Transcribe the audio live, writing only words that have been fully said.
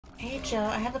Hey Joe,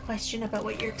 I have a question about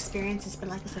what your experience has been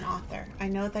like as an author. I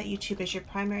know that YouTube is your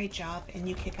primary job and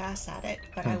you kick ass at it,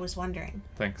 but I was wondering.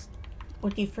 Thanks.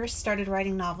 When you first started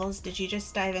writing novels, did you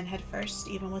just dive in head first,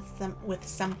 even with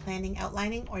some planning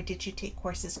outlining, or did you take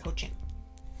courses coaching?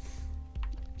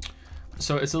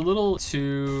 So it's a little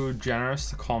too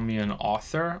generous to call me an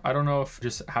author. I don't know if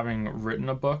just having written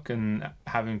a book and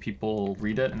having people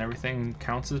read it and everything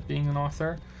counts as being an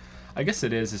author. I guess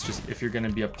it is. It's just if you're going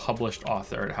to be a published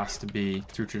author, it has to be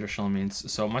through traditional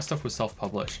means. So my stuff was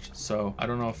self-published, so I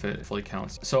don't know if it fully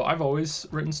counts. So I've always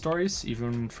written stories,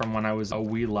 even from when I was a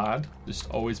wee lad. Just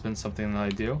always been something that I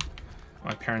do.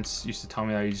 My parents used to tell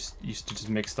me that I used to just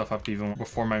make stuff up even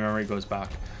before my memory goes back.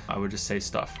 I would just say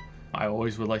stuff. I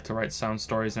always would like to write sound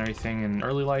stories and everything in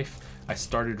early life. I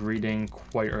started reading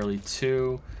quite early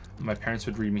too. My parents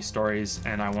would read me stories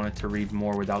and I wanted to read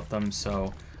more without them,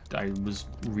 so I was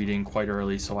reading quite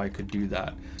early so I could do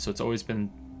that. So it's always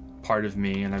been part of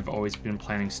me, and I've always been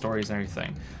planning stories and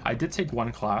everything. I did take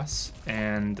one class,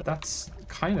 and that's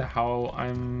kind of how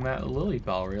I met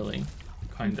Lilybell, really.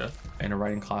 Kind of, in a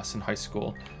writing class in high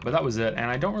school. But that was it,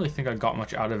 and I don't really think I got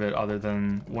much out of it other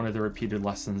than one of the repeated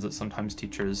lessons that sometimes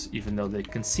teachers, even though they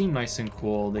can seem nice and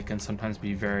cool, they can sometimes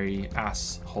be very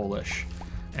asshole-ish.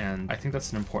 And I think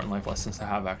that's an important life lesson to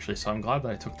have, actually. So I'm glad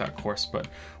that I took that course, but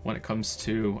when it comes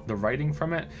to the writing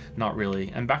from it, not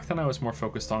really. And back then I was more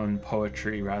focused on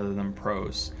poetry rather than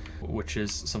prose, which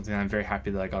is something I'm very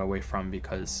happy that I got away from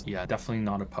because, yeah, definitely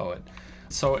not a poet.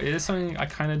 So it is something I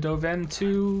kind of dove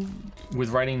into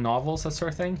with writing novels, that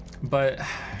sort of thing. But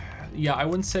yeah, I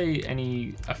wouldn't say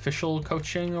any official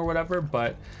coaching or whatever,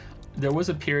 but there was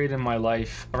a period in my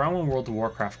life around when World of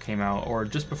Warcraft came out, or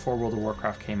just before World of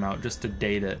Warcraft came out, just to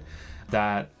date it,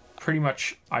 that pretty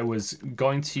much I was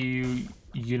going to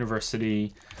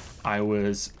university, I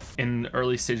was in an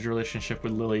early stage relationship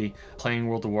with Lily, playing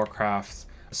World of Warcraft,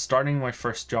 starting my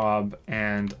first job,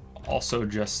 and also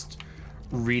just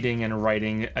reading and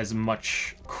writing as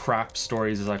much crap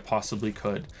stories as I possibly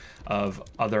could of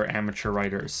other amateur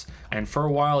writers. And for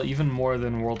a while, even more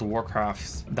than World of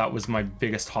Warcraft, that was my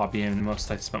biggest hobby and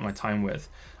most I spent my time with.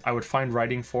 I would find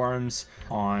writing forums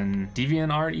on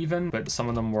DeviantArt even, but some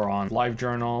of them were on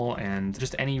LiveJournal and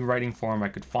just any writing forum I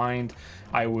could find.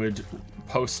 I would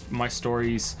post my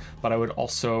stories, but I would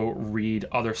also read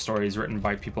other stories written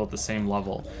by people at the same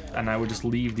level. And I would just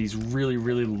leave these really,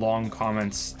 really long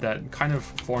comments that kind of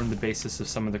form the basis of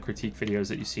some of the critique videos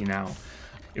that you see now.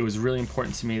 It was really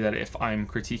important to me that if I'm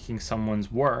critiquing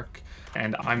someone's work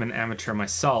and I'm an amateur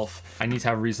myself, I need to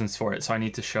have reasons for it. So I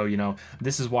need to show, you know,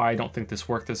 this is why I don't think this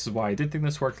worked, this is why I did think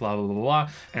this worked, blah, blah, blah, blah.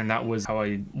 And that was how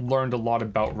I learned a lot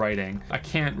about writing. I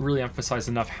can't really emphasize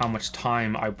enough how much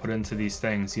time I put into these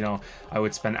things. You know, I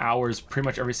would spend hours pretty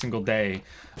much every single day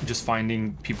just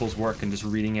finding people's work and just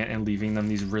reading it and leaving them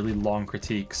these really long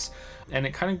critiques. And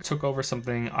it kind of took over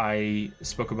something I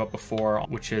spoke about before,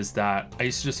 which is that I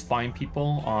used to just find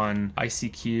people on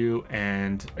ICQ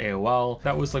and AOL.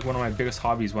 That was like one of my biggest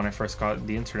hobbies when I first got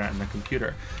the internet and the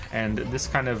computer. And this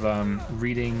kind of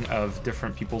reading of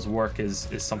different people's work is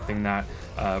something that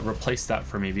replaced that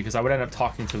for me, because I would end up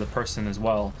talking to the person as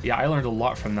well. Yeah, I learned a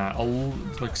lot from that,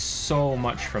 like so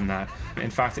much from that.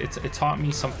 In fact, it taught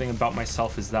me something about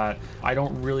myself, is that I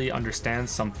don't really understand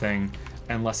something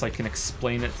unless I can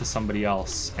explain it to somebody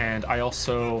else. And I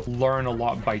also learn a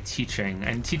lot by teaching,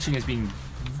 and teaching is being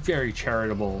very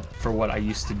charitable for what I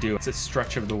used to do. It's a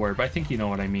stretch of the word, but I think you know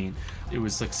what I mean. It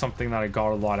was like something that I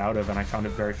got a lot out of, and I found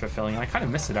it very fulfilling. I kind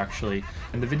of miss it, actually,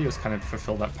 and the videos kind of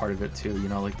fulfill that part of it too, you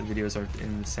know, like the videos are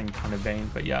in the same kind of vein.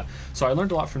 But yeah, so I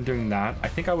learned a lot from doing that. I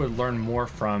think I would learn more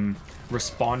from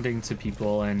responding to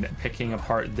people and picking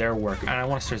apart their work, and I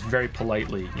want to start very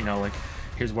politely, you know, like,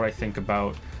 here's what I think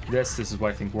about this is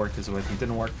what I think worked, this is what I think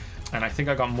didn't work. And I think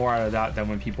I got more out of that than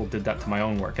when people did that to my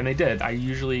own work. And they did. I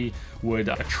usually would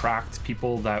attract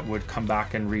people that would come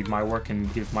back and read my work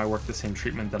and give my work the same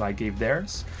treatment that I gave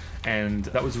theirs. And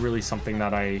that was really something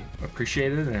that I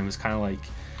appreciated, and it was kind of like,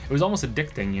 it was almost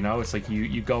addicting, you know? It's like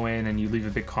you go in and you leave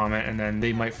a big comment, and then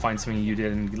they might find something you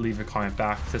did and leave a comment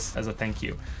back just as a thank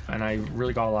you. And I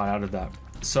really got a lot out of that.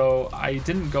 So I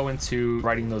didn't go into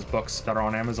writing those books that are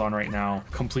on Amazon right now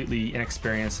completely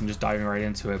inexperienced and just diving right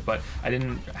into it, but I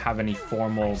didn't have any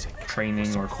formal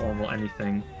training or formal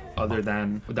anything other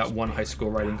than that one high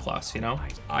school writing class, you know?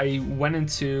 I went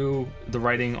into the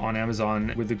writing on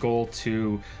Amazon with the goal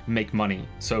to make money.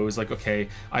 So it was like, okay,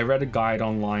 I read a guide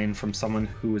online from someone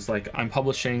who was like, I'm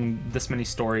publishing this many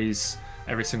stories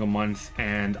every single month,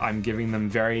 and I'm giving them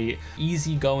very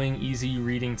easygoing, easy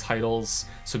reading titles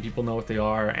so people know what they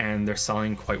are, and they're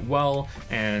selling quite well.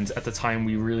 And at the time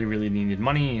we really needed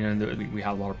money, we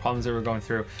had a lot of problems that we were going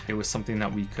through. It was something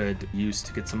that we could use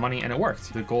to get some money, and it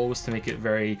worked. The goal was to make it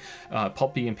very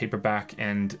pulpy and paperback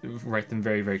and write them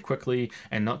very quickly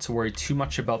and not to worry too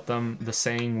much about them. The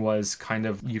saying was kind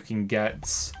of, you can get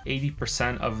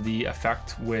 80% of the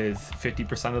effect with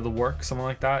 50% of the work, something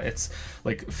like that. It's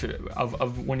like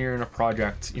of when you're in a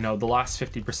project, you know, the last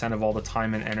 50% of all the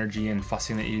time and energy and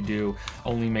fussing that you do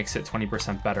only makes it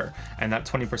 20% better, and that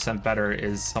 20% better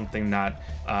is something that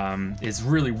is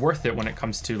really worth it when it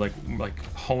comes to like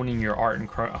honing your art and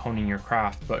honing your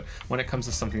craft. But when it comes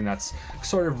to something that's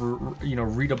sort of, you know,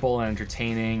 readable and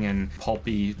entertaining and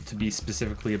pulpy, to be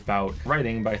specifically about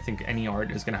writing, but I think any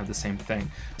art is going to have the same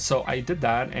thing. So I did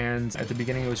that, and at the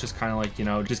beginning it was just kind of like, you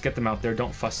know, just get them out there,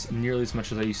 don't fuss nearly as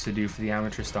much as I used to do for the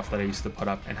amateur stuff that I used to put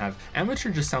up and have. Amateur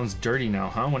just sounds dirty now,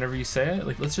 huh? Whenever you say it,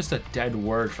 like, that's just a dead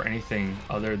word for anything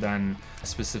other than a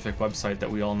specific website that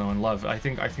we all know and love. I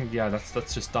think yeah,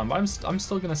 that's just dumb. But I'm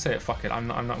still gonna say it. Fuck it. I'm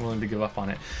not willing to give up on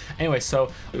it. Anyway,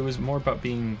 so it was more about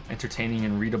being entertaining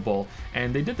and readable,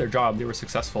 and they did their job. They were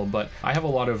successful. But I have a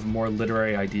lot of more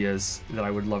literary ideas that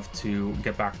I would love to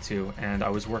get back to, and I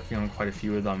was working on quite a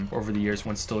few of them over the years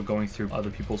when still going through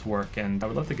other people's work, and I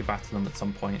would love to get back to them at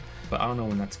some point, but I don't know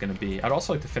when that's going to be. I'd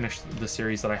also like to finish the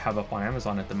series that I have up on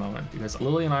Amazon at the moment, because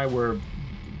Lily and I were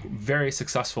very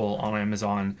successful on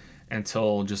Amazon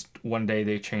until just one day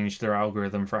they changed their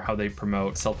algorithm for how they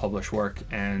promote self-published work,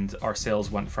 and our sales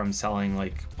went from selling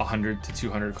like 100 to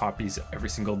 200 copies every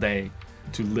single day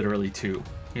to literally 2.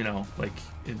 You know, like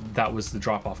that was the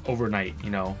drop off overnight, you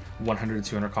know, 100 to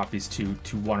 200 copies to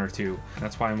 1 or 2. And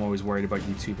that's why I'm always worried about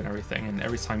YouTube and everything. And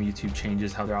every time YouTube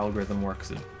changes how their algorithm works,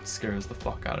 it scares the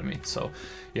fuck out of me. So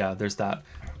yeah, there's that.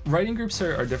 Writing groups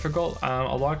are difficult.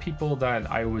 A lot of people that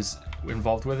I was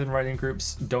involved with in writing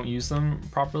groups don't use them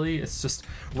properly. It's just,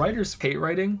 writers hate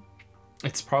writing.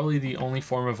 It's probably the only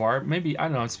form of art. Maybe, I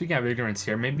don't know, speaking of ignorance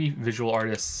here, maybe visual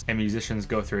artists and musicians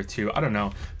go through it too. I don't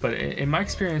know. But in my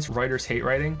experience, writers hate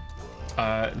writing.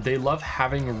 They love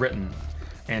having written.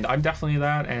 And I'm definitely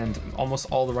that, and almost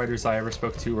all the writers I ever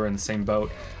spoke to were in the same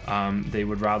boat. They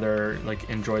would rather like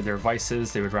enjoy their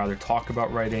vices, they would rather talk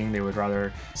about writing, they would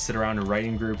rather sit around in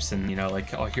writing groups and, you know,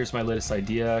 like, oh, here's my latest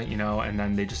idea, you know, and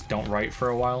then they just don't write for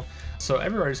a while. So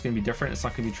every writer's going to be different. It's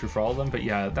not going to be true for all of them, but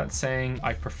yeah, that saying,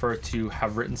 I prefer to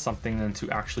have written something than to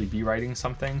actually be writing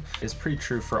something, is pretty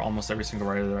true for almost every single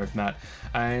writer that I've met.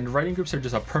 And writing groups are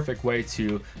just a perfect way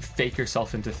to fake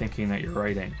yourself into thinking that you're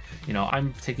writing. You know,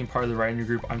 I'm taking part of the writing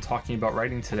group, I'm talking about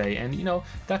writing today, and, you know,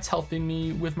 that's helping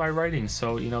me with my writing.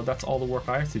 So, you know, that's all the work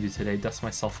I have to do today, dust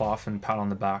myself off and pat on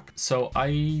the back. So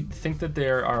I think that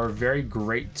they are a very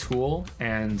great tool,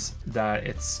 and that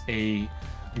it's a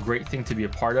great thing to be a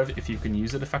part of if you can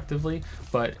use it effectively.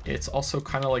 But it's also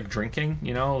kind of like drinking,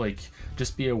 you know, like,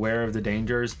 just be aware of the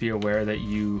dangers, be aware that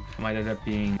you might end up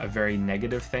being a very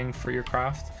negative thing for your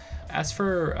craft. As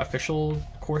for official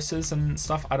courses and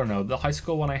stuff, I don't know. The high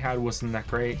school one I had wasn't that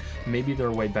great. Maybe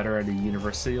they're way better at a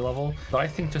university level. But I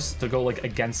think, just to go like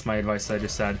against my advice that I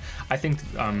just said, I think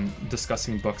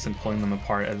discussing books and pulling them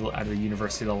apart at a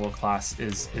university level class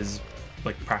is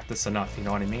like practice enough, you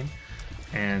know what I mean?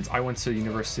 And I went to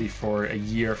university for a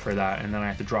year for that, and then I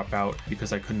had to drop out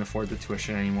because I couldn't afford the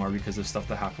tuition anymore because of stuff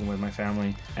that happened with my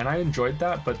family. And I enjoyed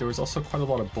that, but there was also quite a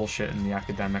lot of bullshit in the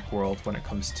academic world when it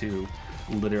comes to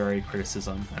literary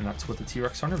criticism, and that's what the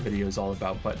T-Rex Runner video is all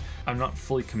about. But I'm not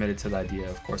fully committed to the idea,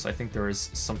 of course. I think there is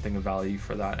something of value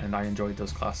for that, and I enjoyed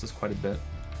those classes quite a bit,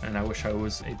 and I wish I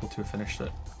was able to have finished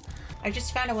it. I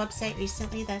just found a website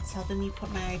recently that's helping me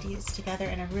put my ideas together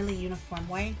in a really uniform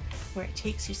way, where it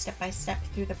takes you step by step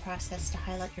through the process to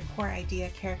highlight your core idea,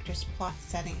 characters, plot,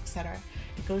 setting, etc.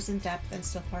 It goes in depth, and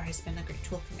so far has been a great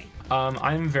tool for me.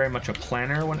 I'm very much a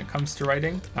planner when it comes to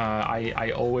writing.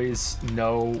 I always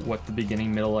know what the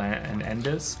beginning, middle, and end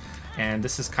is, and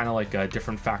this is kind of like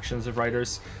different factions of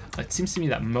writers. It seems to me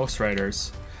that most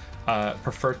writers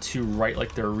prefer to write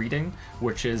like they're reading,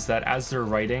 which is that as they're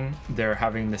writing, they're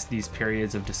having these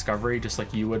periods of discovery, just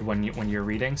like you would when you're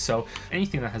reading. So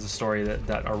anything that has a story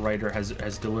that a writer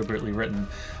has deliberately written,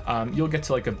 you'll get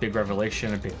to like a big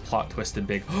revelation, a big plot twist, a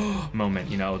big moment,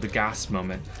 you know, the gasp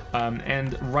moment.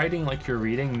 And writing like you're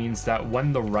reading means that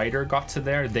when the writer got to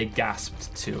there, they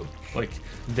gasped too. Like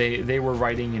they were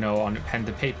writing, you know, on pen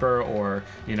to paper, or,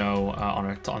 you know,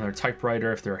 on their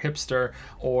typewriter if they're a hipster,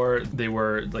 or they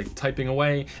were like typing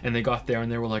away, and they got there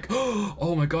and they were like,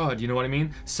 oh my god, you know what I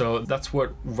mean? So that's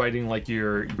what writing like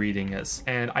you're reading is.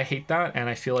 And I hate that, and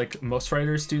I feel like most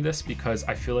writers do this because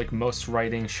I feel like most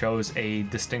writing shows a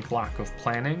distinct lack of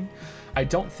planning. I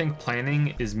don't think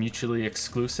planning is mutually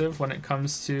exclusive when it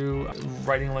comes to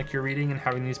writing like you're reading and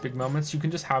having these big moments. You can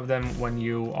just have them when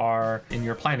you are in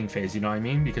your planning phase, you know what I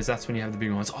mean? Because that's when you have the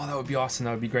big ones. Oh, that would be awesome,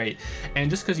 that would be great. And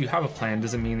just because you have a plan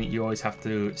doesn't mean that you always have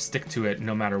to stick to it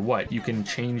no matter what. You can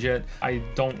change it. I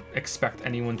don't expect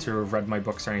anyone to have read my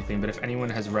books or anything, but if anyone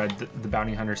has read the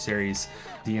Bounty Hunter series,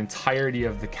 the entirety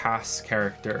of the Cass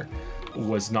character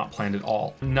was not planned at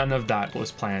all. None of that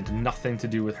was planned. Nothing to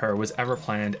do with her was ever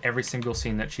planned. Every single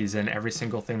scene that she's in, every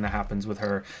single thing that happens with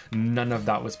her, none of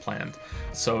that was planned.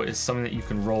 So it's something that you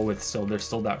can roll with still. There's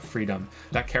still that freedom.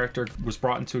 That character was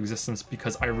brought into existence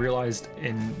because I realized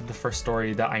in the first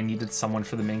story that I needed someone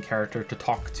for the main character to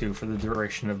talk to for the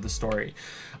duration of the story.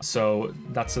 So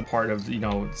that's a part of, you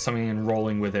know, something and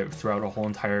rolling with it throughout a whole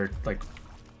entire, like,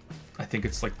 I think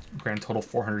it's like grand total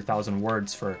 400,000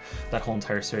 words for that whole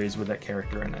entire series with that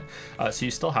character in it. So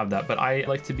you still have that, but I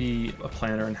like to be a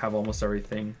planner and have almost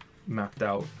everything mapped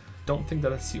out. Don't think that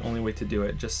that's the only way to do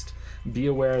it. Just be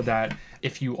aware that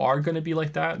if you are going to be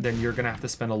like that, then you're going to have to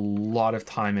spend a lot of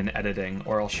time in editing,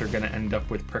 or else you're going to end up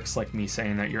with pricks like me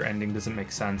saying that your ending doesn't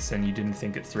make sense and you didn't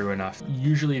think it through enough.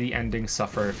 Usually the endings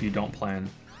suffer if you don't plan,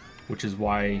 which is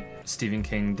why Stephen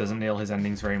King doesn't nail his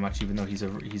endings very much, even though he's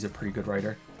a pretty good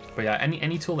writer. But yeah,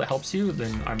 any tool that helps you,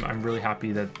 then I'm really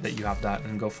happy that you have that,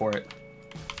 and go for it.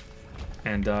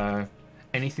 And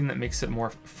anything that makes it more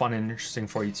fun and interesting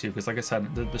for you too, because like I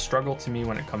said, the struggle to me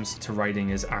when it comes to writing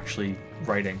is actually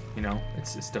writing, you know?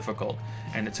 It's difficult.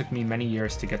 And it took me many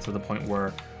years to get to the point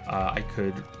where I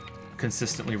could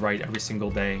consistently write every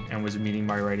single day and was meeting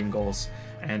my writing goals.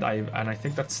 And I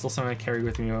think that's still something I carry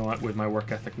with me with my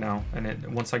work ethic now.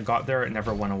 And once I got there, it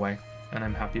never went away. And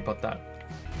I'm happy about that.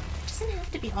 It doesn't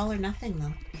have to be all or nothing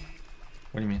though.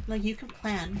 What do you mean? Like, you can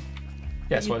plan.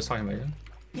 Yeah, that's what I was talking about.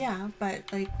 Yeah, but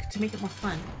like, to make it more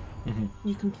fun,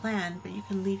 you can plan, but you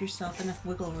can leave yourself enough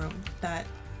wiggle room that,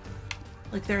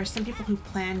 like, there are some people who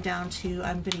plan down to,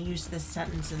 I'm going to use this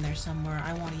sentence in there somewhere,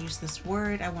 I want to use this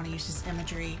word, I want to use this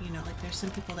imagery, you know, like, there's some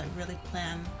people that really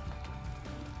plan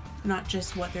not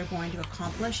just what they're going to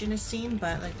accomplish in a scene,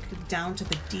 but like down to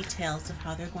the details of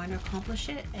how they're going to accomplish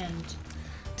it. And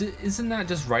isn't that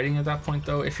just writing at that point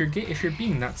though? If you're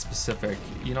being that specific,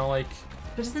 you know, like.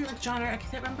 But isn't like John? I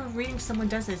can't remember reading someone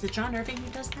does this. Is it John Irving who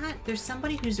does that? There's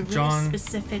somebody who's really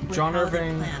specific with how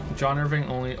they plan. John Irving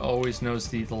always knows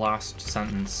the last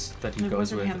sentence that he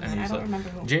goes with. And I don't remember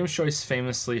who. James Joyce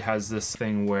famously has this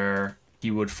thing where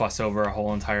he would fuss over a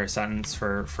whole entire sentence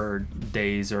for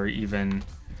days or even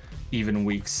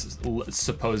weeks.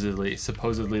 Supposedly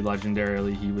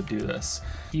legendarily, he would do this.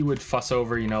 He would fuss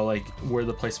over, you know, like where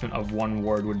the placement of one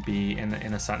word would be in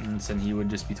a sentence, and he would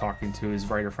just be talking to his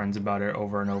writer friends about it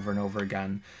over and over and over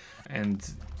again. And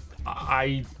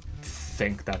I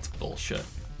think that's bullshit.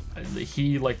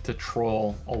 He liked to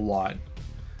troll a lot.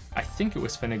 I think it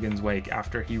was Finnegan's Wake.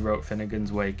 After he wrote Finnegan's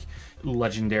Wake,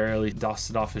 legendarily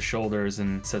dusted off his shoulders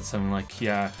and said something like,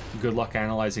 yeah, good luck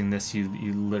analyzing this, you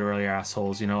literally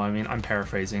assholes, you know. I mean, I'm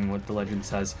paraphrasing what the legend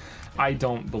says. I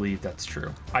don't believe that's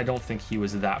true. I don't think he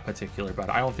was that particular about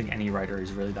it. I don't think any writer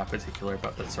is really that particular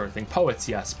about that sort of thing. Poets,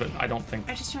 yes, but I don't think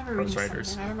I just remember reading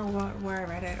writers. Something. I don't know where I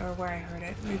read it or where I heard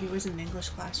it. Maybe it was in an English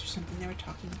class or something. They were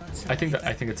talking about something.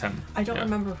 I think it's him. I don't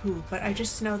remember who, but I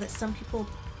just know that some people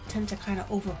tend to kind of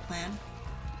overplan,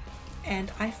 and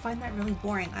I find that really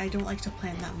boring. I don't like to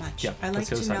plan that much. Yeah, I like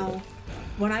to know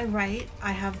when I write,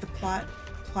 I have the plot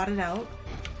plotted out,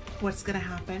 what's going to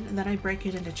happen, and then I break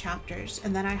it into chapters,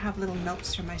 and then I have little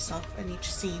notes for myself in each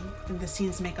scene, and the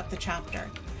scenes make up the chapter,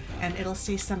 and it'll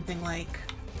say something like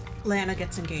Lana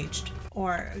gets engaged,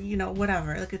 or, you know,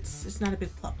 whatever. Like, it's not a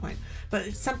big plot point, but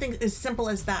it's something as simple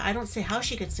as that. I don't say how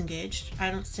she gets engaged. I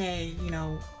don't say, you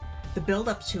know, the build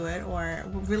up to it, or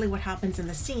really what happens in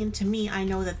the scene. To me, I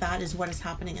know that is what is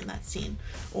happening in that scene.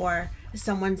 Or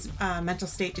someone's mental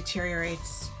state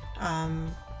deteriorates,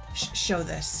 show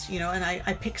this, you know, and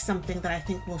I pick something that I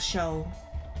think will show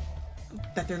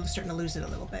that they're starting to lose it a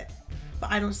little bit.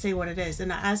 But I don't say what it is,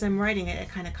 and as I'm writing it, it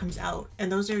kind of comes out,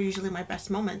 and those are usually my best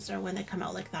moments, are when they come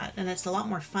out like that, and it's a lot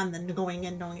more fun than going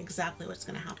in knowing exactly what's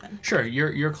going to happen. Sure,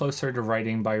 you're closer to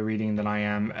writing by reading than I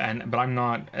am, but I'm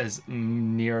not as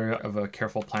near of a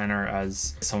careful planner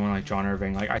as someone like John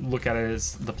Irving. Like, I look at it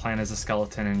as the plan as a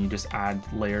skeleton, and you just add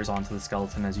layers onto the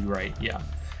skeleton as you write. Yeah.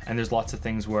 And there's lots of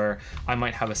things where I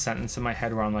might have a sentence in my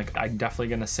head where I'm like, I'm definitely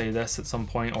gonna say this at some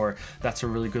point, or that's a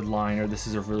really good line, or this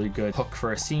is a really good hook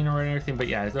for a scene or anything. But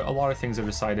yeah, a lot of things are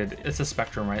decided. It's a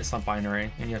spectrum, right? It's not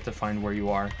binary, and you have to find where you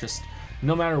are. Just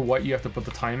no matter what, you have to put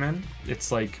the time in.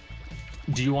 It's like,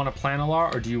 do you want to plan a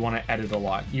lot or do you want to edit a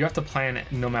lot? You have to plan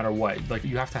no matter what. Like,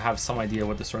 you have to have some idea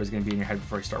what the story is going to be in your head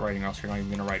before you start writing, or else you're not even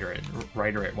going to write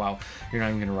it. Wow, you're not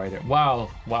even going to write it. Wow.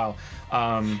 You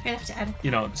have to edit.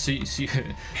 You know, so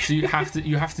you have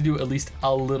to do at least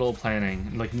a little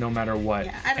planning, like no matter what.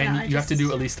 Yeah, I don't know, you have to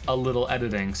do at least a little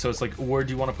editing. So it's like, where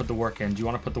do you want to put the work in? Do you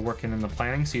want to put the work in the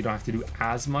planning so you don't have to do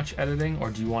as much editing, or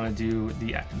do you want to do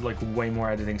the like way more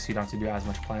editing so you don't have to do as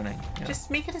much planning? Yeah. Just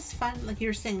make it as fun, like you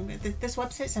were saying. This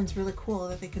website sounds really cool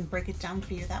that they can break it down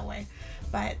for you that way,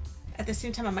 but at the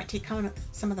same time, I might take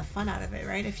some of the fun out of it,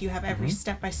 right? If you have every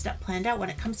step-by-step planned out, when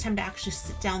it comes time to actually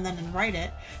sit down then and write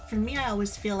it, for me, I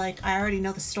always feel like I already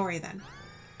know the story then.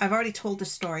 I've already told the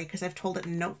story because I've told it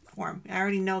in note form. I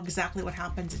already know exactly what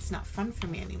happens. It's not fun for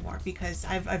me anymore because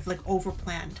I've like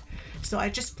over-planned. So I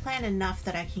just plan enough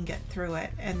that I can get through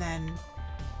it, and then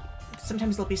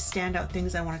sometimes there'll be standout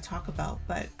things I want to talk about,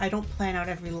 but I don't plan out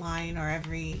every line or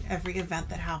every event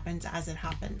that happens as it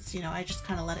happens. You know, I just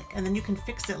kind of let it, and then you can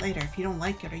fix it later if you don't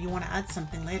like it or you want to add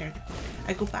something later.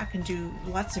 I go back and do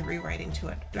lots of rewriting to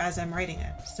it as I'm writing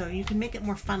it, so you can make it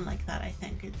more fun like that. I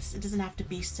think it doesn't have to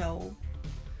be so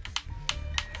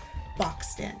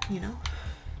boxed in, you know.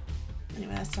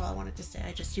 Anyway, that's all I wanted to say.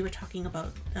 You were talking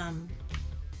about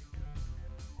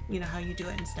you know, how you do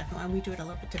it and stuff, and we do it a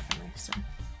little bit differently. So,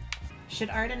 should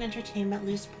art and entertainment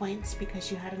lose points because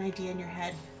you had an idea in your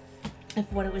head of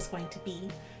what it was going to be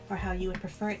or how you would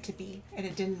prefer it to be, and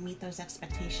it didn't meet those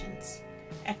expectations?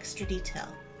 Extra detail.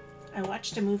 I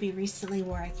watched a movie recently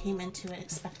where I came into it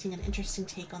expecting an interesting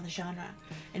take on the genre,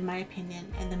 in my opinion,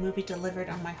 and the movie delivered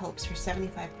on my hopes for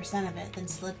 75% of it, then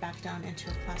slid back down into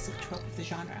a classic trope of the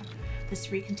genre. This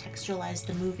recontextualized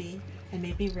the movie and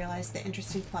made me realize the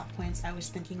interesting plot points I was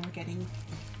thinking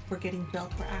were getting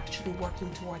built were actually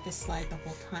working toward this slide the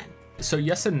whole time. So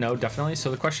yes and no, definitely. So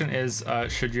the question is,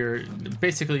 should your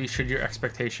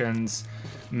expectations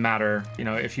matter? You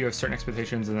know, if you have certain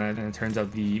expectations and then it turns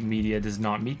out the media does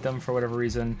not meet them for whatever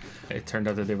reason, it turned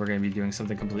out that they were going to be doing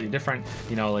something completely different,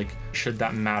 you know, like, should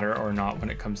that matter or not when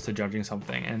it comes to judging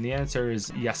something? And the answer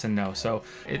is yes and no. So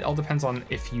it all depends on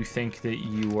if you think that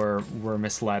you were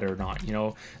misled or not. You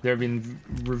know, there have been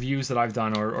reviews that I've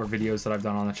done or videos that I've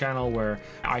done on the channel where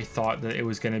I thought that it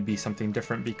was going to be something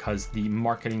different because the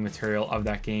marketing material of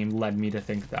that game led me to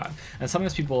think that. And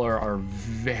sometimes people are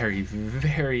very,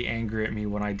 very angry at me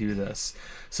when I do this.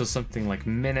 So something like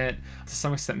Minute, to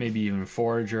some extent maybe even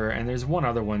Forager, and there's one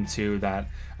other one too that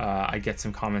I get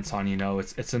some comments on. You know,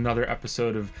 it's another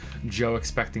episode of Joe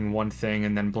expecting one thing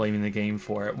and then blaming the game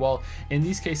for it. Well, in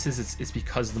these cases it's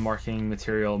because the marketing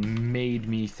material made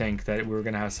me think that we were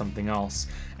going to have something else,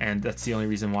 and that's the only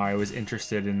reason why I was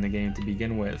interested in the game to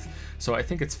begin with. So I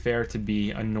think it's fair to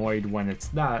be annoyed when it's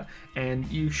that, and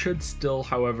you should still,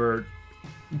 however,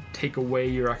 take away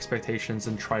your expectations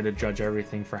and try to judge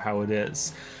everything for how it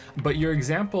is. But your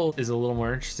example is a little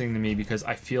more interesting to me because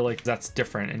I feel like that's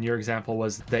different. And your example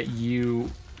was that you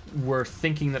were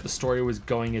thinking that the story was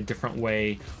going a different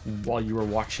way while you were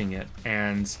watching it,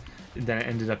 and then it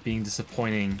ended up being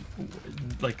disappointing.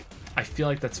 Like, I feel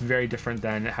like that's very different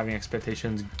than having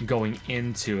expectations going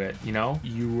into it. You know,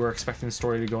 you were expecting the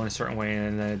story to go in a certain way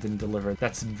and then it didn't deliver.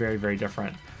 That's very, very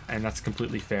different, and that's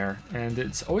completely fair. And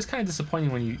it's always kind of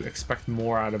disappointing when you expect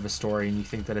more out of a story and you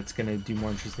think that it's going to do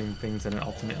more interesting things than it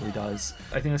ultimately does.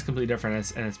 I think that's completely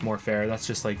different, and it's more fair. That's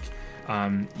just like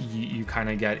you kind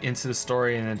of get into the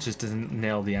story and it just doesn't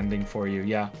nail the ending for you.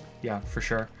 Yeah, for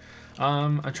sure.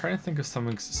 I'm trying to think of some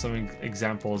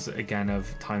examples again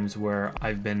of times where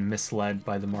I've been misled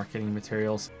by the marketing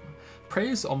materials. Prey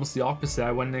is almost the opposite.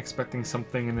 I went in expecting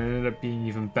something and it ended up being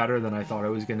even better than I thought it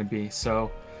was going to be.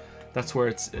 So that's where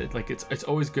it's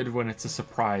always good when it's a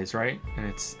surprise, right? And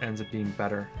it ends up being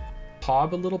better.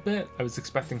 Hob a little bit. I was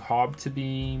expecting Hob to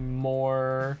be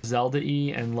more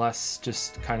Zelda-y and less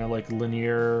just kind of like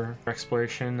linear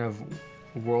exploration of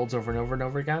worlds over and over and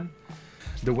over again.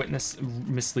 The Witness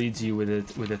misleads you with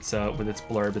its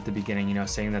blurb at the beginning, you know,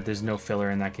 saying that there's no filler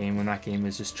in that game when that game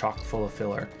is just chock full of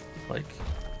filler. Like,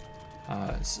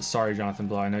 sorry, Jonathan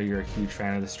Blow, I know you're a huge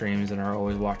fan of the streams and are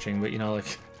always watching, but you know,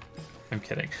 like, I'm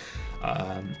kidding.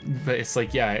 But it's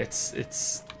like, yeah,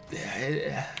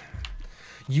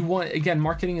 you want, again,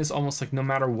 marketing is almost like no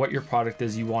matter what your product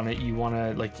is, you want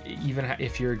to like, even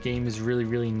if your game is really,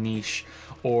 really niche,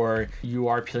 or you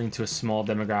are appealing to a small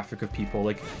demographic of people,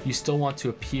 like you still want to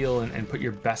appeal and put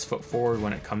your best foot forward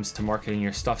when it comes to marketing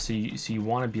your stuff. So you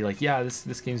want to be like, yeah,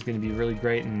 this game's going to be really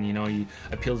great, and you know, you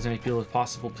appeal to as many people as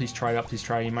possible. Please try it out. Please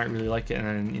try it. You might really like it. And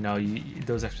then, you know,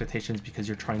 those expectations, because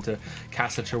you're trying to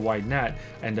cast such a wide net,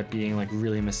 end up being like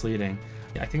really misleading.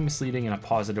 I think misleading in a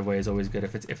positive way is always good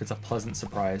if it's a pleasant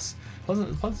surprise.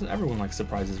 Pleasant. Everyone likes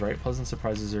surprises, right? Pleasant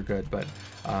surprises are good, but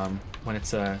when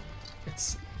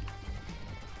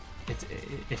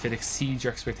if it exceeds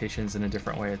your expectations in a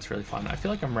different way, it's really fun. I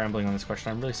feel like I'm rambling on this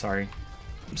question. I'm really sorry.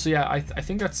 So yeah, I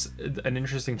think that's an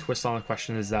interesting twist on the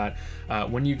question, is that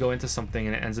when you go into something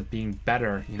and it ends up being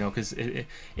better, you know, because it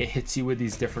hits you with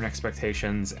these different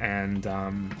expectations, and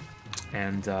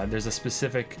there's a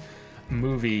specific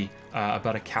movie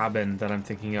about a cabin that I'm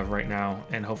thinking of right now,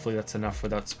 and hopefully that's enough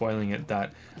without spoiling it,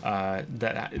 that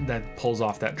pulls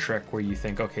off that trick where you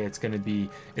think, okay, it's gonna be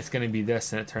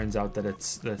this, and it turns out that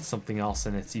it's something else,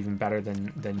 and it's even better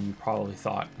than you probably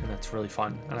thought, and that's really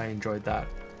fun, and I enjoyed that.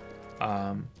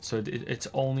 So it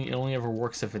only ever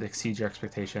works if it exceeds your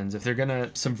expectations. If they're gonna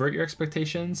subvert your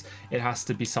expectations, it has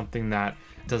to be something that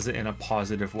does it in a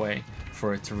positive way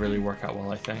for it to really work out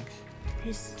well, I think.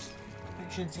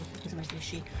 I shouldn't say because it might be a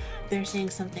she. They're saying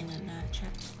something in chat.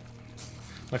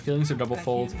 My feelings are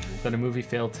double-fold that a movie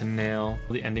failed to nail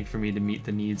the ending for me to meet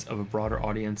the needs of a broader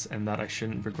audience, and that I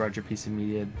shouldn't begrudge a piece of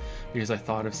media because I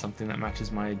thought of something that matches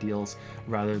my ideals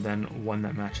rather than one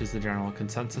that matches the general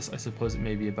consensus. I suppose it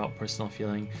may be about personal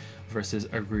feeling versus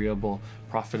agreeable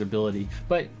profitability,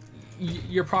 but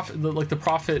your profit, like the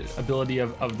profitability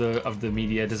of the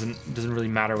media doesn't really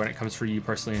matter when it comes for you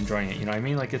personally enjoying it. You know what I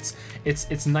mean? Like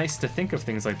it's nice to think of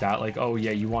things like that, like, oh yeah,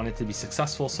 you want it to be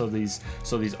successful, so these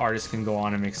artists can go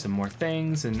on and make some more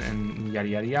things, and yada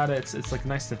yada yada. It's like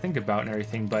nice to think about and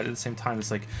everything, but at the same time, it's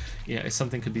like, you know,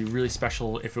 something could be really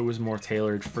special if it was more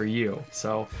tailored for you.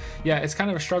 So yeah, it's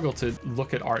kind of a struggle to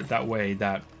look at art that way,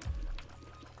 that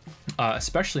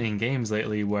especially in games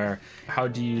lately, where how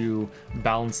do you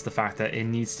balance the fact that it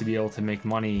needs to be able to make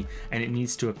money and it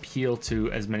needs to appeal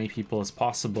to as many people as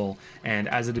possible, and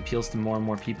as it appeals to more and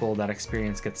more people, that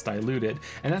experience gets diluted.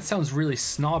 And that sounds really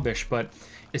snobbish, but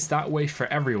it's that way for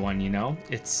everyone, you know?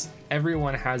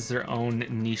 Everyone has their own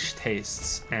niche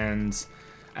tastes, and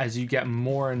as you get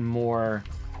more and more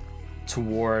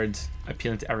toward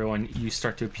appealing to everyone, you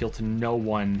start to appeal to no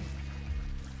one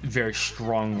very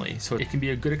strongly. So it can be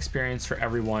a good experience for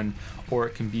everyone, or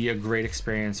it can be a great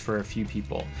experience for a few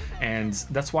people. And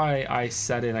that's why I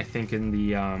said it, I think, in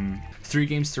the 3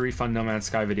 games to refund No Man's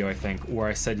Sky video, I think, where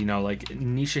I said, you know, like,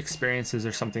 niche experiences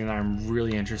are something that I'm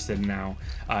really interested in now,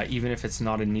 even if it's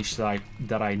not a niche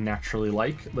that I naturally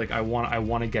like. Like, I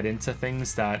want to get into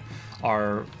things that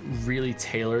are really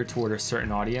tailored toward a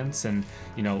certain audience, and,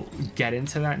 you know, get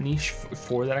into that niche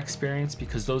for that experience,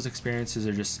 because those experiences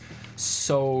are just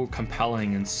so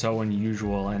compelling and so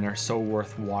unusual and are so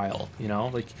worthwhile. You know,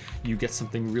 like, you get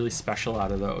something really special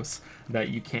out of those that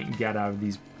you can't get out of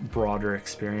these broader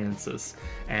experiences.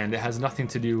 And it has nothing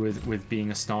to do with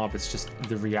being a snob. It's just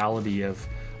the reality of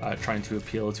trying to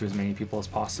appeal to as many people as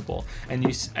possible. And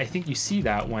I think you see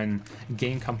that when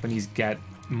game companies get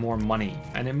more money,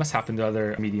 and it must happen to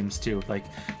other mediums too. Like,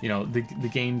 you know, the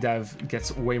game dev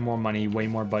gets way more money, way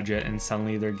more budget, and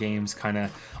suddenly their games kind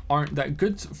of aren't that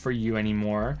good for you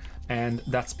anymore. And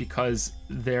that's because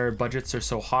their budgets are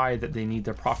so high that they need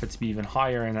their profit to be even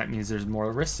higher, and that means there's more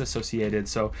risks associated.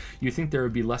 So you think there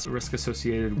would be less risk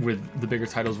associated with the bigger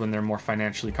titles when they're more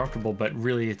financially comfortable, but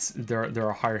really there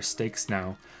are higher stakes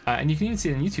now. And you can even see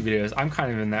it in YouTube videos. I'm kind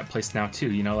of in that place now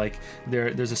too. You know, like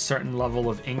there's a certain level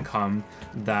of income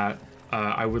that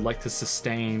I would like to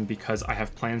sustain because I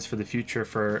have plans for the future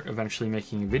for eventually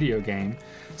making a video game.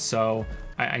 So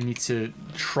I need to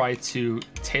try to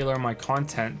tailor my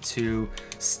content to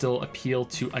still appeal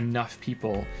to enough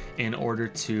people in order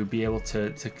to be able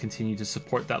to continue to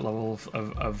support that level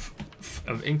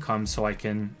of income, so I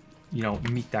can, you know,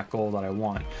 meet that goal that I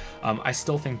want. I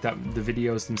still think that the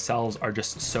videos themselves are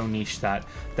just so niche that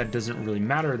doesn't really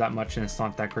matter that much, and it's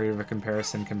not that great of a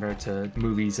comparison compared to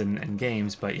movies and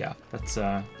games. But yeah, that's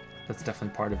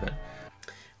definitely part of it.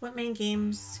 What main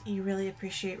games you really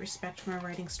appreciate respect from a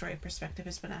writing story perspective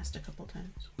has been asked a couple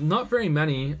times. Not very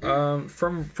many.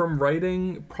 From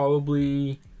writing,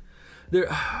 probably there.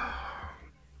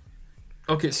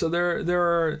 Okay, so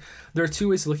there are 2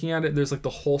 ways of looking at it. There's like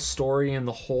the whole story and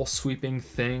the whole sweeping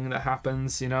thing that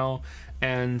happens, you know,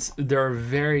 And there are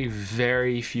very,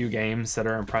 very few games that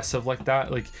are impressive like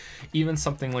that. Like even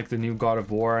something like the new God of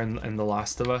War and The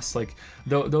Last of Us, like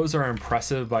those are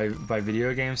impressive by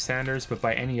video game standards, but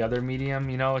by any other medium,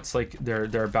 you know, it's like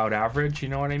they're about average. You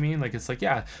know what I mean? Like it's like,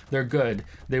 yeah, they're good.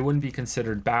 They wouldn't be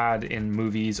considered bad in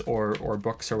movies or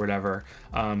books or whatever,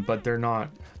 but they're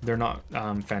not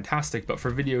fantastic. But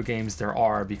for video games, there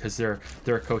are, because they're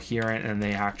coherent and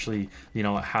they actually, you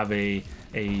know, have a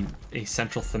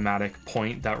central thematic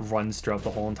point that runs throughout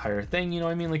the whole entire thing. You know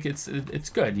what I mean? Like it's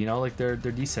good, you know, like they're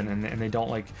decent, and they don't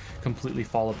like completely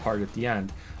fall apart at the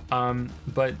end.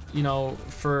 But you know,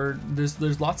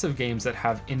 there's lots of games that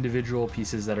have individual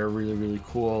pieces that are really, really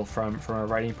cool from a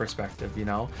writing perspective, you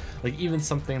know, like even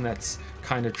something that's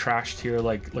kind of trashed here,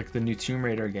 like the new Tomb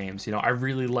Raider games. You know, I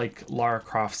really like Lara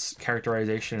Croft's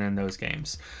characterization in those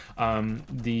games.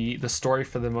 The story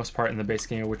for the most part in the base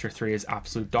game of Witcher 3 is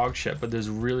absolute dog shit, but there's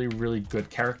really, really good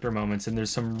character moments, and there's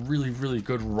some really, really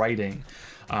good writing.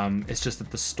 It's just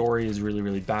that the story is really,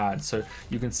 really bad. So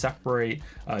you can separate,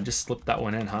 just slip that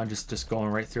one in, huh? Just going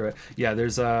right through it. Yeah,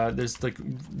 there's a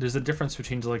difference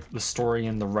between like the story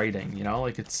and the writing, you know,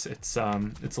 like it's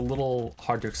a little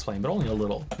hard to explain, but only a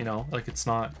little, you know, like it's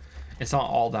not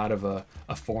all that of a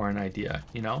foreign idea,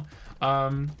 you know.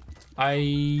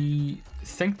 I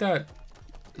think that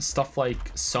stuff like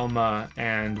Soma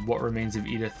and What Remains of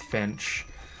Edith Finch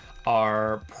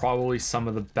are probably some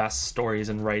of the best stories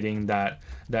and writing that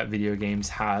video games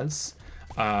has.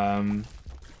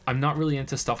 I'm not really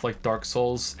into stuff like Dark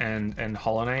Souls and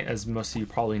Hollow Knight, as most of you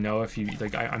probably know. If you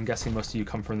like, I'm guessing most of you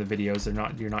come from the videos.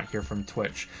 You're not here from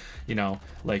Twitch. You know,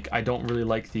 like I don't really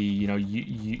like the, you know,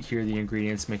 you hear the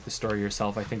ingredients, make the story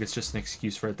yourself. I think it's just an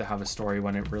excuse for it to have a story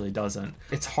when it really doesn't.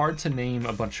 It's hard to name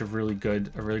a bunch of really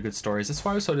good stories. That's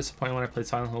why I was so disappointed when I played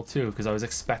Silent Hill 2, because I was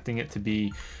expecting it to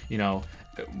be, you know,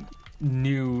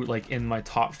 new, like in my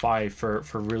top 5 for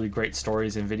really great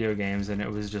stories in video games, and it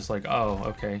was just like, oh,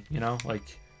 okay, you know,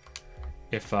 like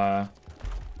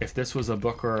if this was a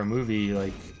book or a movie,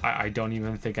 like I don't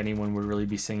even think anyone would really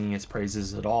be singing its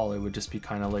praises at all. It would just be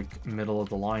kind of like middle of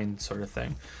the line sort of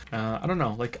thing. I don't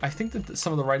know, like I think that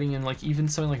some of the writing in like even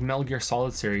something like Metal Gear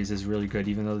Solid series is really good,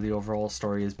 even though the overall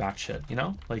story is batshit, you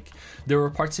know. Like there were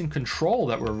parts in Control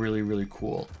that were really, really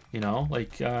cool, you know,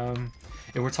 like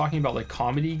if we're talking about like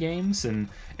comedy games and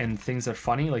things that are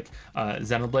funny, like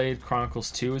Xenoblade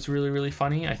Chronicles 2 is really, really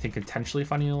funny. I think intentionally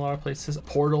funny in a lot of places.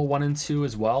 Portal 1 and 2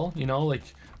 as well, you know, like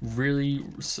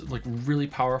really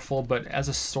powerful. But as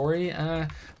a story,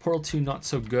 Portal 2 not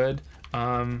so good.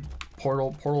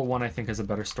 Portal 1 I think has a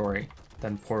better story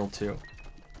than Portal 2,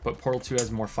 but Portal 2 has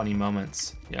more funny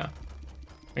moments. Yeah,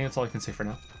 I think that's all I can say for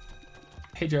now.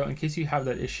 Hey Joe, in case you have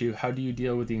that issue, how do you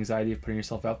deal with the anxiety of putting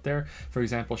yourself out there? For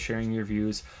example, sharing your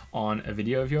views on a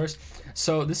video of yours.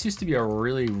 So this used to be a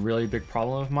really, really big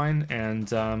problem of mine,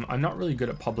 and I'm not really good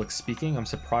at public speaking. I'm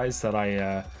surprised that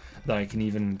I can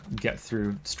even get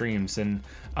through streams, and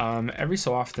every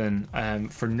so often,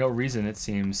 for no reason it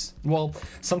seems, well,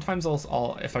 sometimes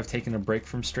I'll if I've taken a break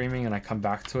from streaming and I come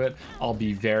back to it, I'll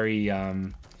be very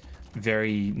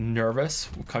nervous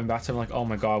coming back to it. I'm like, oh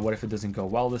my god, what if it doesn't go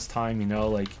well this time, you know,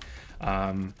 like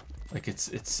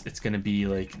it's gonna be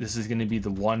like, this is gonna be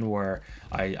the one where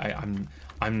I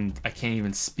can't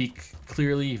even speak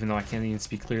clearly, even though I can't even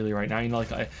speak clearly right now, you know,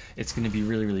 like it's gonna be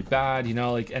really, really bad, you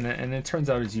know, like, and it turns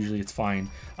out it's fine.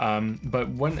 But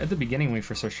when at the beginning when we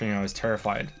first started streaming, I was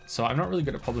terrified. So I'm not really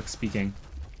good at public speaking,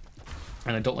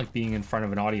 and I don't like being in front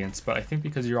of an audience, but I think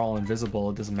because you're all invisible,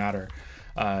 it doesn't matter.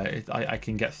 I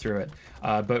can get through it.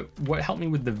 But what helped me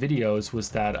with the videos was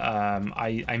that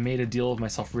I made a deal with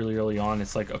myself really early on.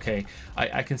 It's like, okay,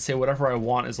 I can say whatever I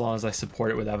want as long as I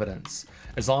support it with evidence.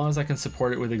 As long as I can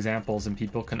support it with examples and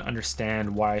people can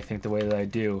understand why I think the way that I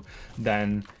do,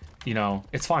 then, you know,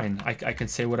 it's fine. I can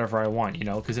say whatever I want, you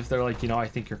know, because if they're like, you know, I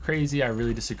think you're crazy, I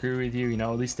really disagree with you, you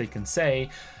know, at least they can say,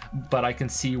 but I can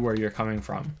see where you're coming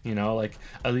from, you know, like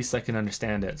at least I can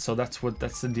understand it. So that's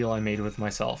the deal I made with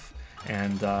myself.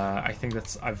 And I think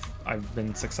I've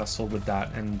been successful with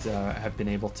that, and have been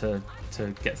able to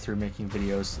get through making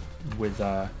videos with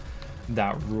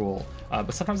that rule.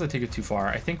 But sometimes I take it too far.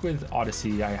 I think with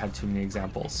Odyssey I had too many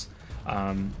examples,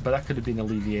 but that could have been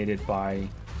alleviated by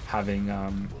having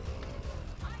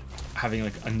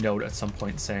like a note at some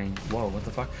point saying, whoa, what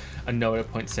the fuck, a note at a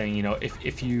point saying, you know,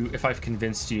 if I've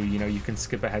convinced you, you know, you can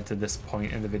skip ahead to this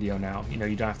point in the video now, you know,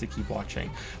 you don't have to keep watching.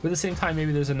 But at the same time,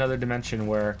 maybe there's another dimension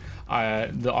where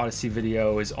the Odyssey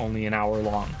video is only an hour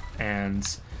long,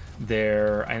 and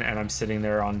there, and I'm sitting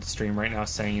there on stream right now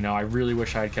saying, you know, I really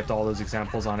wish I had kept all those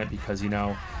examples on it, because, you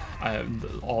know,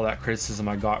 all that criticism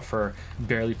I got for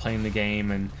barely playing the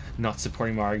game and not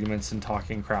supporting my arguments and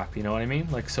talking crap, you know what I mean?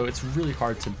 Like, so it's really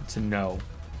hard to know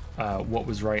what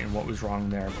was right and what was wrong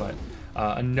there, but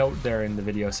a note there in the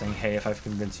video saying, hey, if I've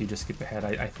convinced you, just skip ahead,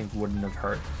 I think wouldn't have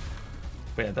hurt.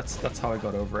 But yeah, that's how I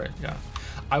got over it. Yeah,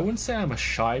 I wouldn't say I'm a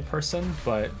shy person,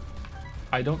 but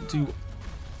I don't do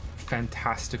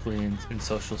fantastically in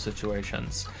social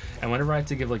situations, and whenever I had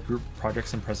to give like group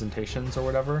projects and presentations or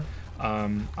whatever,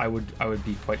 I would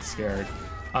be quite scared.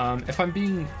 If I'm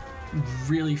being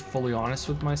really fully honest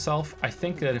with myself, I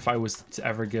think that if I was to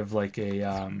ever give like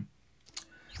a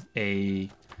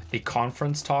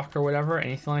conference talk or whatever,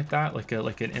 anything like that,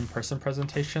 like an in-person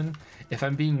presentation, if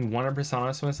I'm being 100%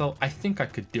 honest with myself, I think I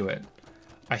could do it.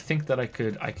 I think that I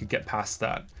could get past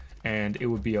that and it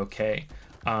would be okay.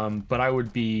 But I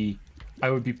would be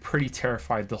pretty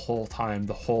terrified the whole time,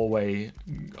 the whole way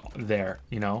there,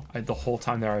 you know. The whole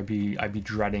time there, I'd be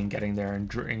dreading getting there and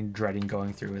dreading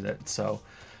going through with it. So,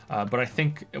 but I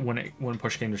think when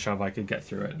push came to shove, I could get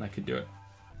through it and I could do it.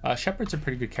 Shepard's a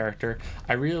pretty good character.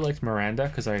 I really liked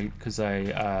Miranda because I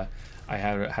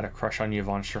had a crush on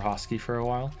Yvonne Strahovski for a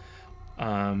while,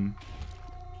 and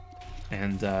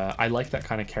I like that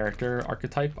kind of character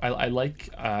archetype. I like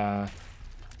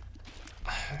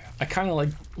I kind of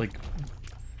like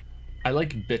I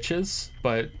like bitches,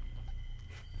 but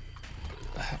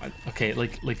okay,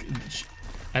 like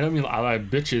I don't mean I like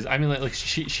bitches. I mean like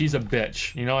she's a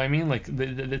bitch. You know what I mean? Like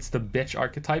it's the bitch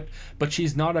archetype, but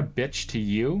she's not a bitch to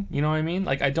you. You know what I mean?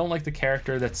 Like I don't like the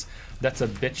character that's a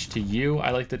bitch to you.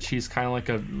 I like that she's kind of like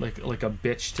a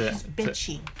bitch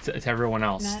to everyone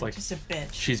else. Not like just a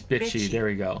bitch. She's bitchy. There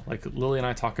we go. Like Lily and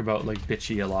I talk about like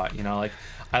bitchy a lot. You know, like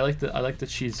I like that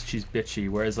she's bitchy.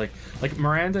 Whereas like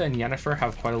Miranda and Yennefer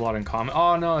have quite a lot in common.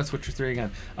 Oh no, it's Witcher 3 again.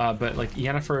 But like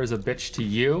Yennefer is a bitch to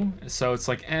you, so it's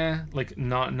like like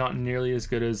not nearly as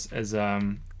good as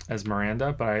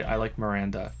Miranda. But I like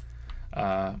Miranda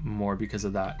more because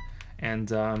of that.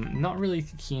 And not really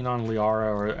keen on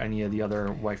Liara or any of the other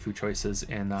waifu choices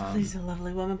in He's a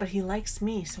lovely woman, but he likes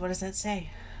me, so what does that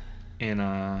say?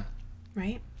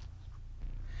 Right?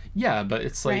 Yeah, but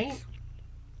it's like right?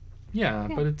 yeah,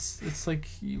 but it's like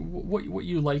what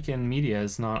you like in media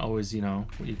is not always, you know,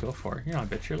 what you go for. You're not a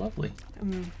bitch, you're lovely.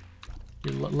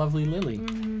 You're lovely Lily.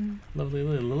 Lovely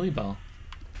Lily, Lilybell.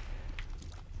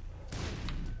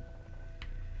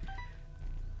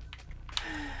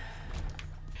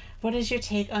 What is your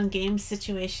take on game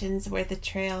situations where the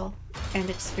trail and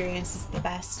experience is the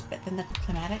best, but then the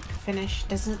climatic finish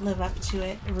doesn't live up to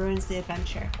it, ruins the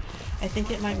adventure? I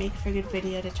think it might make for a good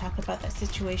video to talk about that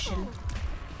situation,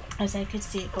 as I could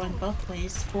see it going both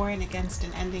ways, for and against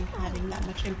an ending having that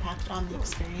much impact on the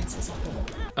experience as a whole.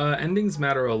 Endings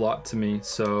matter a lot to me,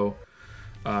 so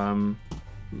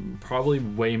probably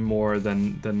way more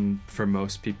than for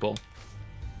most people.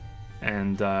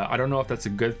 And I don't know if that's a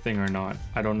good thing or not.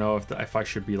 I don't know if I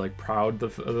should be like proud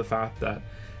of the fact that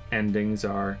endings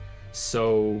are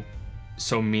so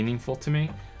meaningful to me.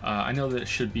 I know that it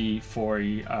should be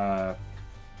it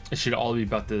should all be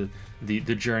about the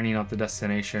journey, not the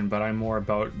destination, but I'm more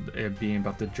about it being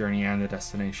about the journey and the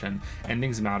destination.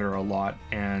 Endings matter a lot,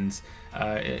 and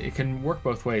it can work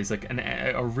both ways. Like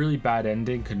a really bad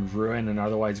ending can ruin an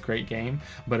otherwise great game,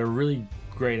 but a really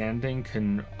great ending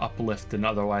can uplift an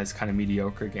otherwise kind of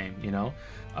mediocre game, you know?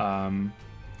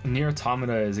 Nier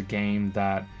Automata is a game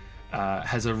that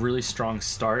has a really strong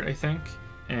start, I think,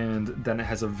 and then it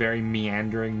has a very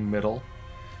meandering middle,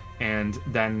 and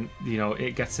then, you know,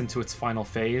 it gets into its final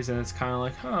phase and it's kind of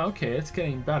like, oh, okay, it's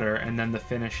getting better, and then the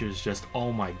finish is just,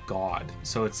 oh my god.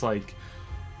 So it's like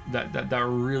that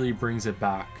really brings it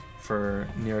back for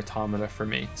Nier Automata for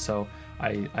me. So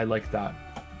I like that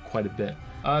quite a bit.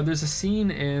 There's a scene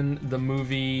in the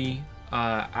movie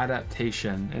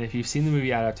adaptation, and if you've seen the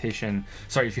movie adaptation,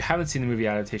 sorry, if you haven't seen the movie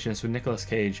adaptation, it's with Nicolas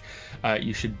Cage,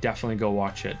 you should definitely go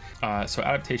watch it. So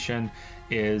adaptation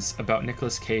is about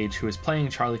Nicolas Cage, who is playing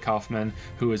Charlie Kaufman,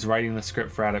 who is writing the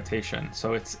script for adaptation.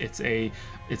 So it's a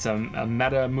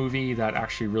meta movie that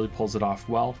actually really pulls it off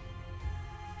well.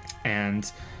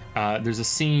 And there's a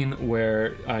scene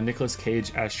where Nicolas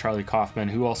Cage as Charlie Kaufman,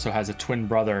 who also has a twin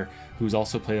brother who's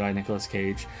also played by Nicolas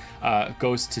Cage,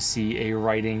 goes to see a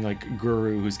writing like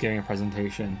guru who's giving a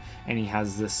presentation, and he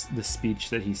has this speech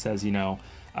that he says, you know,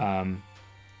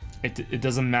 it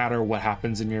doesn't matter what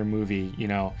happens in your movie, you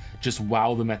know, just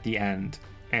wow them at the end.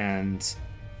 And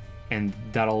and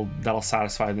that'll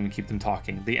satisfy them and keep them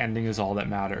talking. The ending is all that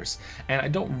matters. And I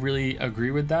don't really agree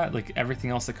with that. Like,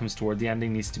 everything else that comes toward the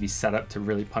ending needs to be set up to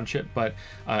really punch it. But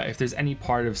if there's any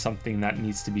part of something that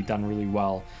needs to be done really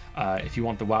well, if you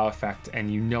want the wow effect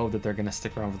and you know that they're going to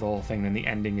stick around for the whole thing, then the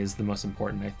ending is the most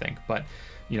important, I think. But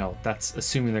you know, that's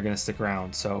assuming they're going to stick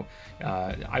around. So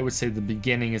I would say the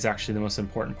beginning is actually the most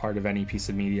important part of any piece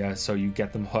of media, so you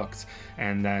get them hooked,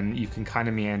 and then you can kind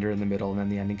of meander in the middle, and then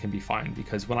the ending can be fine.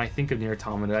 Because when I think of Nier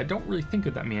Automata, I don't really think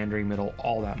of that meandering middle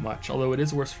all that much, although it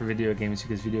is worse for video games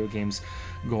because video games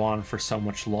go on for so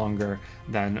much longer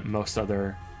than most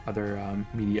other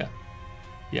media.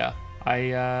 Yeah,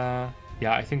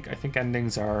 I think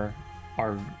endings are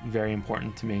very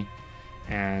important to me,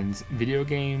 and video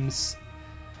games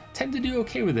tend to do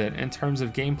okay with it in terms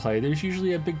of gameplay. There's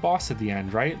usually a big boss at the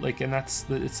end, right? Like, and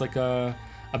it's like a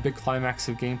big climax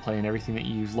of gameplay and everything that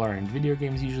you've learned. Video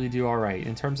games usually do all right.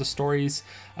 In terms of stories,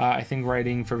 I think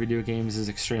writing for video games is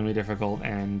extremely difficult,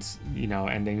 and you know,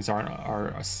 endings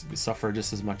suffer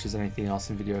just as much as anything else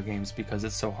in video games because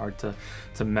it's so hard to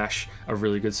mesh a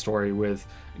really good story with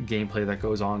gameplay that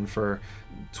goes on for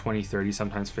 20, 30,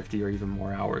 sometimes 50 or even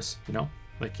more hours, you know?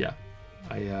 Like, yeah,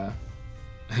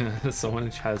 someone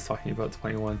in chat is talking about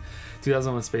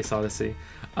 2001 Space Odyssey.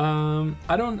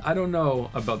 I don't know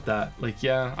about that. Like,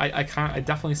 yeah, I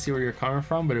definitely see where you're coming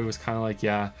from, but it was kind of like,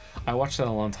 yeah, I watched that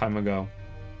a long time ago,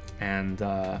 and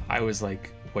I was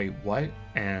like, wait, what?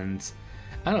 And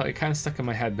I don't know, it kind of stuck in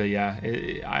my head, but yeah,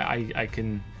 I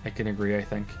can agree. I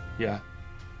think, yeah,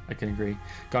 I can agree.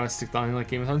 Gotta stick down like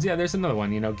Game of Thrones. Yeah, there's another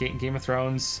one. You know, Game of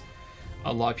Thrones.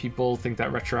 A lot of people think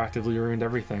that retroactively ruined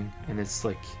everything, and it's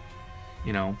like,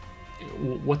 you know,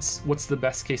 what's the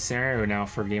best case scenario now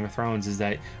for Game of Thrones is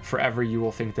that forever you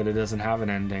will think that it doesn't have an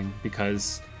ending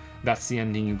because that's the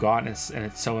ending you got, and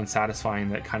it's so unsatisfying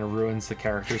that it kind of ruins the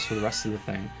characters for the rest of the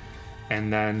thing.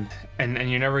 And then and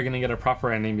you're never gonna get a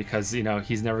proper ending because, you know,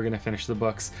 he's never gonna finish the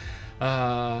books.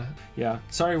 Yeah,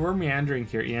 sorry, we're meandering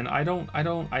here, Ian. I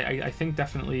think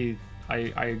definitely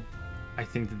I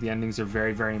think that the endings are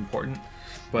very, very important.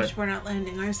 But which we're not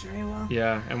landing ours very well.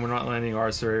 Yeah, and we're not landing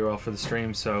ours very well for the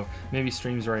stream, so maybe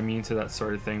streams are immune to that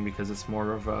sort of thing because it's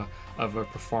more of a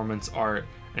performance art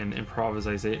and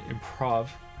improv.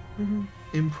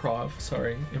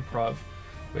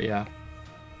 But yeah.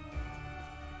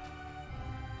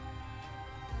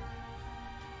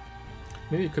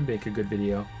 Maybe it could make a good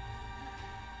video.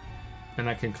 And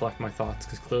I can collect my thoughts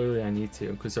because clearly I need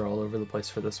to, because they're all over the place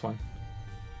for this one.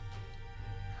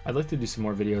 I'd like to do some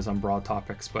more videos on broad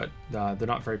topics, but they're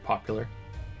not very popular.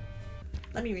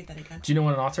 Let me read that again. Do you know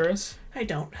what an auteur is? I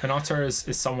don't. An auteur is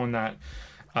someone that,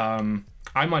 I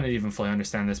might not even fully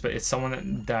understand this, but it's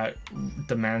someone that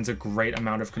demands a great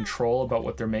amount of control about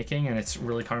what they're making, and it's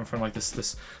really coming from like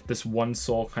this one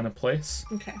soul kind of place.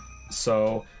 Okay.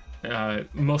 So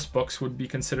most books would be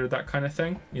considered that kind of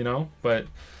thing, you know, but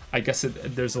I guess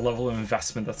there's a level of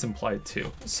investment that's implied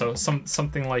too. So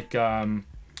something like,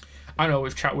 I don't know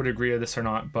if chat would agree with this or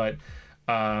not, but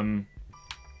Stanley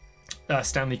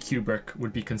Kubrick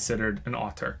would be considered an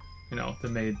auteur. You know,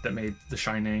 that made The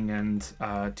Shining and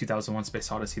 2001: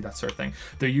 Space Odyssey, that sort of thing.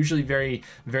 They're usually very,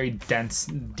 very dense,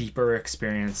 deeper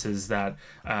experiences that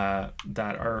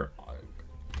are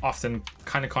often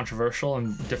kind of controversial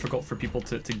and difficult for people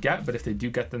to get. But if they do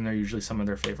get them, they're usually some of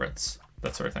their favorites.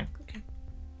 That sort of thing. Okay.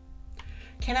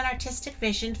 Can an artistic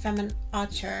vision from an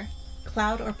auteur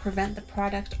cloud or prevent the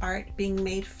product art being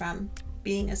made from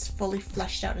being as fully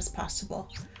fleshed out as possible?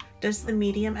 Does the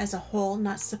medium as a whole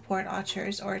not support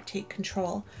auteurs or take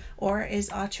control, or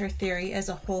is auteur theory as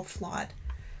a whole flawed?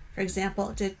 For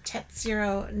example, did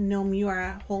Tetsuro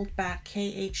Nomura hold back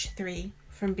KH3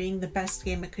 from being the best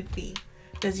game it could be?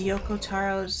 Does Yoko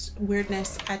Taro's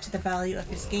weirdness add to the value of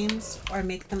his games, or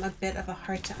make them a bit of a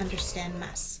hard-to-understand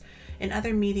mess? In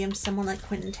other mediums, someone like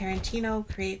Quentin Tarantino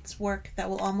creates work that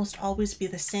will almost always be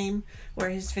the same, where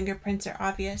his fingerprints are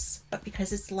obvious, but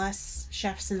because it's less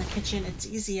chefs in the kitchen, it's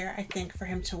easier, I think, for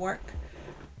him to work.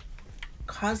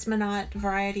 Cosmonaut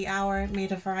Variety Hour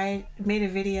made a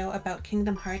video about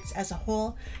Kingdom Hearts as a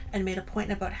whole and made a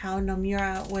point about how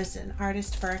Nomura was an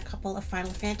artist for a couple of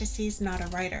Final Fantasies, not a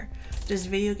writer. Does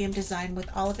video game design with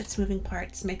all of its moving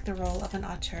parts make the role of an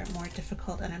auteur more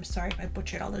difficult? And I'm sorry if I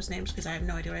butchered all those names because I have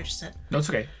no idea what I just said. No, it's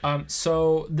okay.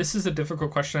 So this is a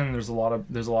difficult question, and there's a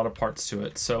lot of parts to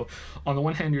it. So on the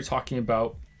one hand, you're talking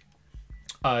about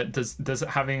does it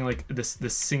having like this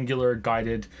singular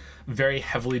guided, very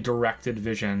heavily directed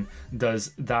vision,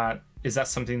 is that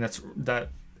something that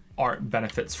art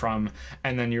benefits from?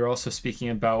 And then you're also speaking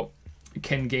about,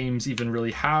 can games even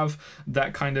really have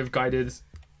that kind of guided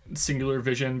singular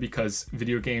vision because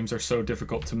video games are so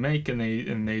difficult to make, and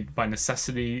they by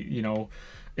necessity, you know,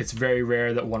 it's very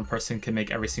rare that one person can make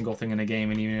every single thing in a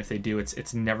game, and even if they do,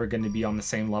 it's never going to be on the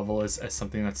same level as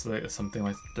something that's something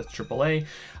like the AAA.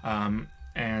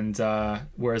 And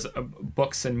whereas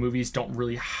books and movies don't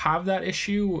really have that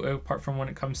issue apart from when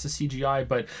it comes to CGI.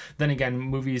 But then again,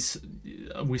 movies,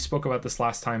 we spoke about this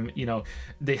last time, you know,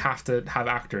 they have to have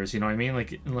actors, you know what I mean?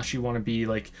 Like, unless you want to be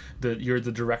like you're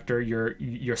the director,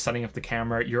 you're setting up the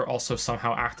camera, you're also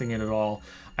somehow acting in it all.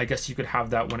 I guess you could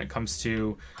have that when it comes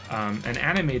to an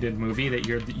animated movie, that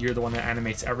you're the one that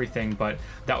animates everything, but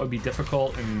that would be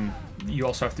difficult, and you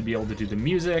also have to be able to do the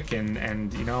music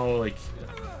and you know, like,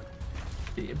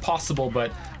 possible,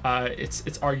 but it's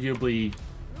arguably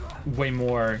way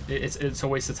more, it's a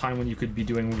waste of time when you could be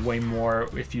doing way more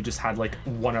if you just had like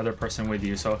one other person with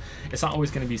you. So it's not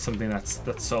always going to be something that's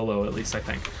solo, at least I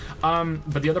think.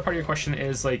 But the other part of your question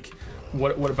is like,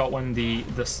 what about when the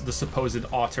supposed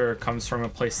author comes from a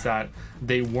place that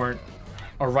they weren't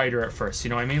a writer at first, you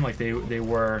know what I mean? Like they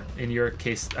were, in your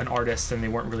case, an artist, and they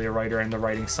weren't really a writer, and the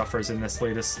writing suffers in this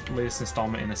latest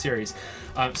installment in the series.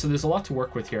 So there's a lot to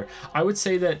work with here. I would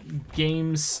say that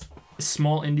games,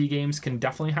 small indie games, can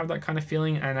definitely have that kind of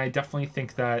feeling, and I definitely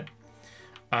think that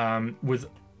with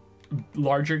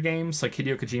larger games like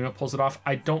Hideo Kojima pulls it off.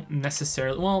 I don't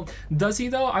necessarily, well, does he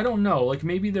though? I don't know. Like,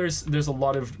 maybe there's a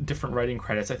lot of different writing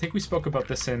credits. I think we spoke about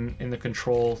this in the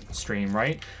Control stream,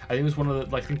 right? I think it was one of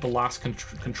the, I think the last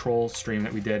Control stream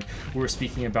that we did, we were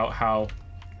speaking about how,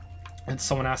 and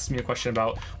someone asked me a question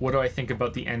about what do I think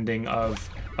about the ending of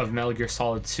Metal Gear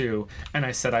Solid 2, and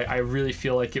I said I really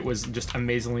feel like it was just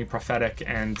amazingly prophetic,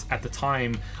 and at the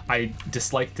time I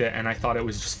disliked it and I thought it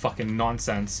was just fucking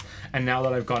nonsense. And now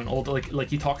that I've gotten older,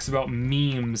 like he talks about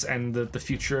memes and the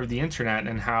future of the internet,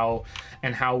 and how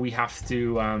we have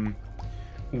to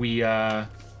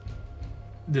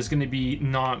there's going to be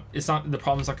the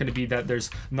problem's not going to be that there's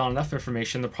not enough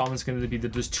information. The problem is going to be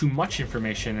that there's too much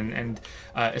information, and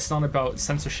it's not about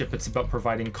censorship, it's about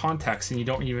providing context, and you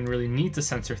don't even really need to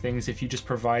censor things if you just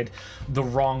provide the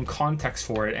wrong context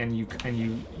for it, and you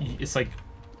it's like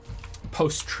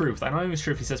post-truth. I'm not even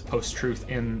sure if he says post-truth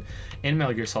in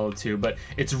Metal Gear Solid 2, but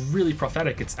it's really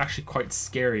prophetic. It's actually quite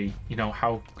scary, you know,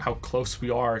 how close we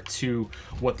are to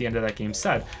what the end of that game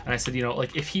said. And I said, you know,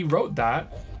 like, if he wrote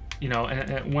that, you know,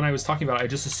 and when I was talking about it, I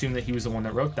just assumed that he was the one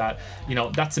that wrote that. You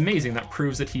know, that's amazing. That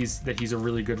proves that he's a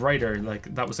really good writer.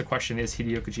 Like, that was the question: is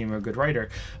Hideo Kojima a good writer?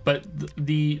 But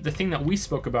the thing that we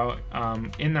spoke about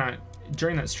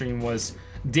during that stream was,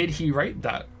 did he write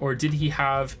that, or did he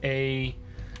have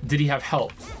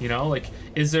help? You know, like,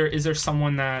 is there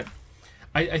someone that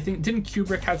I think, didn't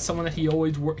Kubrick had someone that he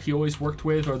always worked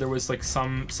with, or there was like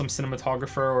some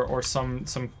cinematographer or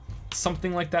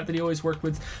something like that he always worked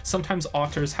with. Sometimes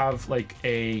authors have like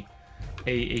a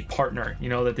partner, you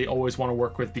know, that they always want to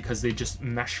work with because they just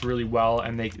mesh really well,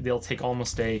 and they'll take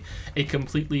almost a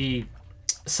completely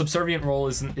subservient role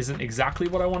isn't exactly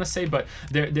what I want to say, but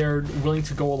they're willing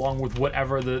to go along with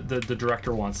whatever the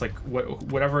director wants. Like,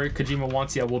 whatever Kojima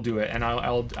wants, yeah, we'll do it, and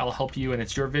I'll help you, and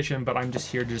it's your vision, but I'm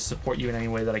just here to support you in any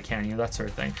way that I can, you know, that sort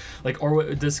of thing. Like,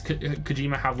 or does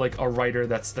Kojima have like a writer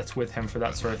that's with him for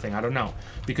that sort of thing? I don't know,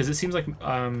 because it seems like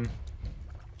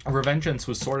Revengeance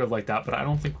was sort of like that, but I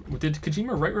don't think, did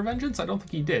Kojima write Revengeance? I don't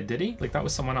think he did he? Like, that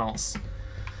was someone else.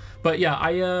 But yeah,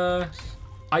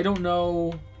 I don't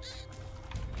know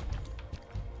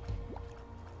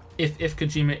if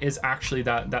Kojima is actually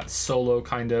that solo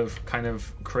kind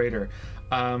of creator,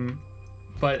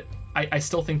 but I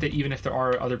still think that even if there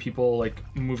are other people like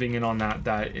moving in on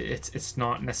that it's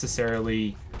not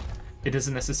necessarily, it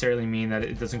doesn't necessarily mean that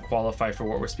it doesn't qualify for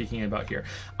what we're speaking about here.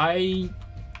 I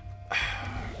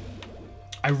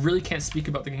really can't speak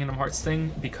about the Kingdom Hearts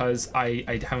thing because I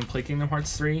haven't played Kingdom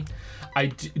Hearts 3. I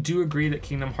do agree that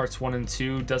Kingdom Hearts 1 and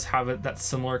 2 does have that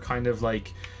similar kind of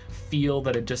like feel,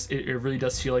 that it really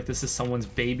does feel like this is someone's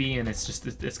baby, and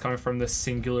it's coming from this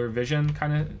singular vision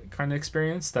kind of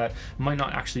experience. That might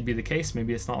not actually be the case.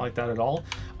 Maybe it's not like that at all,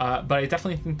 but I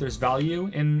definitely think there's value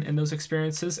in those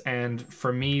experiences, and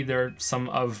for me they're some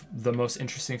of the most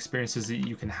interesting experiences that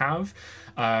you can have.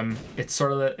 It's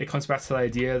sort of it comes back to the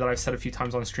idea that I've said a few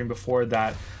times on stream before,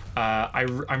 that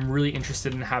I'm really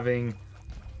interested in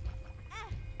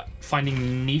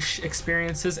finding niche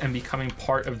experiences and becoming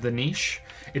part of the niche.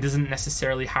 It doesn't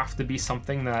necessarily have to be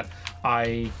something that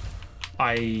I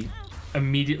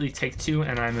immediately take to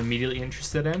and I'm immediately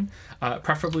interested in,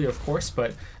 preferably of course,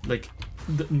 but like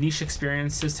the niche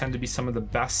experiences tend to be some of the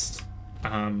best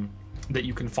that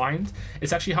you can find.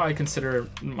 It's actually how I consider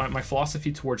my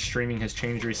philosophy towards streaming has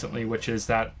changed recently, which is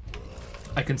that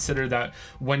I consider that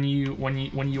when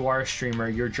you are a streamer,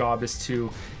 your job is to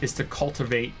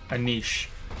cultivate a niche,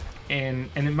 and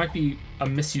it might be a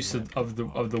misuse of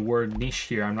the word niche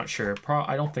here. I'm not sure.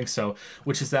 I don't think so.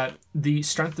 Which is that the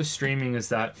strength of streaming is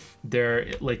that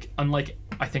they're like, unlike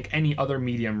I think any other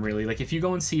medium really. Like if you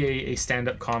go and see a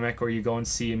stand-up comic, or you go and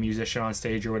see a musician on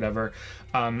stage or whatever,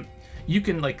 you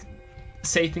can like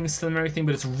say things to them and everything,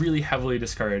 but it's really heavily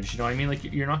discouraged. You know what I mean? Like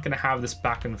you're not going to have this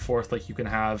back and forth like you can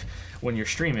have when you're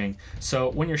streaming.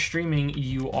 So when you're streaming,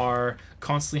 you are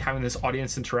constantly having this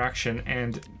audience interaction,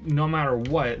 and no matter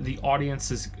what, the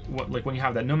audience is when you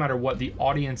have that, no matter what, the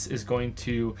audience is going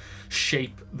to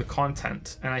shape the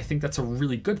content. And I think that's a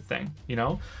really good thing, you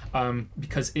know,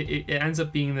 because it ends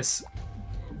up being this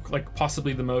like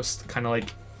possibly the most kind of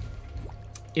like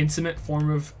intimate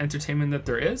form of entertainment that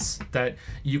there is, that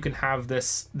you can have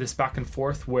this back and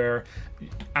forth where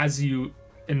as you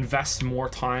invest more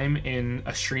time in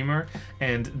a streamer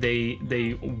and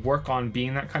they work on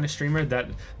being that kind of streamer, that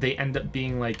they end up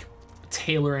being like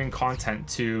tailoring content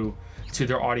to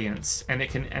their audience, and it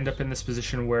can end up in this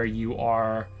position where you've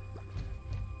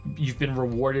been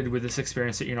rewarded with this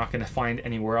experience that you're not going to find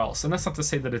anywhere else. And that's not to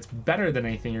say that it's better than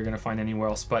anything you're going to find anywhere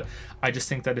else, but I just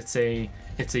think that it's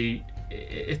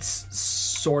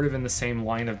sort of in the same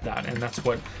line of that, and that's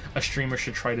what a streamer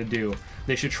should try to do.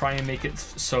 They should try and make it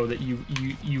so that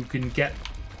you can get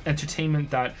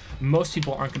entertainment that most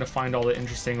people aren't going to find all that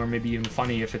interesting or maybe even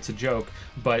funny if it's a joke,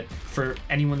 but for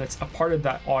anyone that's a part of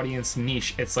that audience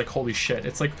niche, it's like holy shit.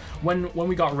 It's like when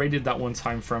we got raided that one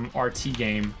time from RT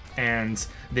Game, and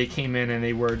they came in and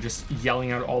they were just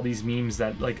yelling out all these memes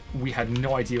that like we had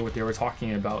no idea what they were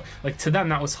talking about. Like to them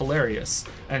that was hilarious,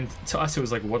 and to us it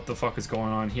was like, what the fuck is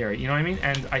going on here, you know what I mean?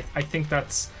 And I think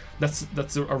that's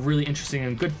a really interesting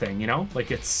and good thing, you know,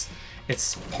 like it's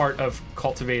part of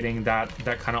cultivating that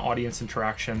kind of audience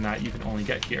interaction that you can only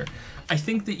get here. I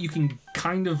think that you can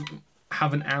kind of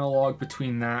have an analog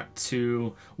between that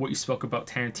to what you spoke about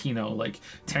Tarantino. Like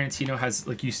Tarantino has,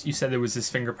 like you said, there was his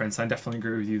fingerprints. I definitely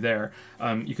agree with you there.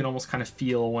 You can almost kind of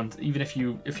feel when, even if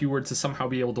you were to somehow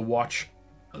be able to watch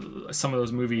some of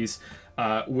those movies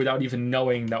without even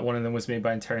knowing that one of them was made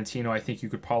by Tarantino, I think you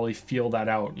could probably feel that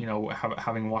out, you know,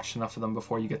 having watched enough of them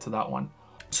before you get to that one.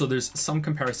 So there's some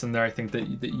comparison there, I think,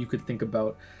 that you could think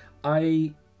about.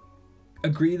 I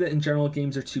agree that in general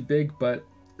games are too big, but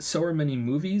so are many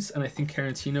movies, and I think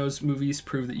Tarantino's movies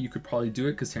prove that you could probably do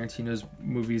it, because Tarantino's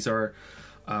movies are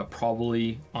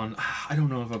probably on, I don't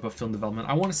know about film development.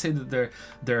 I want to say that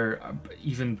they're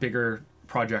even bigger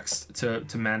projects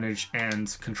to manage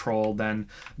and control than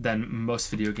most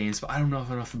video games, but I don't know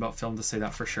enough about film to say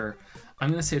that for sure. I'm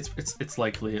gonna say it's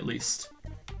likely, at least.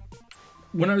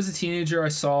 When I was a teenager, I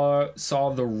saw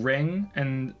The Ring,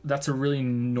 and that's a really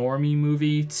normie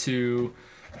movie to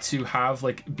have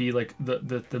like be like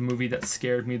the movie that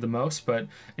scared me the most. But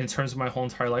in terms of my whole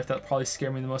entire life, that probably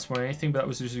scared me the most more than anything. But that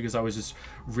was just because I was just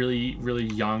really, really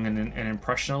young and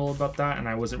impressionable about that, and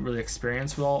I wasn't really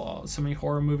experienced with so many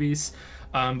horror movies.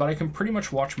 But I can pretty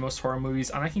much watch most horror movies,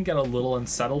 and I can get a little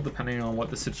unsettled depending on what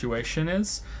the situation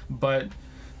is. But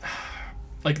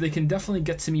like they can definitely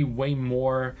get to me way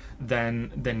more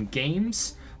than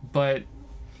games, but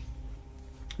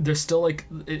there's still like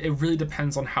it really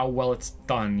depends on how well it's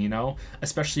done, you know,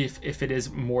 especially if it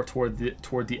is more toward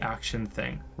the action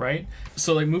thing, right?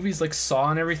 So like movies like Saw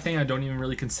and everything, I don't even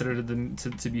really consider them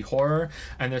to be horror.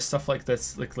 And there's stuff like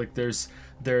this, like there's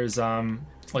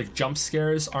like jump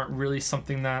scares aren't really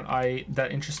something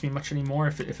that interests me much anymore.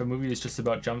 If a movie is just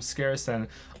about jump scares, then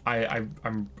I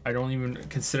don't even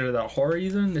consider that horror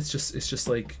even. It's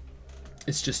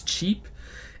just cheap.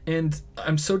 And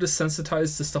I'm so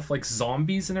desensitized to stuff like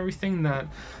zombies and everything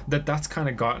that's kind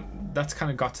of got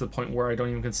to the point where I don't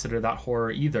even consider that horror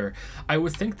either. I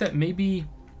would think that maybe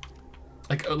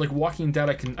like Walking Dead,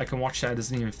 I can watch that. It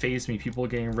doesn't even faze me, people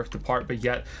getting ripped apart. But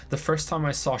yet the first time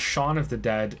I saw Shaun of the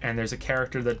Dead, and there's a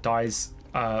character that dies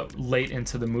late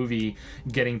into the movie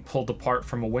getting pulled apart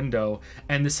from a window,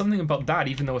 and there's something about that,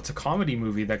 even though it's a comedy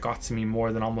movie, that got to me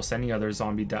more than almost any other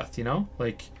zombie death, you know,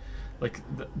 like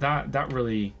that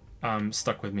really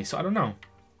stuck with me. So I don't know.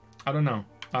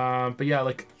 But yeah,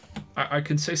 like I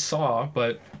can say Saw,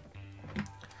 but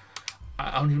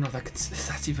I don't even know if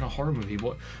that's even a horror movie.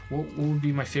 What would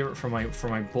be my favorite for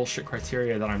my bullshit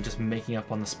criteria that I'm just making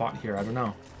up on the spot here? I don't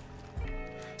know.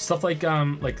 Stuff like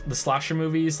the slasher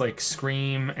movies like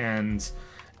Scream and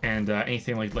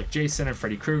anything like Jason and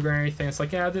Freddy Krueger and anything. It's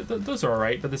like, yeah, those are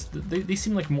alright, but they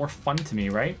seem like more fun to me,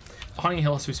 right? Haunting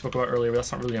Hill, as we spoke about earlier, but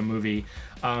that's not really a movie.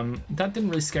 That didn't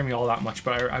really scare me all that much,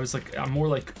 but I was like, I'm more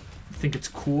like think it's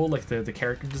cool, like the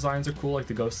character designs are cool, like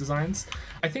the ghost designs.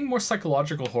 I think more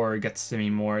psychological horror gets to me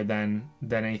more than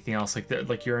anything else.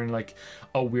 Like you're in like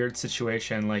a weird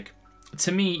situation. Like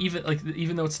to me,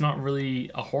 even though it's not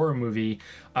really a horror movie,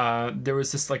 there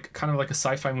was this like kind of like a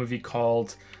sci-fi movie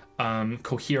called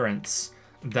Coherence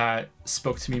that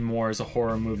spoke to me more as a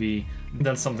horror movie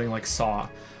than something like Saw.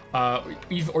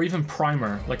 Or even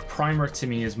Primer. Like Primer to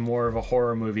me is more of a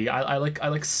horror movie. I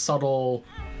like subtle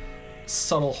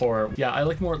horror. Yeah, I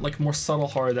like more subtle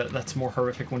horror that's more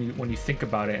horrific when you think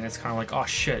about it, and it's kind of like, oh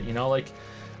shit, you know, like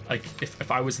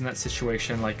if I was in that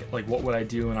situation, like what would I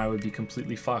do? And I would be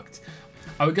completely fucked.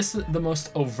 I would guess the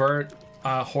most overt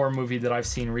horror movie that I've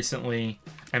seen recently,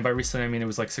 and by recently I mean it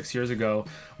was like 6 years ago,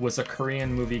 was a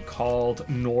Korean movie called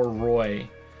Noroi.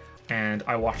 And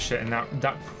I watched it, and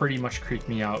that pretty much creeped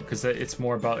me out, because it's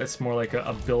more like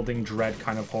a building dread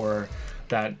kind of horror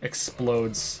that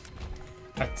explodes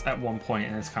at one point,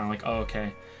 and it's kind of like, oh,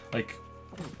 okay, like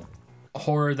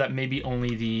horror that maybe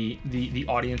only the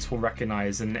audience will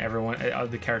recognize, and everyone,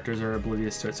 the characters are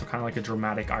oblivious to it. So kind of like a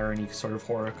dramatic irony sort of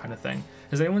horror kind of thing.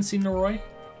 Has anyone seen Noroi?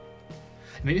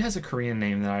 Maybe it has a Korean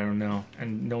name that I don't know,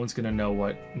 and no one's gonna know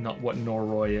what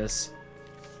Noroi is.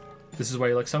 This is why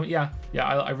you like Soma? Yeah,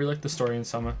 I really like the story in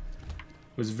Soma. It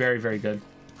was very, very good.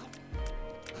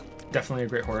 Definitely a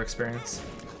great horror experience.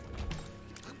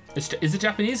 Is it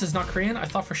Japanese? It's not Korean? I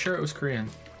thought for sure it was Korean.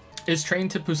 Is Train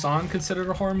to Busan considered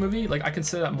a horror movie? Like, I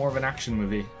consider that more of an action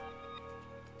movie.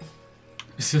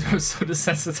 So I was so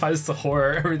desensitized to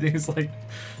horror. Everything's like,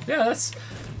 yeah,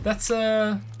 that's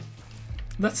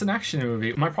an action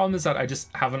movie. My problem is that I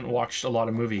just haven't watched a lot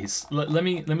of movies. Let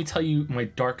me tell you my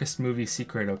darkest movie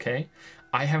secret, okay?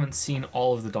 I haven't seen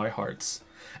all of the Die Hards.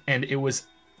 And it was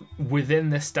within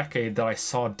this decade that I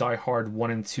saw Die Hard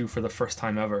 1 and 2 for the first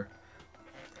time ever.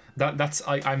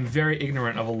 I'm very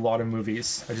ignorant of a lot of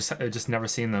movies. I just never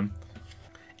seen them.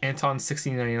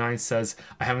 Anton1699 says,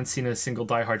 I haven't seen a single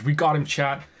Die Hard. We got him,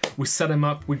 chat. We set him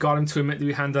up. We got him to admit that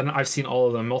we hadn't done it. I've seen all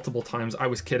of them multiple times. I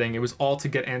was kidding. It was all to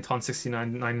get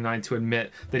Anton6999 to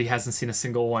admit that he hasn't seen a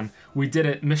single one. We did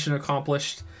it. Mission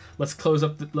accomplished. Let's close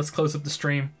up the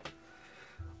stream.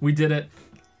 We did it.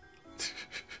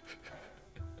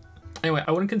 Anyway,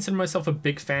 I wouldn't consider myself a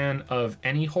big fan of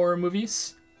any horror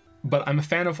movies, but I'm a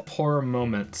fan of horror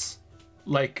moments.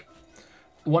 Like,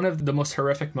 one of the most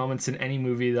horrific moments in any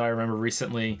movie that I remember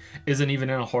recently isn't even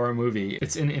in a horror movie.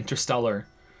 It's in Interstellar,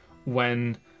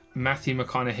 when Matthew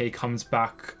McConaughey comes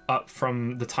back up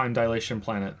from the time dilation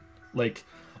planet. Like,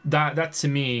 that to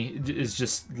me is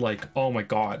just like, oh my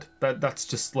god. That's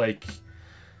just like,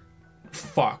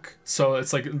 fuck. So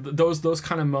it's like those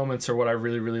kind of moments are what I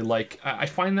really, really like. I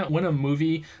find that when a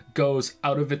movie goes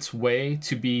out of its way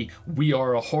to be, we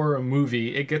are a horror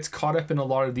movie, it gets caught up in a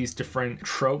lot of these different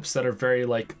tropes that are very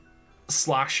like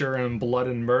slasher and blood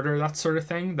and murder, that sort of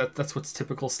thing. That's what's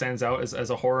typical, stands out as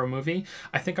a horror movie.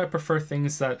 I think I prefer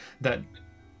things that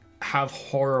have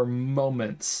horror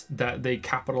moments that they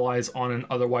capitalize on an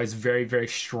otherwise very, very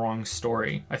strong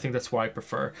story. I think that's what I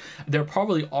prefer. There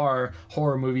probably are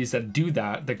horror movies that do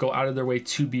that go out of their way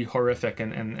to be horrific,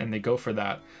 and they go for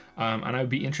that. And I'd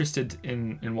be interested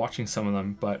in watching some of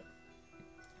them, but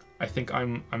I think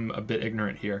I'm a bit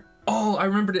ignorant here. Oh, I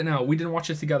remembered it now. We didn't watch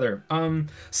it together.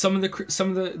 Some of the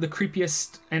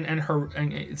creepiest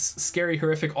and it's scary,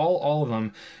 horrific, all of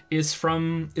them is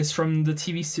from the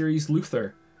TV series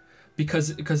Luther. Because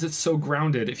it's so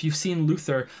grounded. If you've seen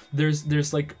Luther, there's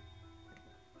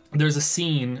a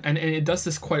scene, and it does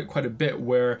this quite a bit,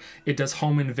 where it does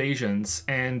home invasions,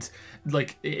 and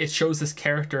like it shows this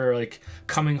character like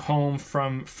coming home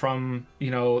from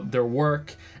you know, their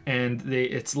work, and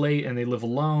it's late and they live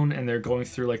alone, and they're going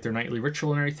through like their nightly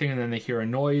ritual and everything, and then they hear a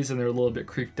noise and they're a little bit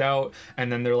creeped out,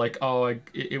 and then they're like, oh,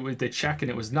 they check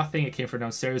and it was nothing. It came from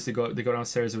downstairs. They go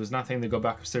downstairs. It was nothing. They go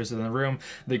back upstairs in the room.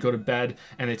 They go to bed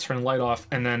and they turn the light off,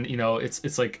 and then, you know,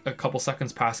 it's like a couple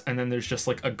seconds pass, and then there's just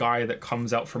like a guy that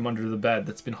comes out from under the bed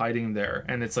that's been hiding there,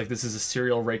 and it's like, this is a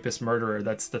serial rapist murderer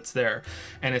that's there.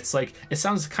 And it's like, it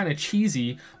sounds kind of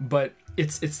cheesy, but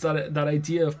it's that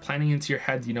idea of planning into your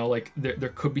head, you know, like there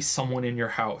could be someone in your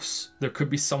house, there could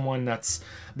be someone that's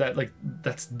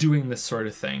doing this sort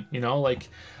of thing, you know, like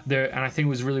there. And I think it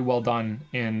was really well done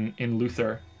in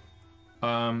Luther.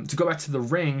 To go back to The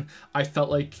Ring, I felt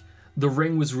like The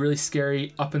Ring was really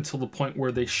scary up until the point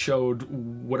where they showed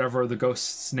whatever the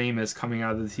ghost's name is coming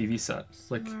out of the TV set.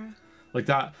 Like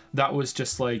that was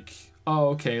just like, oh,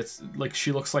 okay, it's like,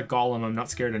 she looks like Gollum, I'm not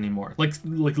scared anymore. Like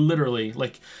literally,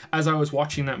 like as I was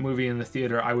watching that movie in the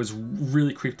theater, I was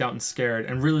really creeped out and scared,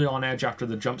 and really on edge after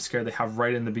the jump scare they have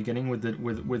right in the beginning with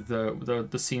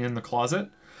the scene in the closet.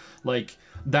 Like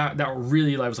that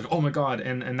really, I was like, oh my god,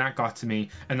 and that got to me,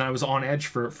 and then I was on edge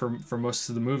for most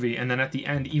of the movie, and then at the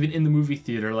end, even in the movie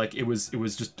theater, like it was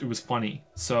funny.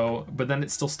 So, but then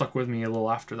it still stuck with me a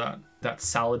little after that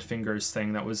salad fingers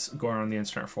thing that was going on the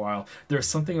internet for a while. There's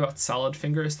something about salad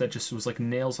fingers that just was like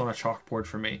nails on a chalkboard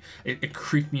for me. It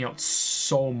creeped me out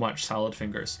so much, salad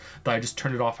fingers, that I just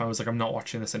turned it off. I was like, I'm not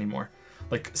watching this anymore.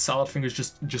 Like salad fingers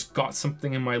just got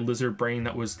something in my lizard brain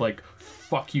that was like,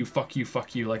 fuck you, fuck you,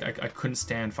 fuck you. Like I couldn't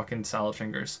stand fucking salad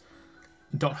fingers.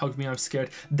 Don't hug me, I'm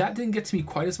scared. That didn't get to me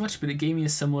quite as much, but it gave me a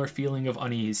similar feeling of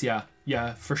unease.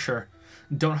 Yeah, for sure.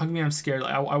 Don't hug me, I'm scared.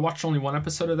 I watched only one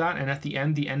episode of that, and at the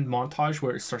end montage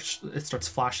where it starts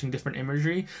flashing different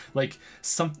imagery, like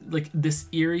this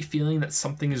eerie feeling that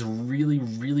something is really,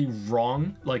 really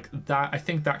wrong. Like that, I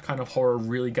think that kind of horror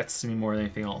really gets to me more than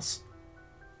anything else.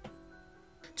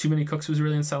 Too Many Cooks was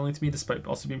really unsettling to me, despite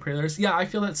also being pretty hilarious. Yeah, I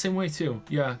feel that same way too.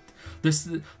 Yeah, there's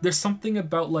something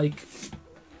about, like,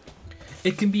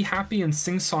 it can be happy and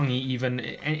sing-songy, even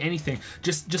anything.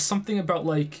 Just something about,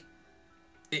 like,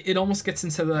 it almost gets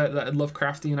into that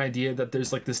Lovecraftian idea that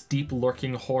there's like this deep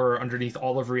lurking horror underneath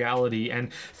all of reality,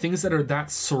 and things that are that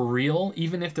surreal,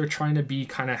 even if they're trying to be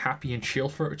kind of happy and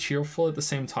cheerful at the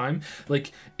same time,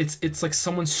 like it's like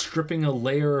someone stripping a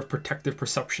layer of protective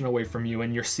perception away from you,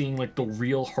 and you're seeing like the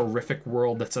real horrific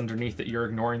world that's underneath that you're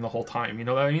ignoring the whole time. You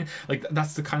know what I mean? Like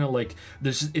that's the kind of, like,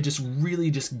 it just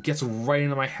really just gets right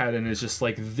into my head, and it's just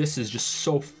like, this is just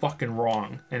so fucking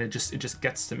wrong, and it just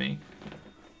gets to me.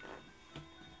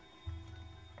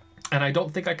 And I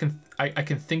don't think I can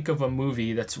think of a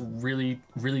movie that's really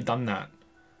done that.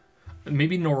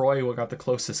 Maybe Noroi got the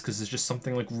closest, because there's just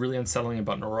something like really unsettling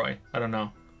about Noroi. I don't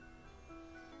know.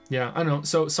 Yeah, I don't know.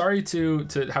 So sorry to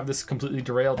have this completely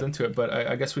derailed into it, but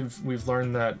I guess we've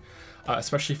learned that,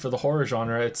 especially for the horror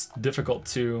genre, it's difficult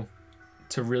to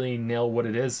really nail what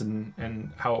it is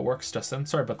and how it works. Justin,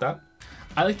 sorry about that.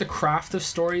 I like the craft of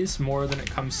stories more than it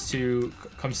comes to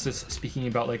speaking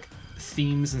about like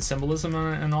themes and symbolism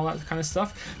and all that kind of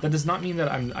stuff. That does not mean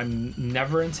that I'm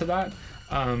never into that.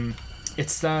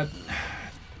 It's that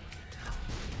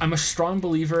I'm a strong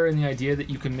believer in the idea that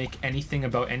you can make anything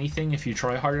about anything if you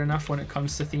try hard enough when it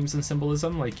comes to themes and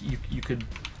symbolism. Like you could,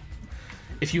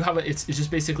 if you have it's just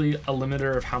basically a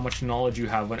limiter of how much knowledge you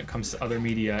have when it comes to other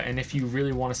media. And if you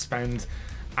really want to spend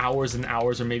hours and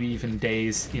hours, or maybe even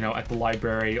days, you know, at the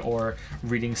library or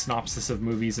reading synopsis of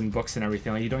movies and books and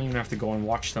everything, like, you don't even have to go and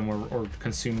watch them or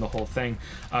consume the whole thing.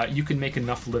 You can make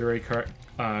enough literary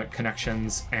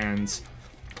connections and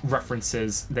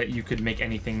references that you could make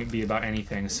anything be about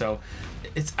anything. So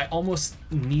I almost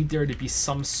need there to be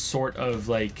some sort of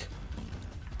like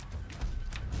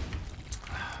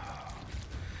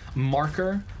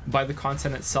marker by the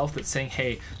content itself that's saying,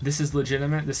 hey, this is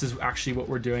legitimate, this is actually what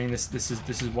we're doing, this is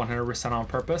 100% on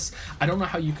purpose. I don't know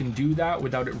how you can do that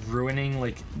without it ruining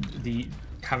like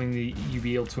you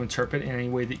be able to interpret in any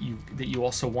way that you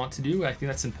also want to do. I think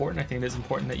that's important. I think it is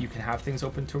important that you can have things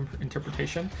open to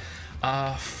interpretation.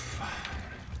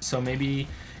 So maybe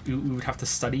we would have to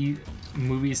study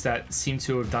movies that seem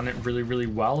to have done it really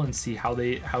well and see how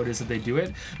it is that they do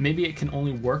it. Maybe it can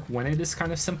only work when it is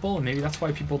kind of simple, and maybe that's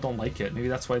why people don't like it. Maybe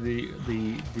that's why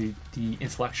the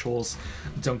intellectuals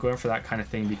don't go in for that kind of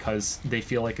thing, because they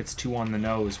feel like it's too on the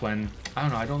nose. When I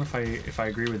don't know if I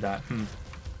agree with that.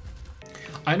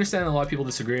 I understand a lot of people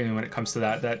disagree with me when it comes to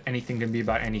that anything can be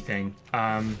about anything,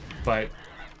 but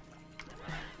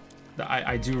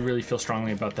I do really feel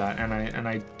strongly about that, and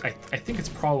I think it's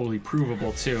probably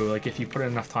provable too, like if you put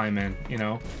enough time in, you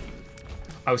know.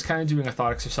 I was kind of doing a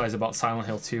thought exercise about Silent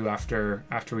Hill 2 after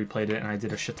we played it, and I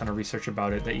did a shit ton of research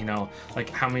about it, that, you know, like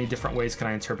how many different ways can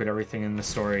I interpret everything in the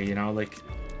story, you know, like,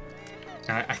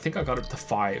 and I think I got up to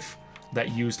 5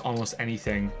 that used almost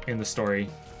anything in the story.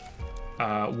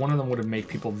 One of them would have made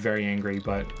people very angry,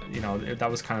 but, you know, that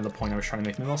was kind of the point I was trying to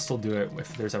make. Maybe I'll still do it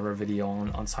if there's ever a video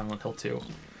on Silent Hill 2.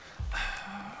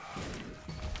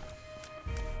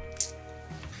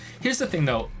 Here's the thing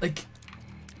though, like,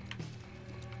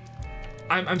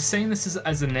 I'm saying this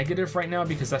as a negative right now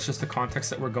because that's just the context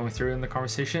that we're going through in the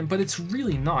conversation, but it's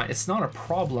really not. It's not a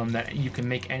problem that you can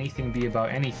make anything be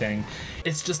about anything.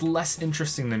 It's just less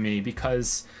interesting to me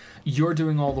because you're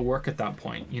doing all the work at that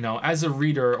point. You know, as a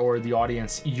reader or the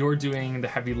audience, you're doing the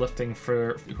heavy lifting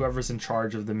for whoever's in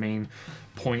charge of the main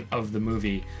point of the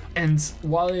movie. And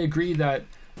while I agree that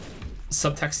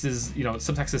subtext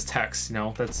is text, you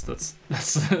know, that's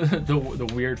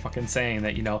the weird fucking saying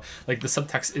that, you know, like the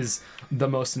subtext is the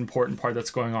most important part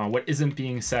that's going on. What isn't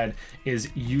being said is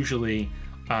usually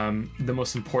the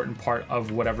most important part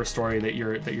of whatever story that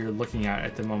you're looking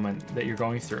at the moment that you're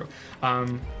going through,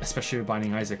 especially with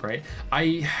Binding Isaac, right?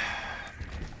 I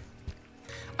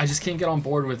just can't get on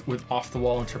board with off the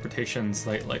wall interpretations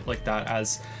like that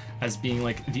as being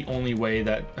like the only way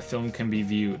that a film can be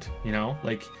viewed, you know,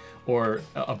 like, or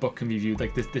a book can be viewed.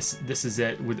 Like this is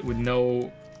it, with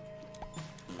no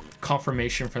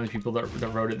confirmation from the people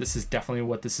that wrote it. This is definitely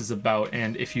what this is about,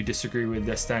 and if you disagree with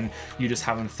this, then you just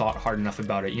haven't thought hard enough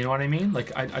about it. You know what I mean?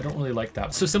 Like, I don't really like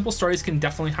that. So simple stories can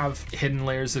definitely have hidden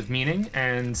layers of meaning,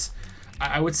 and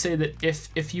I would say that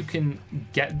if you can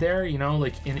get there, you know,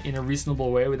 like in a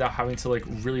reasonable way without having to like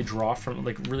really draw from,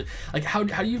 like, really, like, how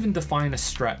do you even define a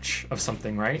stretch of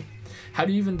something, right? How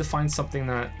do you even define something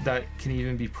that can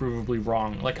even be provably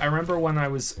wrong? Like, I remember when I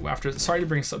was, after, sorry to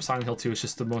bring up Silent Hill 2, it's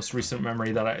just the most recent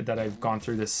memory that I've gone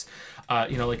through this.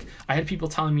 You know, like, I had people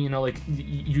telling me, you know, like,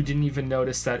 you didn't even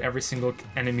notice that every single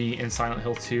enemy in Silent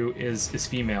Hill 2 is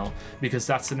female, because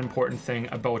that's an important thing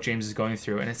about what James is going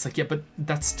through. And it's like, yeah, but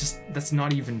that's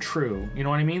not even true. You know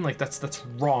what I mean? Like, that's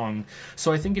wrong.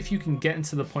 So I think if you can get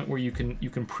into the point where you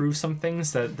can prove some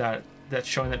things that's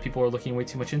showing that people are looking way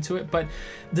too much into it, but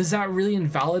does that really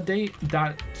invalidate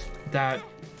that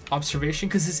observation?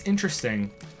 Because it's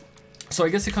interesting. So I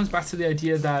guess it comes back to the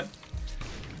idea that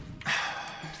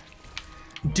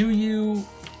do you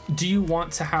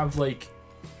want to have like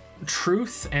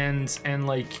truth and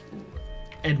like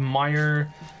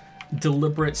admire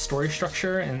deliberate story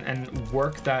structure and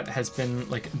work that has been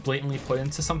like blatantly put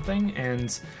into something,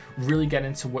 and really get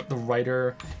into what the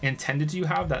writer intended you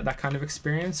have, that kind of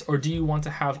experience? Or do you want to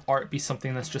have art be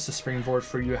something that's just a springboard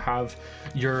for you to have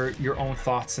your own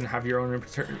thoughts and have your own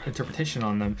interpretation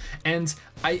on them? And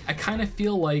I kind of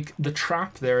feel like the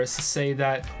trap there is to say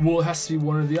that, well, it has to be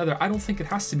one or the other. I don't think it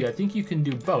has to be. I think you can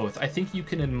do both. I think you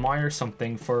can admire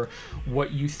something for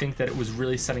what you think that it was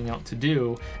really setting out to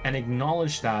do and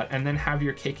acknowledge that, and then have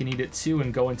your cake and eat it too,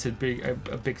 and go into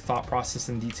a big thought process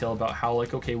in detail about how,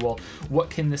 like, okay, well, what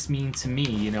can this mean to me?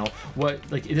 You know, what,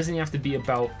 like, it doesn't have to be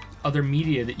about other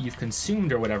media that you've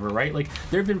consumed or whatever, right? Like,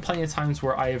 there have been plenty of times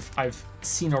where I've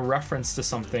seen a reference to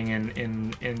something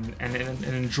and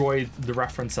enjoyed the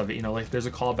reference of it. You know, like, there's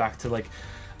a callback to, like,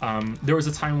 there was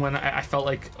a time when I felt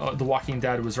like The Walking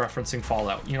Dead was referencing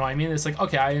Fallout. You know what I mean? It's like,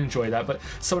 okay, I enjoy that, but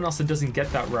someone else that doesn't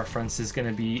get that reference is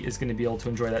gonna be able to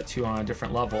enjoy that too on a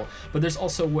different level. But there's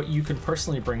also what you can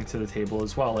personally bring to the table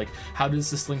as well. Like, how does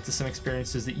this link to some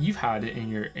experiences that you've had in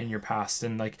your past,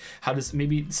 and like, how does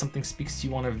maybe something speaks to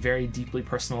you on a very deeply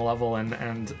personal level,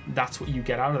 and that's what you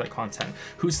get out of that content.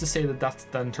 Who's to say that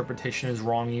that interpretation is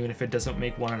wrong, even if it doesn't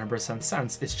make 100%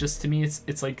 sense? It's just, to me,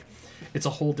 it's like, it's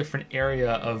a whole different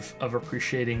area of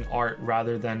appreciating art,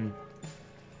 rather than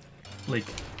like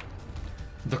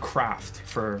the craft,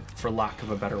 for lack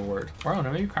of a better word. Or I don't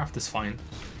know, maybe craft is fine.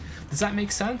 Does that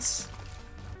make sense?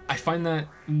 I find that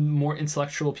more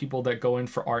intellectual people that go in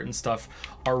for art and stuff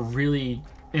are really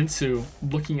into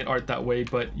looking at art that way,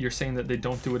 but you're saying that they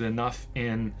don't do it enough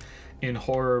in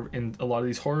horror, in a lot of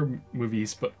these horror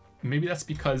movies. But maybe that's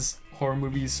because horror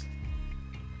movies,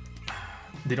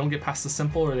 they don't get past the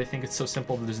simple, or they think it's so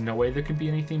simple that there's no way there could be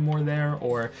anything more there.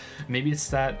 Or maybe it's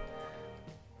that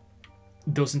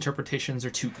those interpretations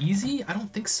are too easy. I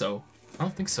don't think so.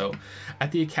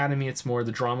 At the Academy, it's more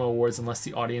the drama awards, unless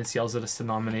the audience yells at us to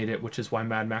nominate it, which is why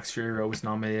Mad Max Fury Road was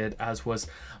nominated, as was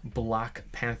Black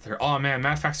Panther. Oh man,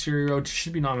 Mad Max Fury Road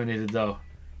should be nominated though.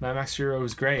 Mad Max Fury Road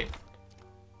was great.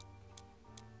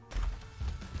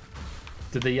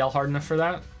 Did they yell hard enough for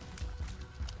that?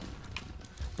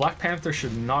 Black Panther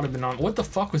should not have been nominated. What the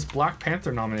fuck was Black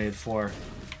Panther nominated for?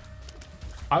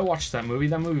 I watched that movie.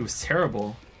 That movie was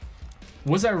terrible.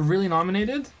 Was that really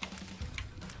nominated?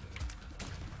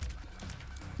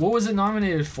 What was it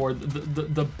nominated for?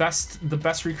 The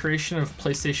best recreation of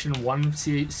PlayStation 1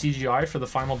 CGI for the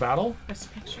final battle?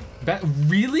 Best picture.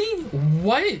 Really?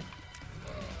 What?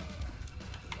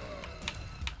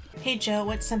 Hey Joe,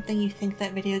 what's something you think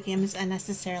that video games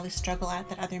unnecessarily struggle at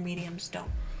that other mediums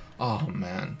don't? Oh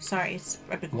man. Sorry, it's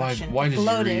a big question. Why did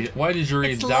you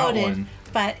read it's that loaded, one?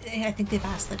 But I think they've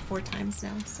asked like 4 times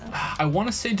now, so. I want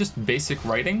to say just basic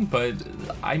writing, but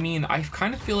I mean, I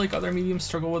kind of feel like other mediums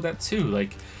struggle with that too.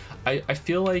 Like, I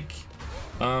feel like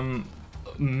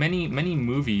many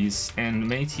movies and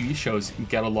many TV shows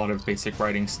get a lot of basic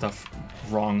writing stuff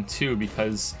wrong too,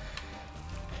 because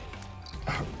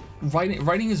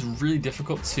writing is really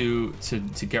difficult to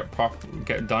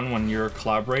get done when you're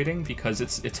collaborating, because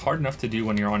it's hard enough to do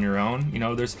when you're on your own. You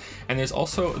know, there's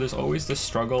always this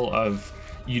struggle of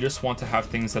you just want to have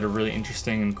things that are really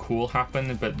interesting and cool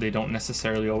happen, but they don't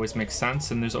necessarily always make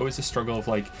sense. And there's always a struggle of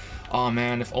like, oh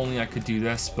man, if only I could do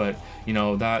this, but you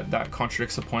know, that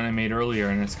contradicts the point I made earlier,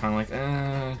 and it's kind of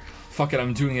like, fuck it,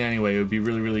 I'm doing it anyway, it would be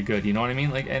really, really good, you know what I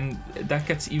mean? Like, and that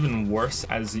gets even worse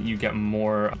as you get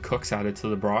more cooks added to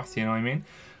the broth, you know what I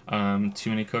mean? Too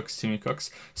many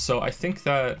cooks. So I think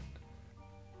that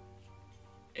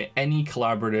any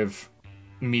collaborative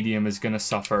medium is going to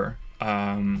suffer.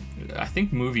 I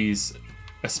think movies,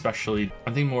 especially,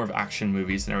 I think more of action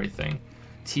movies and everything.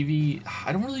 TV,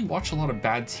 I don't really watch a lot of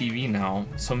bad TV now,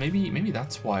 so maybe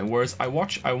that's why. Whereas I'm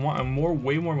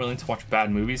way more willing to watch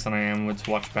bad movies than I am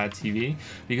to watch bad TV,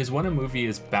 because when a movie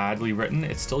is badly written,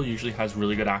 it still usually has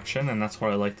really good action, and that's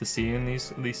what I like to see in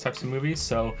these types of movies.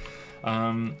 So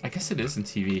I guess it is in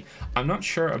TV. I'm not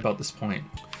sure about this point.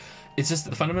 It's just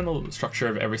the fundamental structure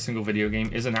of every single video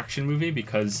game is an action movie,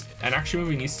 because an action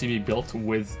movie needs to be built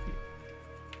with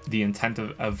the intent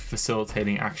of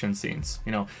facilitating action scenes.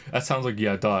 You know, that sounds like,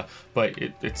 yeah, duh, but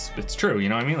it's true, you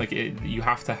know what I mean? Like, you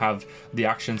have to have the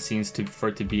action scenes for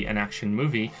it to be an action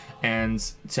movie, and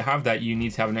to have that, you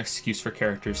need to have an excuse for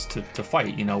characters to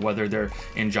fight, you know, whether they're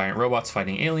in giant robots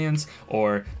fighting aliens,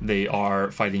 or they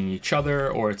are fighting each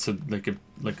other, or it's a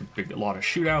lot of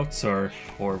shootouts,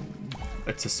 or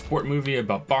it's a sport movie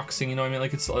about boxing, you know what I mean?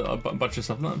 Like, it's a bunch of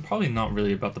stuff. Probably not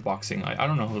really about the boxing. I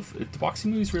don't know if the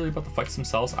boxing movie's really about the fights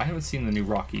themselves. I haven't seen the new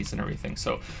Rockies and everything,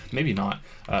 so maybe not.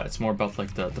 It's more about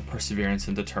like the perseverance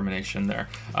and determination there.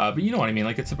 But you know what I mean?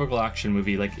 Like, a typical action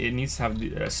movie, like, it needs to have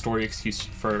a story excuse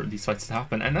for these fights to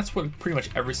happen, and that's what pretty much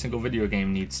every single video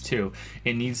game needs too.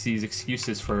 It needs these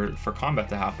excuses for combat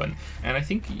to happen, and I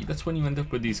think that's when you end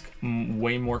up with these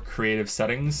way more creative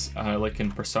settings, like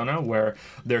in Persona, where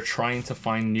they're trying to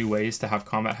find new ways to have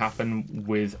combat happen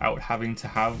without having to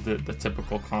have the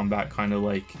typical combat kind of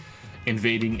like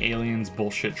invading aliens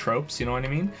bullshit tropes, you know what I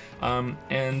mean?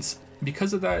 And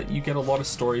because of that, you get a lot of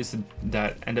stories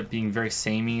that end up being very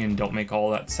samey and don't make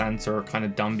all that sense, or kind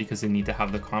of dumb because they need to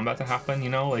have the combat to happen, you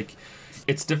know? Like,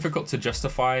 it's difficult to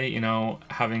justify, you know,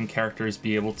 having characters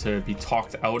be able to be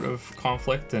talked out of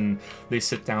conflict, and they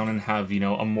sit down and have, you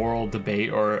know, a moral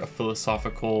debate or a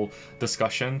philosophical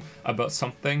discussion about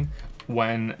something,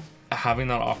 when having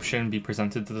that option be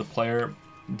presented to the player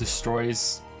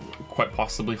destroys quite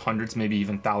possibly hundreds, maybe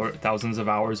even thousands of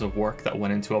hours of work that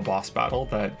went into a boss battle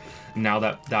that now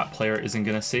that player isn't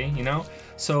gonna see, you know?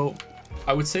 So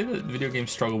I would say that video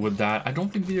games struggle with that. I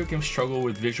don't think video games struggle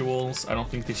with visuals. I don't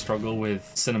think they struggle with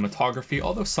cinematography,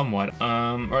 although somewhat.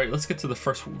 All right, let's get to the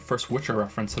first Witcher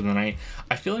reference of the night.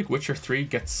 I feel like Witcher 3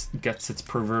 gets its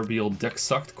proverbial dick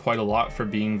sucked quite a lot for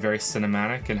being very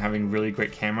cinematic and having really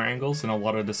great camera angles and a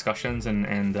lot of discussions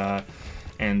and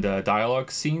dialogue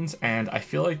scenes, and I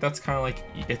feel like that's kind of like,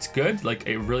 it's good, like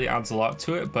it really adds a lot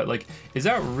to it, but like, is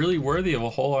that really worthy of a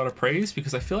whole lot of praise?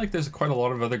 Because I feel like there's quite a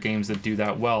lot of other games that do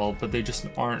that well, but they just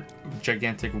aren't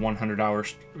gigantic 100-hour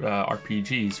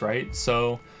RPGs, right?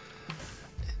 So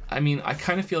I mean, I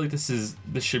kind of feel like this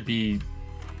should be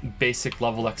basic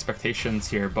level expectations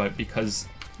here, but because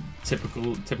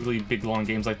typically big long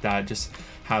games like that just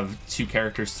have two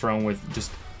characters thrown with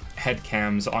just head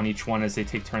cams on each one as they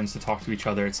take turns to talk to each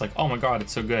other, it's like, oh my god,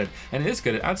 it's so good. And it is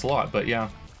good, it adds a lot, but yeah,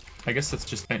 I guess that's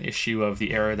just an issue of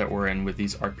the era that we're in with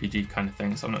these RPG kind of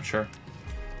things. I'm not sure.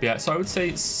 But yeah, so I would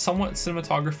say somewhat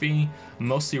cinematography,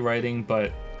 mostly writing,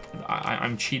 but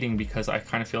I'm cheating because I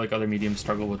kind of feel like other mediums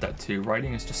struggle with that too.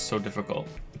 Writing is just so difficult.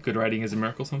 Good writing is a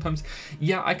miracle sometimes.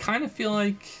 Yeah, I kind of feel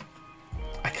like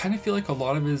a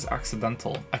lot of it is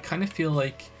accidental. I kind of feel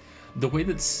like the way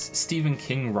that Stephen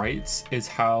King writes is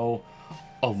how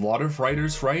a lot of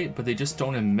writers write, but they just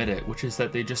don't admit it, which is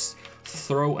that they just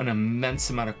throw an immense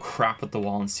amount of crap at the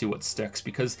wall and see what sticks,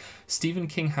 because Stephen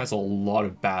King has a lot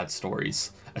of bad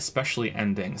stories, especially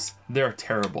endings. They're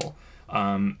terrible.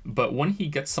 But when he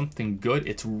gets something good,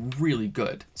 it's really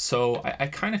good. So I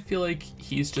kind of feel like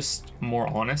he's just more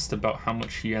honest about how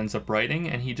much he ends up writing,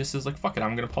 and he just is like, fuck it,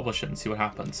 I'm gonna publish it and see what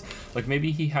happens. Like,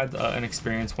 maybe he had an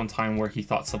experience one time where he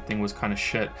thought something was kind of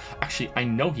shit. Actually, I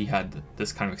know he had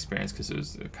this kind of experience because it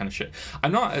was kind of shit.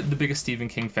 I'm not the biggest Stephen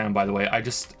King fan, by the way.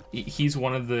 He's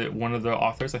one of the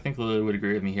authors, I think Lily would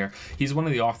agree with me here, he's one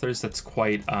of the authors that's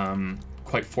quite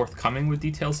forthcoming with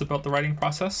details about the writing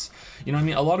process. You know what I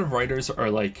mean? A lot of writers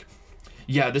are like,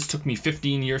 yeah, this took me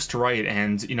 15 years to write,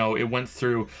 and you know, it went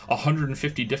through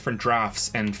 150 different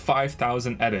drafts and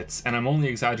 5,000 edits, and I'm only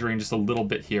exaggerating just a little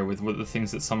bit here with the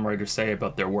things that some writers say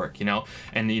about their work, you know,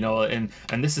 and you know, and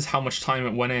this is how much time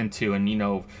it went into, and you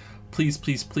know, please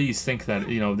think that,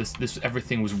 you know, this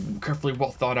everything was carefully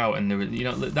well thought out, and there was, you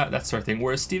know, that sort of thing.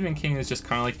 Whereas Stephen King is just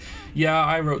kind of like, yeah,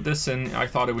 I wrote this and I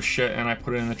thought it was shit and I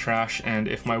put it in the trash, and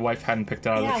if my wife hadn't picked it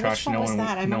out of the trash, no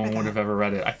one would have ever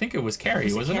read it. I think it was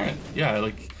Carrie, wasn't it? Yeah,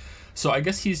 like, so I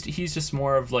guess he's just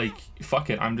more of like, fuck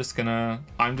it, I'm just gonna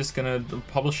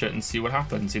publish it and see what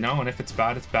happens, you know, and if it's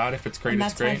bad, it's bad, if it's great,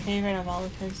 it's great. That's my favorite of all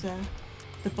of his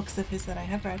the books of his that I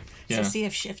have read. Yeah. So see,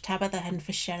 if Tabitha hadn't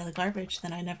fished out of the garbage,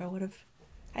 then I never would have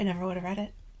read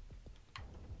it.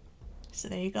 So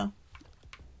there you go.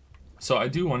 So I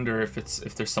do wonder if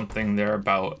there's something there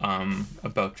about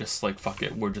just like, fuck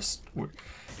it,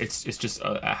 it's just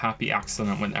a happy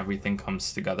accident when everything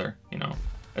comes together, you know,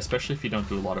 especially if you don't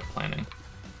do a lot of planning.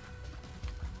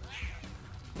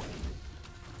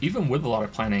 Even with a lot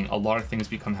of planning, a lot of things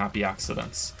become happy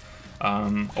accidents.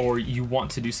 Or you want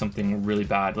to do something really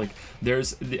bad. Like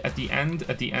there's at the end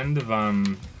of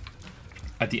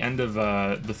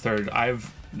the third, I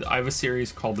have a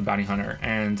series called The Bounty Hunter,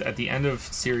 and at the end of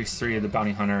series 3 of The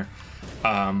Bounty Hunter,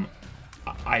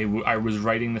 I was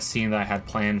writing the scene that I had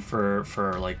planned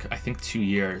for like I think 2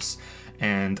 years,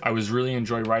 and I was really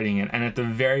enjoying writing it. And at the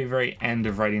very end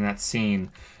of writing that scene,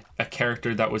 a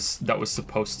character that was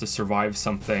supposed to survive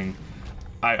something,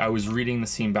 I was reading the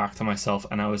scene back to myself,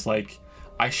 and I was like,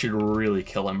 I should really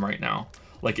kill him right now.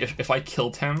 Like, if I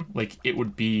killed him, like,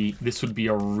 this would be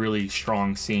a really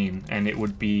strong scene, and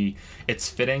it's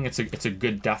fitting, it's a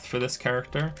good death for this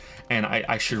character, and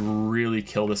I should really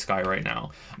kill this guy right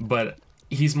now. But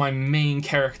he's my main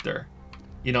character.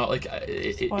 You know, like,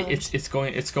 it's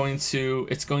going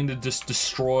to just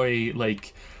destroy,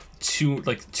 like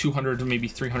 200 maybe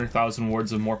 300,000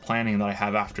 words of more planning that I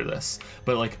have after this.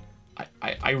 But like,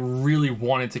 I really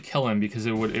wanted to kill him because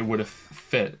it would have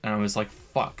fit, and I was like,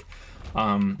 fuck.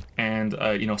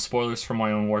 You know, spoilers for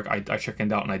my own work, I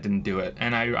chickened out and I didn't do it,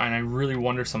 and I really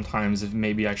wonder sometimes if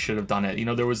maybe I should have done it. You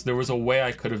know, there was a way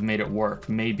I could have made it work,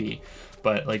 maybe,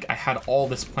 but like, I had all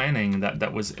this planning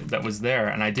that was there,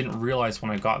 and I didn't realize when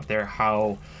I got there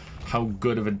how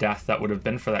good of a death that would have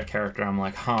been for that character. I'm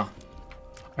like, huh,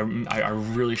 I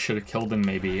really should have killed him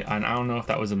maybe, and I don't know if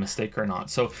that was a mistake or not.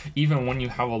 So even when you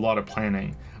have a lot of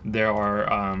planning, there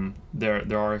are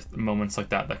moments like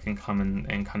that can come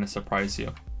and kind of surprise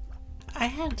you. I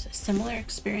had a similar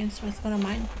experience with one of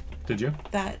mine. Did you?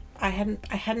 That I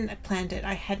hadn't planned it,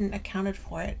 I hadn't accounted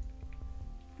for it,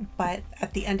 but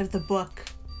at the end of the book,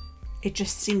 it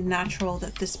just seemed natural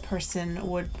that this person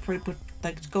would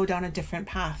like go down a different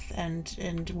path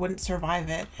and wouldn't survive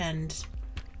it, and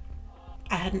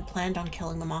I hadn't planned on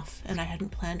killing them off, and I hadn't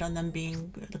planned on them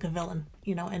being like a villain,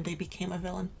 you know, and they became a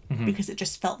villain because it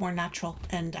just felt more natural.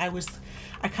 And I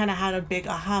kind of had a big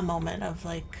aha moment of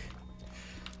like,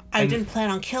 I didn't plan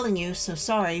on killing you, so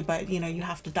sorry, but you know, you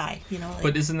have to die, you know. Like,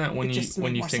 but isn't that when you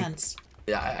think? Sense.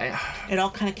 Yeah, it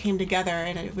all kind of came together,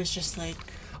 and it was just like,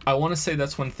 I want to say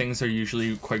that's when things are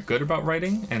usually quite good about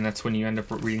writing, and that's when you end up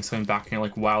reading something back and you're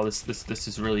like, wow, this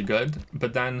is really good.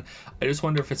 But then I just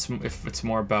wonder if it's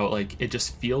more about like, it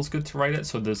just feels good to write it,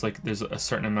 so there's a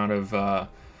certain amount of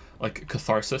like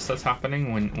catharsis that's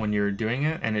happening when you're doing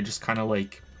it, and it just kind of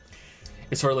like,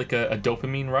 it's sort of like a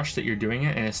dopamine rush that you're doing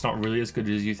it, and it's not really as good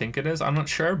as you think it is. I'm not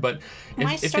sure, but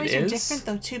my stories are different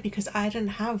though too, because I didn't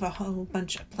have a whole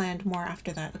bunch planned more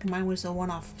after that. Like, mine was a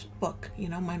one-off book, you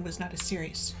know, mine was not a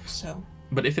series. So.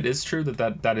 But if it is true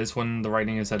that is when the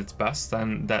writing is at its best,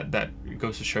 then that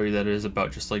goes to show you that it is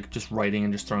about just writing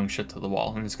and just throwing shit to the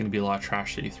wall, and it's going to be a lot of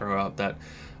trash that you throw out that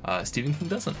Stephen King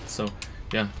doesn't. So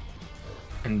yeah.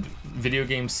 And video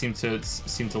games seem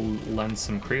to lend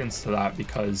some credence to that,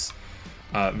 because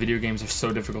video games are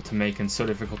so difficult to make and so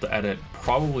difficult to edit,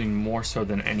 probably more so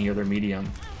than any other medium,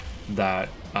 that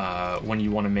when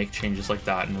you want to make changes like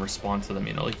that and respond to them,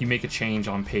 you know, like you make a change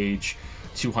on page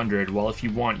 200, well, if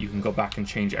you want, you can go back and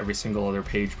change every single other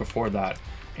page before that,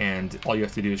 and all you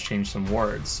have to do is change some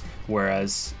words.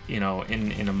 Whereas, you know,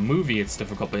 in a movie it's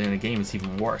difficult, but in a game it's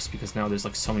even worse, because now there's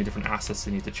like so many different assets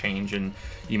that need to change, and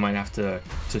you might have to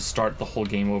start the whole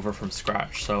game over from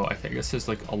scratch. So I guess there's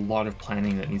like a lot of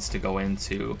planning that needs to go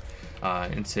into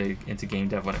game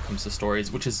dev when it comes to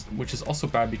stories, which is also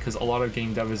bad, because a lot of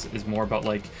game dev is more about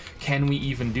like, can we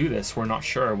even do this? We're not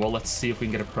sure. Well, let's see if we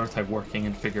can get a prototype working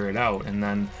and figure it out, and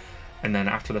then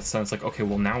after that's done, it's like, okay,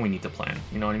 well, now we need to plan.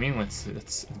 You know what I mean? It's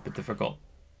a bit difficult.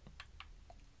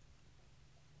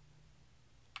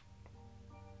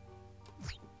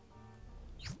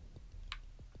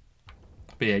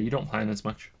 But yeah, you don't plan as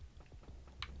much.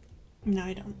 No,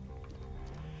 I don't.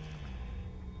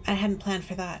 I hadn't planned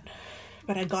for that,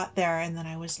 but I got there, and then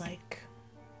I was like,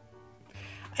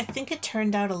 I think it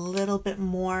turned out a little bit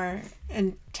more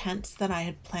intense than I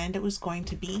had planned it was going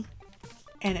to be.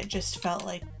 And it just felt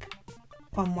like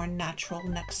a more natural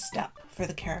next step for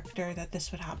the character that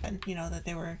this would happen. You know, that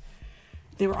they were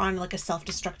on like a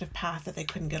self-destructive path that they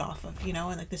couldn't get off of, you know,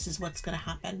 and like this is what's going to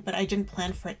happen. But I didn't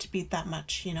plan for it to be that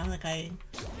much, you know, like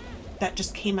that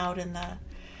just came out in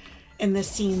the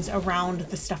scenes around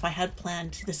the stuff I had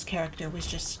planned. This character was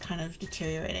just kind of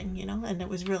deteriorating, you know, and it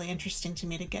was really interesting to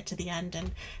me to get to the end.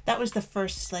 And that was the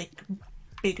first like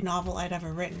big novel I'd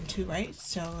ever written too, right?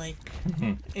 So like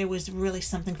it was really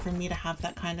something for me to have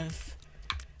that kind of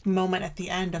moment at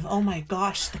the end of, oh my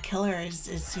gosh, the killer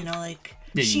is you know, like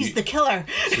she's the killer.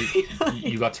 So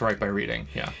you got to write by reading,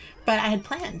 yeah. But I had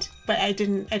planned, but I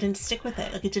didn't stick with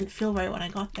it. Like it didn't feel right when I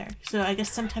got there. So I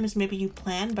guess sometimes maybe you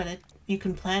plan, but you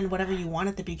can plan whatever you want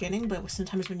at the beginning, but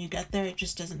sometimes when you get there, it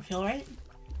just doesn't feel right.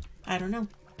 I don't know.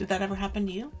 Did that ever happen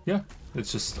to you? Yeah,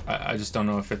 it's just I just don't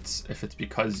know if it's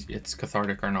because it's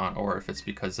cathartic or not, or if it's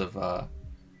because it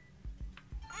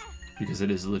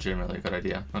is legitimately a good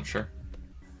idea. Not sure.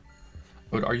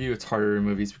 I would argue it's harder in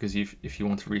movies because if you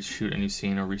want to reshoot a new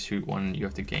scene or reshoot one, you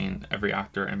have to gain every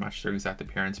actor and match their exact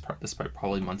appearance despite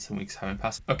probably months and weeks having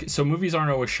passed. Okay, so movies aren't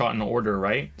always shot in order,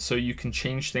 right? So you can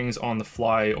change things on the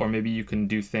fly, or maybe you can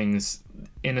do things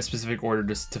in a specific order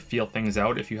just to feel things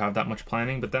out if you have that much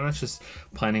planning, but then that's just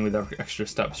planning with extra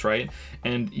steps, right?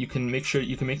 And you can make sure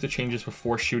you can make the changes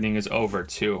before shooting is over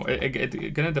too. It's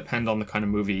gonna depend on the kind of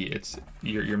movie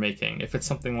you're making. If it's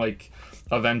something like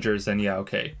Avengers, then yeah,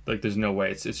 okay, like there's no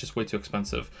way, it's just way too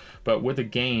expensive. But with a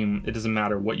game, it doesn't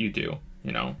matter what you do,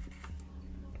 you know.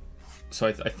 So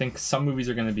I think some movies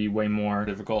are going to be way more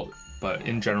difficult, but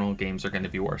in general, games are going to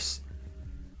be worse.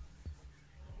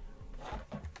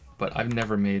 But I've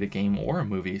never made a game or a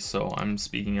movie, so I'm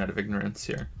speaking out of ignorance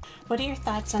here. What are your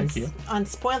thoughts on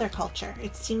spoiler culture?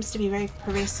 It seems to be very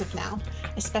pervasive now,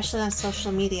 especially on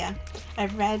social media.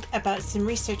 I've read about some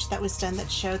research that was done that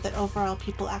showed that overall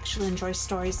people actually enjoy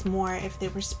stories more if they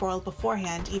were spoiled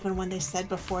beforehand, even when they said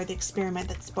before the experiment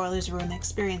that spoilers ruin the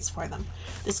experience for them.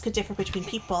 This could differ between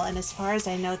people, and as far as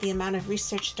I know, the amount of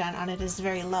research done on it is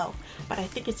very low. But I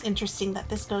think it's interesting that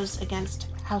this goes against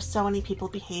how so many people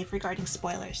behave regarding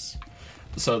spoilers.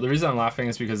 So the reason I'm laughing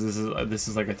is because this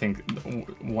is like, I think,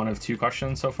 one of two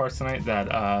questions so far tonight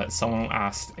that someone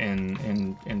asked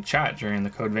in chat during the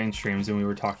Code Vein streams, and we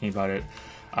were talking about it,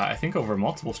 I think over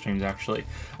multiple streams actually.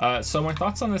 So my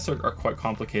thoughts on this are quite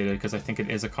complicated because I think it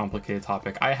is a complicated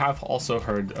topic. I have also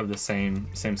heard of the same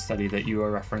study that you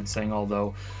are referencing,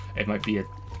 although it might be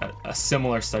a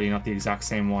similar study, not the exact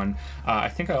same one. I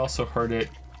think I also heard it.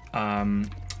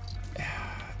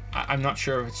 I'm not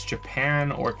sure if it's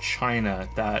Japan or China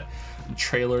that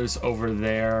trailers over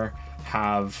there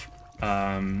have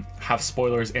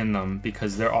spoilers in them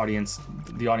because the audience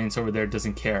over there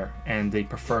doesn't care, and they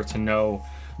prefer to know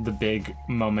the big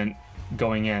moment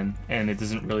going in, and it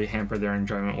doesn't really hamper their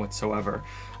enjoyment whatsoever.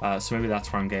 So maybe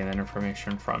that's where I'm getting that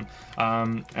information from.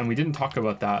 And we didn't talk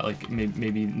about that, like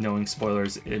maybe knowing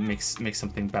spoilers, it makes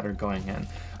something better going in.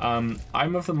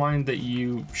 I'm of the mind that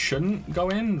you shouldn't go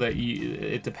in, that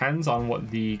it depends on what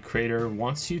the creator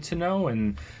wants you to know,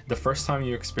 and the first time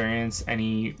you experience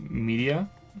any media,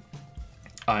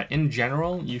 in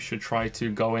general, you should try to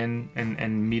go in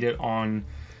and meet it on,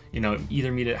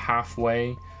 either meet it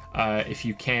halfway. If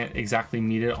you can't exactly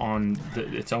meet it on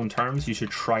its own terms, you should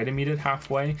try to meet it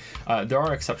halfway. There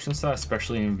are exceptions to that,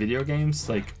 especially in video games.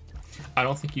 Like, I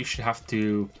don't think you should have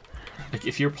to, like,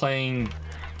 if you're playing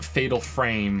Fatal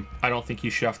Frame, I don't think you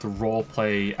should have to role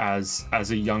play as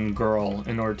a young girl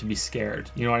in order to be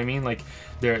scared. You know what I mean? Like,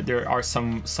 there are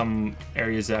some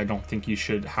areas that I don't think you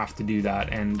should have to do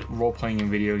that, and role playing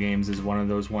in video games is one of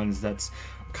those ones that's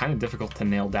kind of difficult to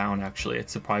nail down. Actually,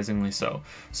 it's surprisingly so.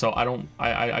 So I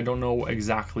don't know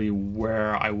exactly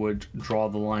where I would draw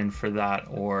the line for that,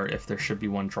 or if there should be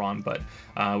one drawn, but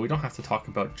we don't have to talk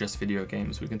about just video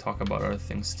games. We can talk about other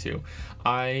things too.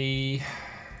 I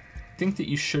think that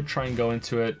you should try and go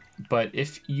into it, but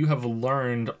if you have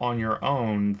learned on your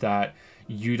own that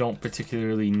you don't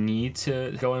particularly need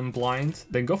to go in blind,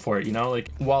 then go for it. Like,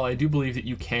 while I do believe that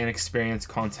you can experience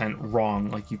content wrong,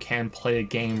 like you can play a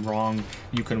game wrong,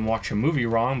 you can watch a movie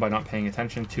wrong by not paying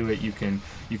attention to it, you can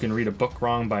read a book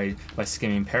wrong by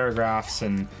skimming paragraphs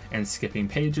and skipping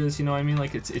pages. You know what I mean?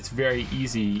 Like, it's very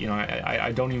easy.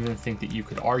 I don't even think that you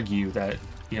could argue that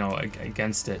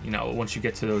against it. Once you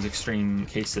get to those extreme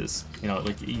cases,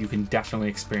 like, you can definitely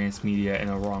experience media in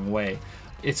a wrong way.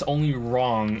 It's only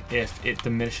wrong if it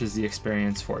diminishes the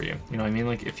experience for you. You know what I mean?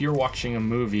 Like, if you're watching a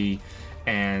movie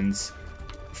and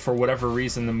for whatever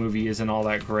reason the movie isn't all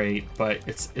that great, but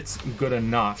it's good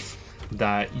enough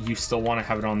that you still want to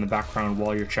have it on the background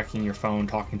while you're checking your phone,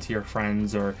 talking to your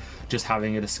friends, or just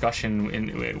having a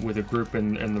discussion with a group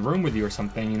in the room with you or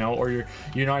something, you know, or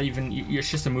you're not even, it's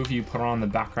just a movie you put on the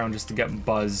background just to get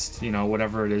buzzed, you know,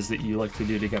 whatever it is that you like to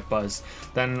do to get buzzed,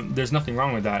 then there's nothing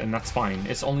wrong with that, and that's fine.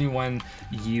 It's only when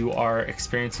you are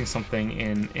experiencing something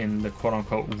in the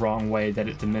quote-unquote wrong way that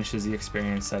it diminishes the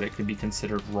experience that it could be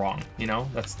considered wrong, you know.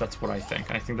 That's what I think,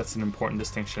 and I think that's an important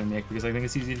distinction to make, because I think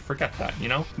it's easy to forget that, you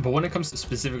know. But when it comes to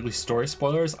specifically story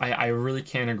spoilers, I really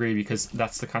can't agree, because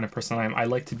that's the kind of person I am. I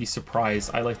like to be surprised.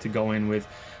 I like to go in with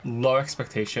low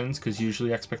expectations, because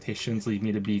usually expectations lead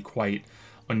me to be quite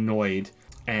annoyed,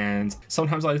 and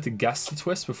sometimes I like to guess the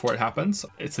twist before it happens.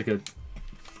 It's like a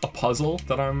puzzle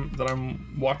that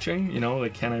I'm watching, you know,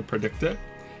 like, can I predict it?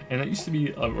 And that used to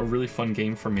be a really fun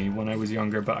game for me when I was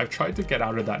younger, but I've tried to get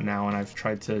out of that now, and I've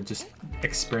tried to just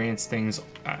experience things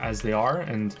as they are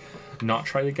and not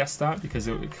try to guess that, because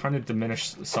it would kind of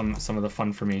diminish some of the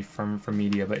fun for me from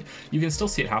media. But you can still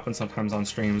see it happen sometimes on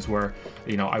streams where,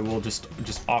 you know, I will just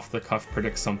off the cuff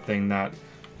predict something that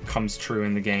comes true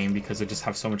in the game, because I just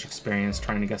have so much experience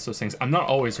trying to guess those things. I'm not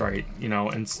always right, you know,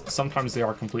 and sometimes they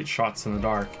are complete shots in the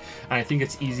dark, and I think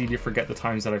it's easy to forget the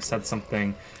times that I've said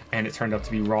something and it turned out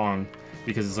to be wrong,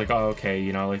 because it's like, oh, okay,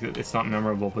 you know, like, it's not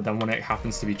memorable, but then when it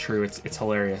happens to be true, it's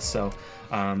hilarious. So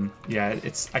yeah,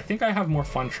 I think I have more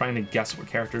fun trying to guess what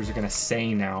characters are going to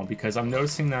say now, because I'm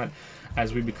noticing that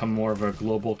as we become more of a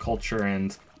global culture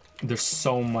and there's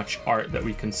so much art that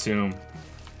we consume,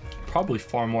 probably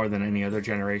far more than any other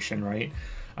generation, right?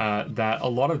 That a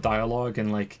lot of dialogue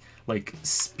and like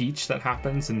speech that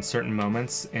happens in certain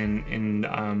moments in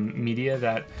media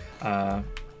that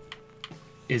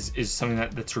is something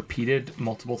that's repeated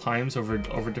multiple times over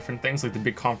different things, like the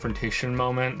big confrontation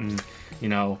moment, and, you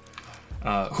know,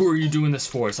 who are you doing this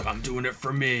for? It's like, I'm doing it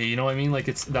for me, you know what I mean? Like,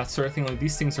 it's that sort of thing. Like,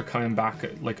 these things are coming back,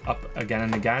 like, up again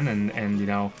and again, and you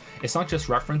know, it's not just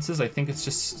references. I think it's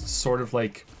just sort of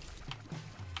like,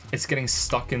 it's getting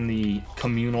stuck in the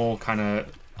communal kind of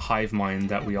hive mind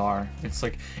that we are. It's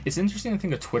like, it's interesting to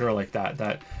think of Twitter like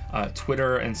that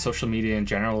Twitter and social media in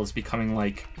general is becoming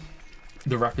like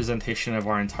the representation of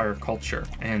our entire culture.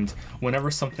 And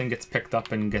whenever something gets picked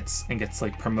up and gets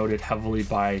like promoted heavily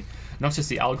by not just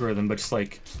the algorithm, but just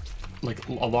like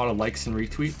a lot of likes and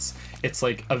retweets, it's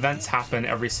like events happen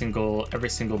every single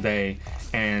day,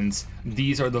 and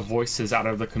these are the voices out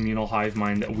of the communal hive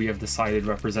mind that we have decided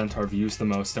represent our views the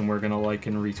most, and we're gonna like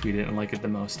and retweet it and like it the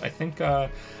most. I think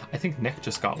Nick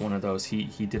just got one of those.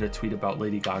 He did a tweet about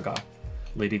Lady Gaga.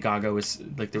 Lady Gaga was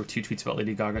like, there were 2 tweets about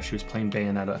Lady Gaga. She was playing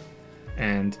Bayonetta.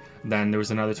 And then there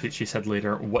was another tweet she said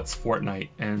later, "What's Fortnite?"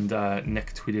 And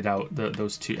Nick tweeted out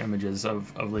those 2 images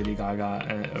of Lady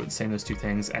Gaga saying those 2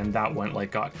 things, and that went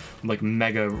got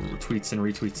mega tweets and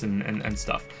retweets and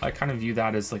stuff. I kind of view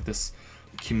that as like this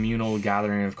communal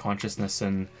gathering of consciousness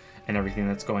and everything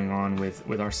that's going on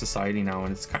with our society now,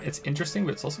 and it's interesting,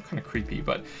 but it's also kind of creepy.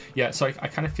 But yeah, so I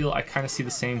kind of see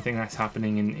the same thing that's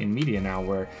happening in media now,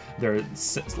 where there are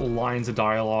lines of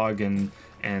dialogue and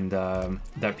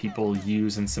that people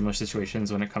use in similar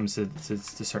situations when it comes to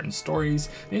certain stories.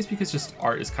 Maybe it's because just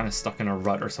art is kind of stuck in a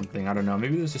rut or something. I don't know.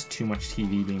 Maybe there's just too much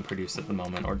TV being produced at the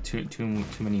moment, or too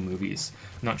many movies.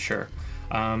 I'm not sure.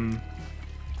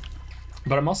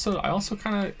 But I also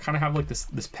kind of have like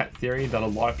this pet theory that a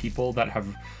lot of people that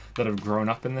have grown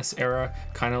up in this era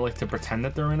kind of like to pretend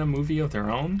that they're in a movie of their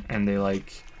own, and they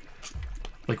like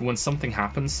when something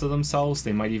happens to themselves,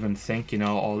 they might even think, you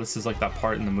know, oh, this is like that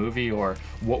part in the movie, or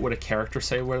what would a character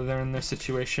say whether they're in their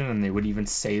situation, and they would even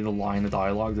say the line of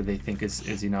dialogue that they think is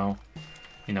is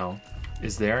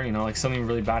there, you know, like something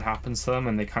really bad happens to them,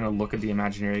 and they kind of look at the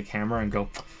imaginary camera and go,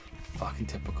 fucking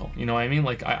typical, you know what I mean?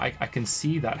 Like, I can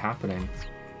see that happening.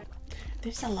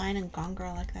 There's a line in Gone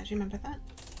Girl like that. Do you remember that?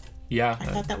 Yeah. I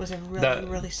thought that was a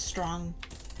really strong.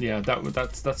 Yeah,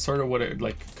 that's sort of what it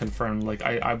like confirmed. Like,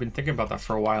 I've been thinking about that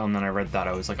for a while, and then I read that,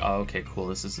 I was like, oh, okay, cool,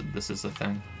 this is a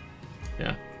thing.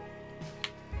 Yeah.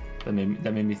 That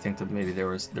made me think that maybe there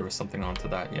was something onto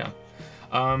that. Yeah.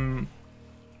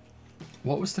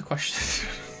 What was the question?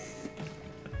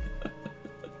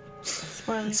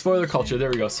 Spoiler culture. There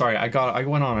we go. Sorry, I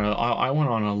went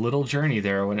on a little journey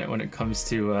there when it comes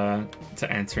to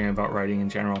answering about writing in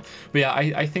general. But yeah,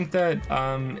 I think that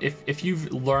if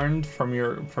you've learned from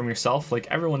yourself, like,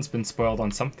 everyone's been spoiled on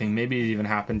something. Maybe it even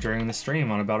happened during the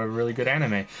stream about a really good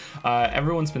anime.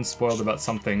 Everyone's been spoiled about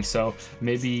something. So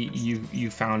maybe you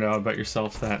found out about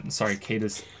yourself that, sorry, Kate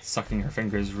is sucking her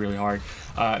fingers really hard.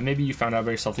 Maybe you found out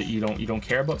about yourself that you don't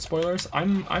care about spoilers.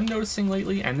 I'm noticing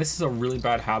lately, and this is a really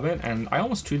bad habit, and I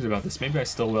almost tweeted about this, maybe I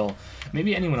still will.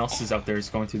 Maybe anyone else is out there is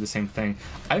going through the same thing.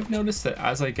 I've noticed that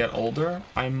as I get older,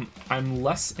 I'm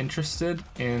less interested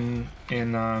in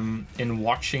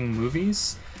watching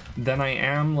movies than I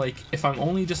am, like, if I'm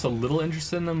only just a little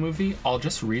interested in a movie, I'll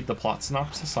just read the plot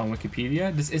synopsis on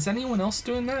Wikipedia. Is anyone else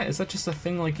doing that? Is that just a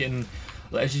thing, like,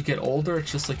 as you get older,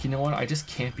 it's just like, you know what, I just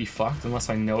can't be fucked unless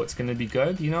I know it's gonna be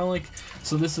good, you know, like,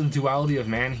 so this is the duality of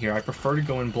man here. I prefer to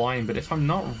go in blind, but if I'm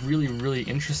not really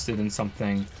interested in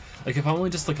something, like, if I'm only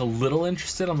just like a little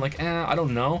interested, I'm like, I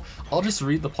don't know, I'll just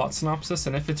read the plot synopsis,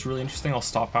 and if it's really interesting, I'll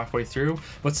stop halfway through.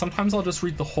 But sometimes I'll just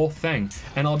read the whole thing,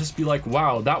 and I'll just be like,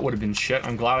 wow, that would have been shit,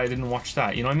 I'm glad I didn't watch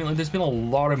that, you know what I mean? Like, there's been a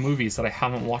lot of movies that I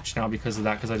haven't watched now because of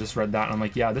that, because I just read that, and I'm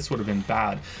like, yeah, this would have been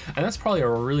bad. And that's probably a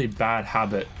really bad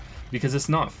habit, because it's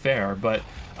not fair. But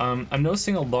I'm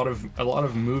noticing a lot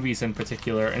of movies in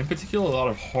particular a lot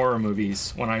of horror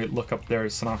movies when I look up their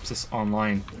synopsis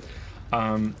online.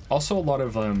 Also a lot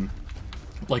of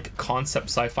like concept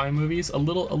sci-fi movies, a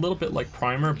little bit like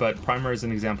Primer, but Primer is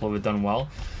an example of it done well.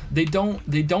 They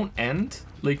don't end,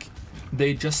 like,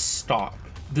 they just stop.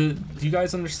 Do you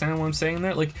guys understand what I'm saying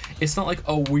there? Like, it's not like,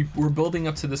 oh, we're building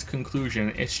up to this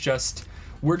conclusion. It's just,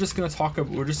 we're just gonna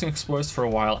explore this for a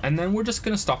while, and then we're just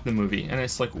gonna stop the movie. And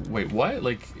it's like, wait, what?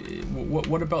 Like,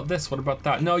 what about this? What about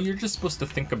that? No, you're just supposed to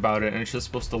think about it, and it's just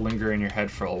supposed to linger in your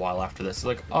head for a while after this. It's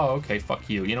like, oh, okay, fuck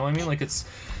you. You know what I mean? Like, it's,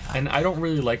 and I don't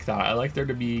really like that. I like there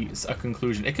to be a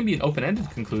conclusion. It can be an open-ended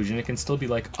conclusion. It can still be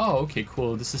like, oh, okay,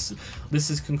 cool. This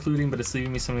is concluding, but it's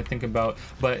leaving me something to think about.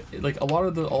 But like a lot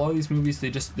of these movies,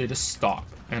 they just stop,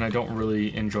 and I don't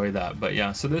really enjoy that. But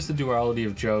yeah, so there's the duality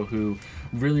of Joe, who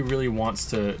really wants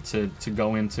to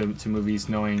go into movies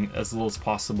knowing as little as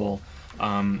possible.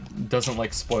 Doesn't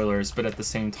like spoilers, but at the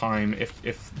same time, if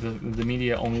the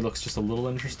media only looks just a little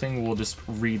interesting, we'll just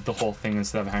read the whole thing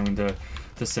instead of having to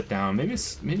sit down. Maybe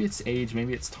it's age,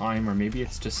 maybe it's time, or maybe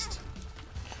it's just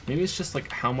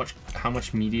like how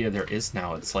much media there is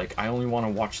now. It's like, I only want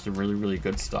to watch the really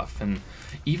good stuff. And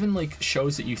even like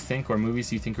shows that you think, or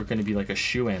movies you think are going to be like a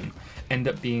shoo-in, end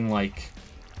up being like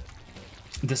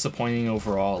disappointing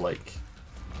overall. Like,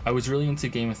 I was really into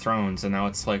Game of Thrones, and now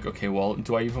it's like, okay, well,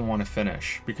 do I even want to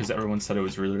finish? Because everyone said it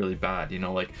was really bad, you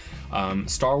know? Like,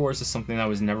 Star Wars is something that I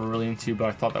was never really into, but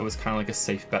I thought that was kind of like a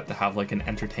safe bet to have like an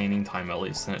entertaining time at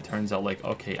least, and it turns out like,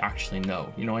 okay, actually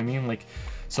no, you know what I mean? Like,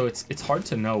 so it's hard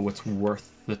to know what's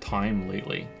worth the time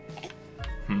lately.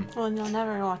 Well, and you'll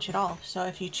never watch it all. So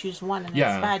if you choose one and it's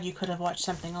bad, you could have watched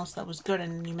something else that was good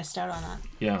and you missed out on that.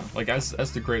 Yeah, like as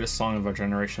the greatest song of our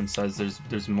generation says,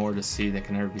 there's more to see that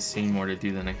can never be seen, more to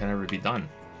do than it can ever be done,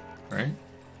 right?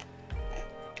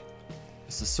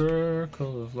 It's the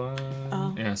circle of life.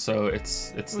 Oh. Yeah, so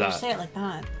it's that. You say it like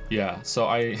that. Yeah, so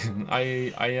I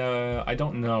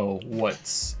don't know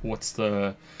what's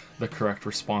the correct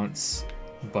response,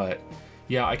 but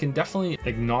yeah, I can definitely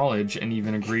acknowledge and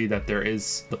even agree that there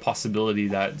is the possibility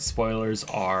that spoilers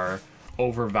are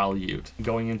overvalued.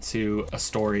 Going into a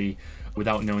story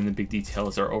without knowing the big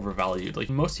details are overvalued. Like,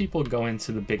 most people go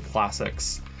into the big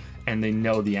classics and they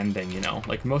know the ending, you know?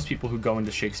 Like, most people who go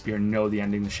into Shakespeare know the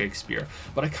ending to Shakespeare.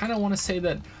 But I kind of want to say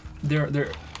that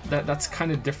that's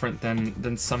kind of different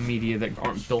than some media that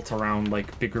aren't built around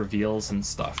like big reveals and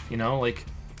stuff, you know? Like,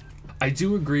 I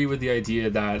do agree with the idea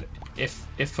that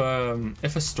if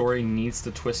a story needs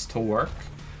the twist to work,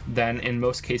 then in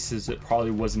most cases it probably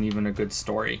wasn't even a good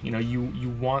story. You know, you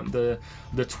want the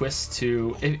twist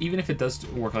to, even if it does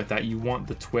work like that, you want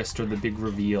the twist or the big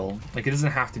reveal. Like, it doesn't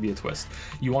have to be a twist.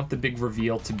 You want the big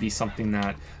reveal to be something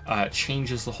that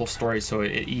changes the whole story, so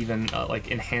it even like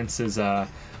enhances a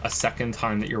second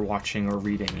time that you're watching or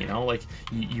reading. You know, like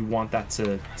you want that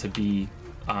to be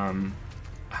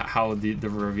how the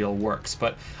reveal works.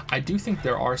 But I do think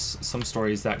there are some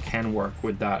stories that can work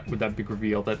with that big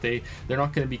reveal, that they're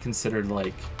not going to be considered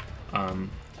like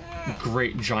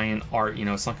great giant art, you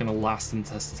know. It's not going to last the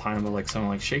test of time of like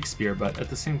someone like Shakespeare, but at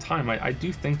the same time I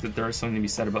do think that there is something to be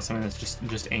said about something that's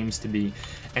just aims to be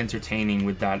entertaining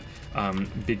with that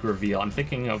big reveal. I'm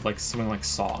thinking of like something like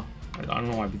Saw. I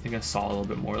don't know why I've been thinking of Saw a little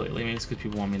bit more lately. Maybe it's because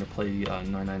people want me to play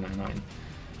 9999.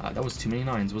 That was too many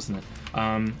nines, wasn't it?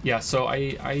 Yeah, so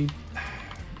I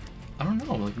don't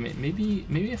know. Like, maybe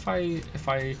if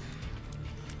I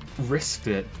risked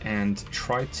it and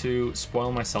tried to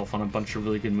spoil myself on a bunch of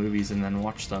really good movies and then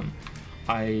watch them,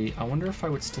 I wonder if I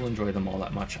would still enjoy them all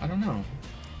that much. I don't know.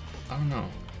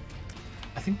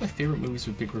 I think my favorite movies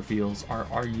with big reveals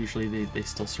are usually they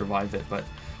still survive it, but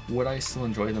would I still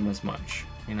enjoy them as much?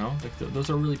 You know, like those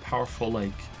are really powerful,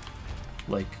 like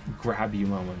grab you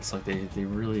moments. Like they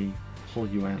really pull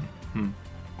you in.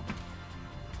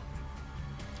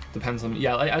 Depends on,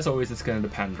 yeah, as always, it's going to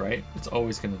depend, right? It's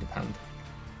always going to depend.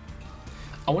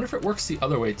 I wonder if it works the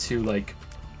other way too, like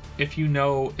if you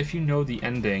know the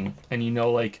ending and you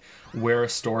know like where a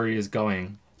story is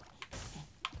going,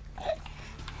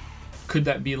 could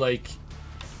that be like,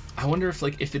 I wonder if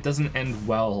like if it doesn't end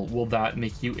well, will that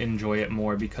make you enjoy it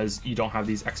more because you don't have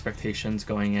these expectations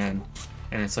going in,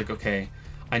 and it's like, okay,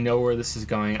 I know where this is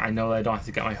going, I know that I don't have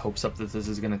to get my hopes up that this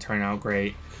is going to turn out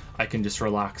great, I can just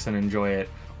relax and enjoy it.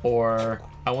 Or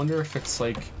I wonder if it's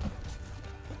like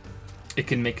it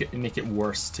can make it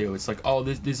worse too. It's like, oh,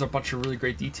 these are a bunch of really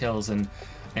great details, and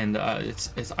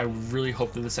it's I really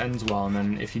hope that this ends well, and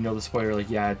then if you know the spoiler, like,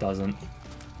 yeah, it doesn't.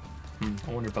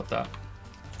 I wonder about that.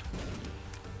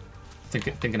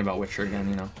 Thinking about Witcher again,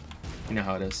 you know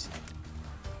how it is.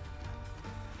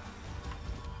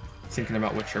 Thinking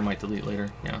about Witcher might delete later.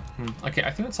 Yeah. Okay,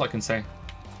 I think that's all I can say.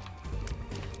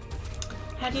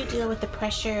 How do you deal with the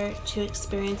pressure to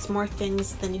experience more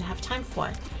things than you have time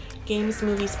for? Games,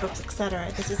 movies, books,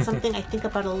 etc. This is something I think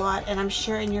about a lot, and I'm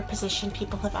sure in your position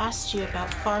people have asked you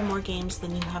about far more games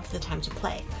than you have the time to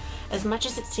play. As much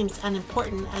as it seems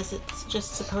unimportant, as it's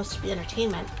just supposed to be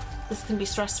entertainment, this can be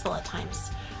stressful at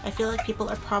times. I feel like people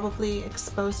are probably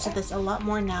exposed to this a lot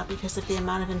more now because of the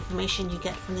amount of information you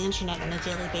get from the internet on a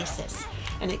daily basis.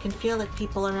 And it can feel like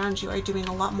people around you are doing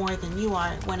a lot more than you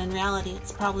are, when in reality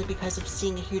it's probably because of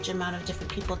seeing a huge amount of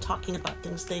different people talking about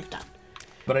things they've done.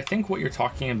 But I think what you're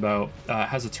talking about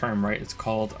has a term, right? It's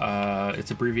called,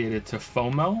 it's abbreviated to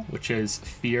FOMO, which is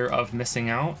fear of missing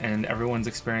out, and everyone's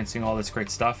experiencing all this great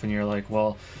stuff, and you're like,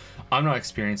 well, I'm not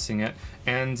experiencing it.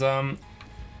 And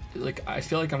like, I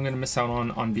feel like I'm gonna miss out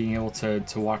on being able to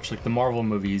watch like the Marvel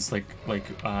movies, like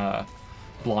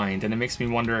blind, and it makes me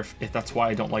wonder if that's why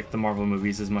I don't like the Marvel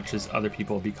movies as much as other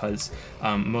people, because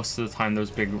most of the time those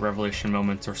big revelation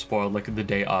moments are spoiled like the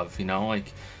day of,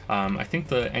 like I think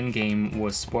the Endgame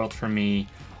was spoiled for me,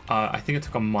 I think it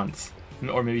took a month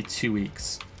or maybe 2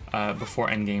 weeks before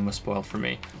Endgame was spoiled for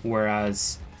me,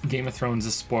 whereas Game of Thrones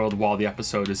is spoiled while the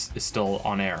episode is still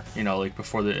on air, like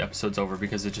before the episode's over,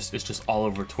 because it's just all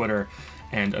over Twitter,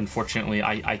 and unfortunately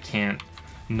I can't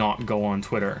not go on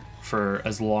Twitter for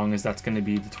as long as that's going to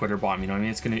be the Twitter bomb. I mean,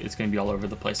 it's going to be all over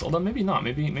the place. Although maybe not.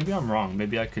 Maybe I'm wrong.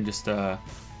 Maybe I could just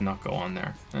not go on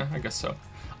there. I guess so.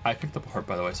 I picked up a heart,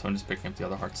 by the way, so I'm just picking up the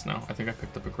other hearts now. I think I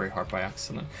picked up a gray heart by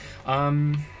accident.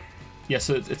 Yeah,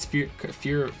 so it's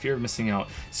fear of missing out.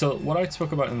 So what I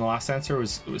spoke about in the last answer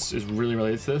is really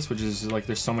related to this, which is like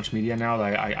there's so much media now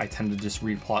that I tend to just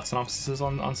read plot synopsises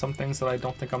on some things that I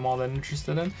don't think I'm all that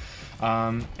interested in,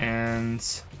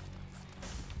 and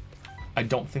I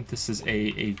don't think this is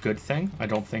a good thing. I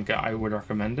don't think I would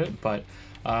recommend it, but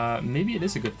maybe it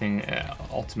is a good thing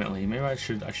ultimately. Maybe I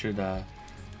should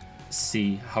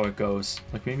see how it goes.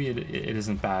 Like, maybe it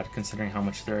isn't bad considering how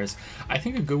much there is. I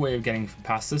think a good way of getting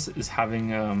past this is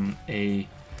having a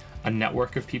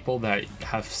network of people that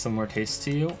have similar tastes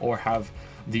to you or have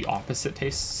the opposite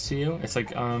tastes to you. It's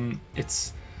like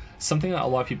it's something that a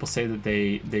lot of people say that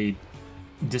they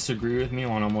disagree with me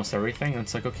on almost everything, and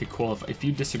it's like, okay, cool, if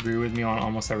you disagree with me on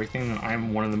almost everything, then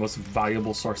I'm one of the most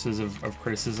valuable sources of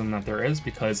criticism that there is,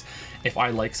 because if I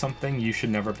like something, you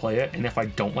should never play it, and if I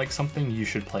don't like something, you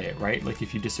should play it, right? Like,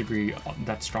 if you disagree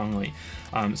that strongly.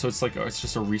 So it's like, it's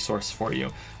just a resource for you.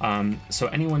 So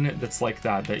anyone that's like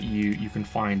that you can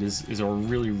find is a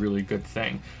really, really good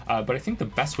thing. But I think the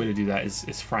best way to do that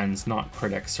is friends, not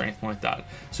critics or anything like that.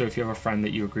 So if you have a friend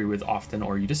that you agree with often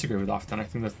or you disagree with often, I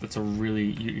think that's a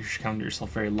really, you should count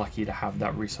yourself very lucky to have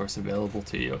that resource available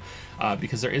to you,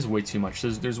 because there is way too much.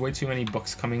 There's way too many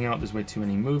books coming out. There's way too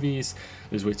many movies.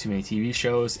 There's way too many TV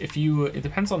shows. It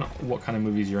depends on what kind of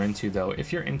movies you're into, though.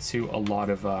 If you're into a lot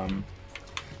of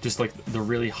just like the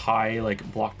really high like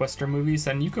blockbuster movies,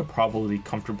 then you could probably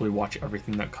comfortably watch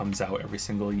everything that comes out every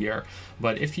single year.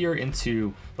 But if you're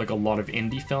into like a lot of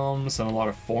indie films and a lot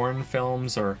of foreign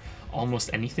films, or almost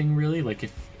anything really, like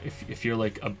if you're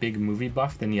like a big movie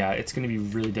buff, then yeah, it's going to be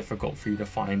really difficult for you to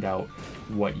find out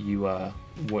what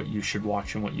you should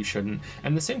watch and what you shouldn't.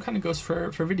 And the same kind of goes for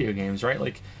video games, right?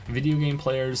 Like, video game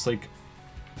players, like,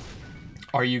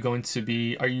 are you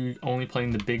only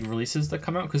playing the big releases that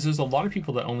come out? Because there's a lot of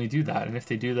people that only do that, and if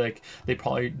they do, like, they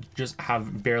probably just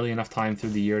have barely enough time through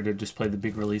the year to just play the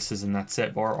big releases and that's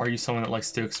it. Or are you someone that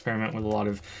likes to experiment with a lot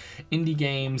of indie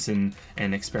games and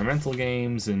experimental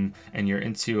games, and you're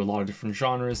into a lot of different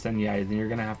genres? Then yeah, then you're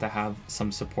gonna have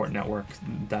some support network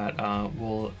that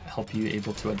will help you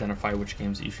able to identify which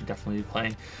games that you should definitely be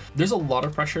playing. There's a lot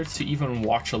of pressure to even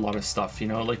watch a lot of stuff,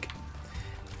 like,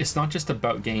 it's not just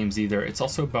about games either, it's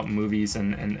also about movies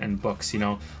and books,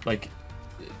 like,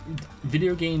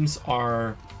 video games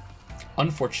are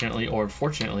unfortunately or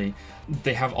fortunately,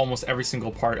 they have almost every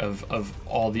single part of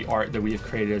all the art that we have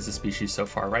created as a species so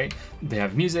far, right? They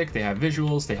have music, they have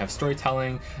visuals, they have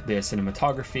storytelling, they have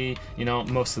cinematography, you know,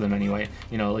 most of them anyway.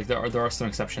 You know, like there are some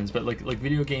exceptions, but like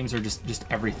video games are just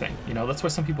everything. You know, that's why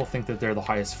some people think that they're the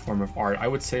highest form of art. I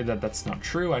would say that that's not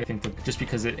true. I think that just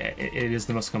because it is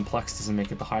the most complex doesn't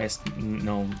make it the highest.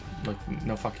 No, like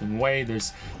no fucking way.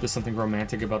 There's something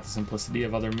romantic about the simplicity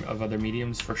of other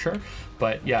mediums for sure.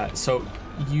 But yeah, so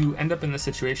you end up in this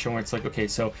situation where it's like, okay,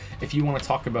 so if you want to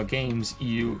talk about games,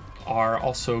 you are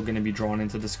also going to be drawn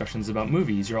into discussions about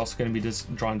movies. You're also going to be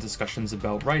drawn to discussions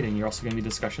about writing. You're also going to be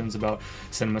discussions about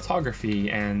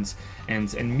cinematography and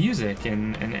music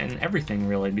and everything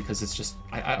really, because it's just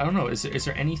I don't know. Is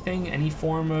there any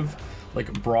form of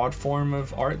like broad form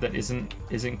of art that isn't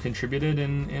contributed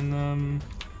in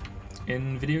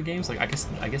video games? Like I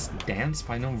guess dance,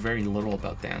 but I know very little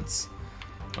about dance.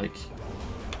 Like,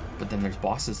 but then there's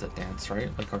bosses that dance, right?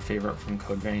 Like our favorite from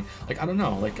Code Vein. Like, I don't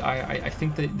know. Like, I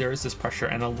think that there is this pressure,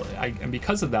 and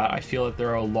because of that, I feel that there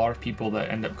are a lot of people that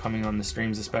end up coming on the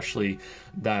streams, especially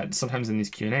that sometimes in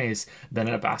these Q&As, that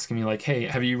end up asking me like, hey,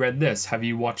 have you read this? Have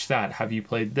you watched that? Have you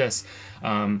played this?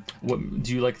 What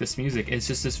do you like this music? It's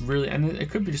just this really, and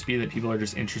it could just be that people are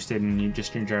just interested in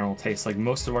just your general taste. Like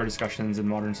most of our discussions in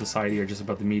modern society are just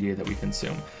about the media that we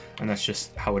consume, and that's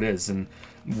just how it is. And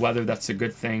whether that's a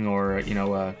good thing or, you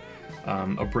know,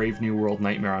 a Brave New World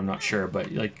nightmare, I'm not sure,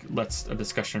 but like that's a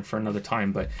discussion for another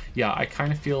time. But yeah, I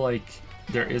kind of feel like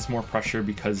there is more pressure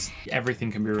because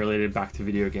everything can be related back to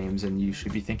video games and you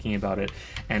should be thinking about it.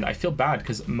 And I feel bad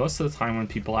because most of the time when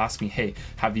people ask me, hey,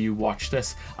 have you watched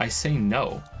this? I say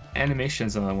no.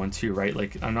 Animation's another one too, right?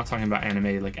 Like I'm not talking about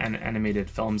anime, like animated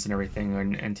films and everything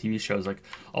and TV shows. Like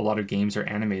a lot of games are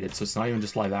animated, so it's not even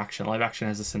just live action. Live action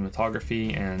has a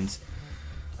cinematography and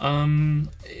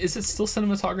is it still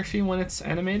cinematography when it's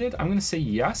animated? I'm gonna say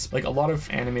yes. Like a lot of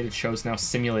animated shows now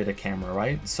simulate a camera,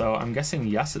 right? So I'm guessing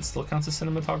yes, it still counts as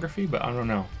cinematography, but I don't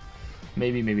know.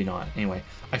 Maybe not. Anyway,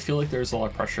 I feel like there's a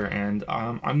lot of pressure, and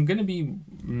I'm gonna be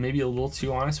maybe a little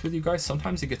too honest with you guys.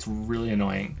 Sometimes it gets really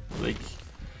annoying. Like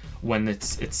when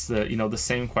it's the, you know, the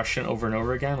same question over and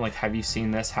over again, like have you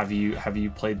seen this, have you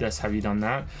played this, have you done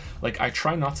that? Like I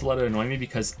try not to let it annoy me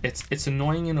because it's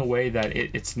annoying in a way that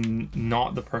it's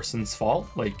not the person's fault,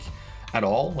 like at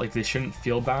all. Like they shouldn't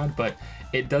feel bad, but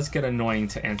it does get annoying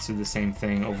to answer the same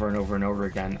thing over and over and over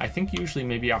again. I think usually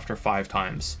maybe after 5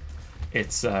 times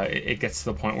it gets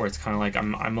to the point where it's kind of like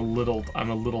I'm a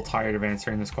little tired of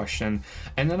answering this question,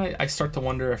 and then I start to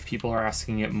wonder if people are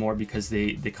asking it more because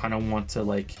they kind of want to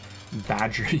like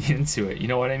badger you into it, you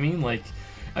know what I mean? Like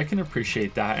I can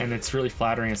appreciate that, and it's really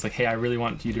flattering. It's like, hey, I really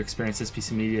want you to experience this piece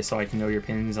of media so I can know your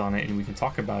opinions on it and we can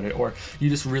talk about it. Or you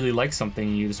just really like something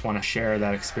and you just want to share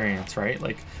that experience, right?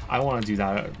 Like I want to do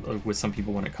that with some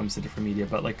people when it comes to different media,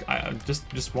 but like I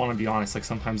just want to be honest, like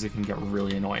sometimes it can get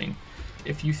really annoying.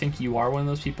 If you think you are one of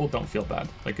those people, don't feel bad.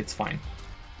 Like it's fine.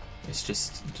 It's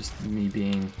just me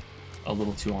being a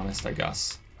little too honest, I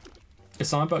guess.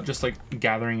 It's not about just like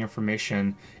gathering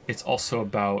information. It's also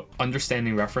about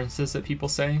understanding references that people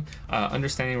say,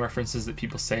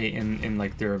 in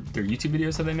like their YouTube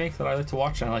videos that they make that I like to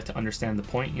watch, and I like to understand the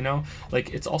point, you know?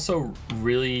 Like it's also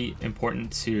really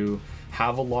important to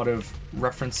have a lot of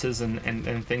references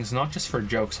and things, not just for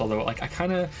jokes, although like I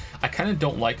kind of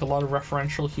don't like a lot of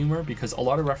referential humor, because a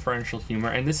lot of referential humor,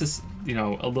 and this is, you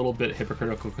know, a little bit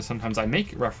hypocritical because sometimes I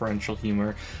make referential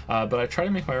humor, but I try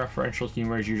to make my referential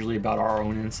humor is usually about our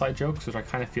own inside jokes, which I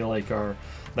kind of feel like are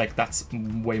like that's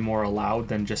way more allowed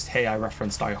than just, hey, I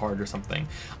referenced Die Hard or something.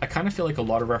 I kind of feel like a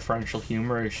lot of referential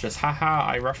humor is just, haha,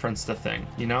 I referenced a thing,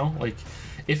 you know? Like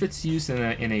if it's used in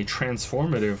a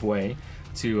transformative way,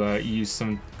 to use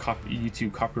some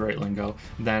YouTube copyright lingo,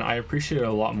 then I appreciate it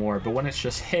a lot more. But when it's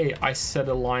just, hey, I said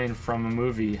a line from a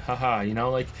movie, haha, you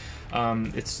know, like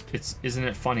it's isn't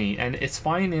it funny? And it's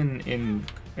fine in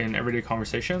everyday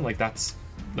conversation. Like that's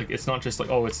like, it's not just like,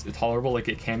 oh, it's tolerable. Like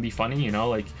it can be funny, you know,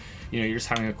 like, you know, you're just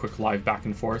having a quick live back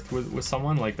and forth with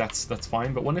someone, like that's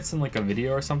fine. But when it's in like a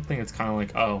video or something, it's kind of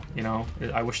like, oh, you know,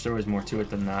 I wish there was more to it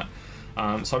than that.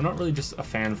 So I'm not really just a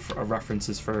fan of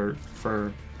references for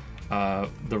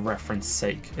the reference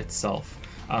sake itself,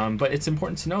 but it's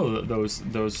important to know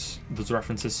those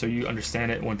references so you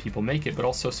understand it when people make it, but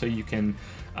also so you can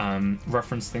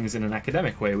reference things in an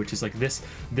academic way, which is like this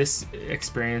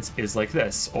experience is like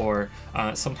this, or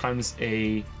sometimes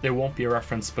there won't be a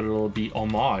reference but it'll be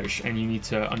homage, and you need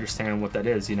to understand what that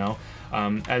is, you know.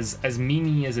 As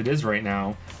memey as it is right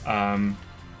now,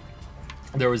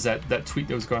 there was that tweet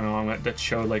that was going on that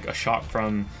showed like a shot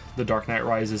from The Dark Knight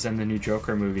Rises and the new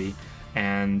Joker movie,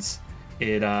 and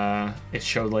it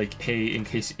showed like, hey, in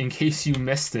case you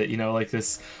missed it, you know, like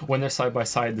this, when they're side by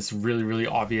side, this really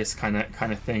obvious kind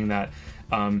of thing that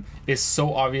is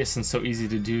so obvious and so easy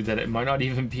to do that it might not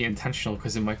even be intentional,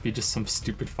 because it might be just some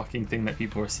stupid fucking thing that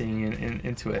people are seeing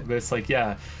into it. But it's like,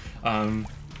 yeah,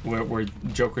 where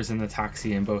Joker's in the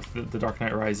taxi in both the Dark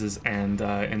Knight Rises and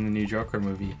in the new Joker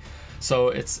movie. So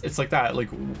it's like that, like,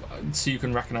 so you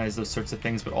can recognize those sorts of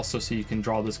things, but also so you can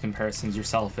draw those comparisons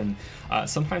yourself. And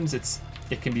sometimes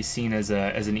it can be seen as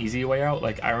an easy way out.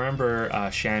 Like, I remember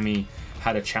Shammy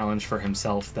had a challenge for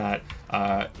himself that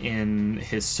in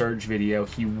his Surge video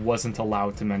he wasn't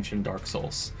allowed to mention Dark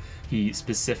Souls. He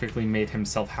specifically made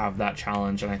himself have that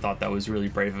challenge, and I thought that was really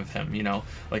brave of him, you know,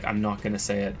 like, I'm not gonna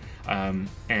say it,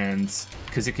 and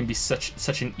because it can be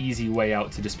such an easy way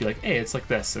out to just be like, hey, it's like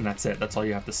this, and that's it, that's all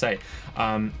you have to say.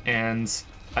 And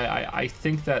I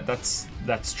think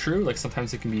that's true. Like,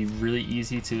 sometimes it can be really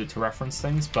easy to reference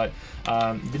things, but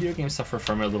video games suffer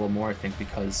from it a little more, I think,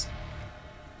 because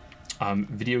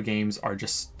video games are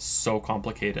just so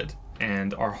complicated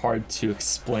and are hard to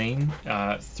explain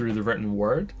through the written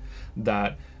word,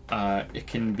 that it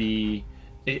can be,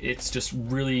 it's just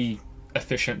really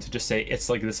efficient to just say it's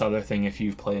like this other thing if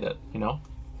you've played it, you know?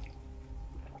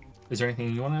 Is there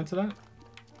anything you want to add to that?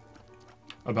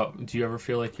 About, do you ever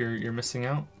feel like you're missing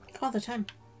out? All the time.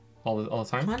 All the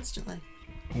time? Constantly.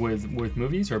 With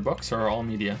movies or books or all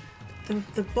media?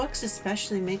 The books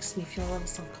especially makes me feel a little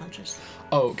self-conscious.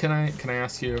 Oh, can I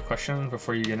ask you a question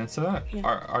before you get into that?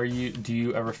 Yeah. Do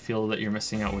you ever feel that you're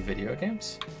missing out with video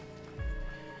games?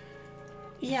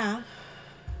 Yeah,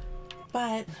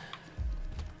 but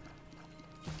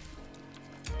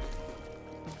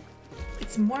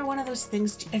it's more one of those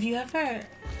things. Have you ever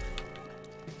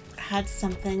had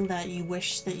something that you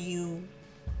wish that you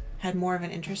had more of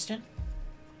an interest in?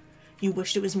 You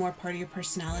wished it was more part of your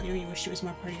personality, or you wished it was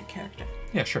more part of your character?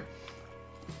 Yeah, sure.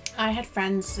 I had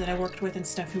friends that I worked with and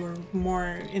stuff who were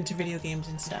more into video games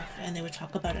and stuff, and they would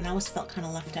talk about it, and I always felt kind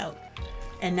of left out.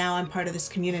 And now I'm part of this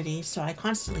community, so I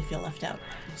constantly feel left out.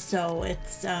 So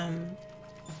it's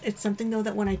something, though,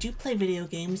 that when I do play video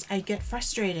games, I get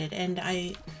frustrated, and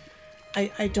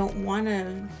I don't want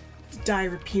to die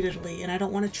repeatedly, and I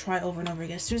don't want to try over and over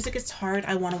again. As soon as it gets hard,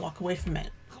 I want to walk away from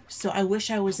it. So I wish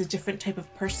I was a different type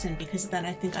of person, because then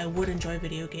I think I would enjoy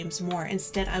video games more.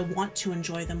 Instead, I want to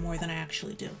enjoy them more than I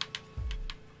actually do.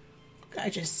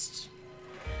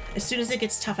 As soon as it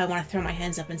gets tough, I want to throw my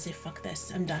hands up and say, fuck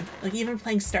this, I'm done. Like, even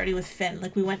playing Stardew with Finn,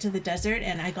 like, we went to the desert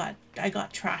and I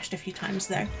got trashed a few times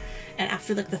there. And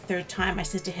after, like, the third time, I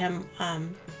said to him,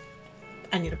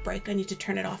 I need a break. I need to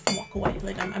turn it off and walk away.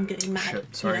 Like, I'm getting mad.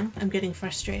 Shit, sorry. You know? I'm getting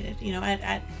frustrated, you know,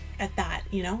 at that,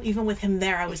 you know? Even with him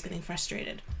there, I was getting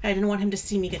frustrated. I didn't want him to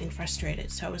see me getting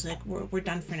frustrated, so I was like, we're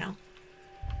done for now.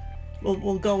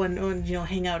 We'll go and you know,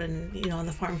 hang out and, you know, on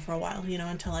the farm for a while, you know,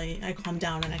 until I calm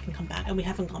down and I can come back. And we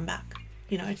haven't gone back.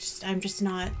 You know, I'm just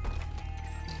not,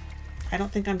 I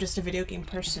don't think I'm just a video game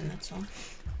person, that's all.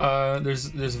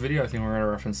 There's a video I think we're gonna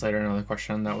reference later. Another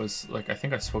question that was like, I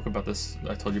think I spoke about this.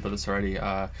 I told you about this already.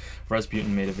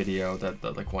 Rasputin made a video that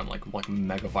like went like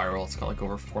mega viral. It's got like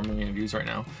over 4 million views right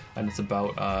now, and it's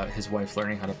about his wife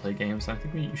learning how to play games. And I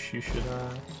think you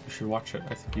should watch it.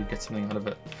 I think you get something out of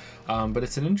it. But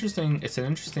it's an interesting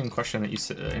question that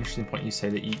interesting point you say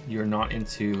that you're not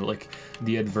into like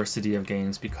the adversity of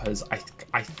games, because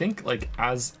I think like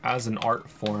as an art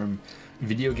form,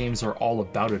 video games are all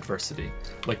about adversity.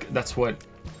 Like, that's what,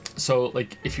 so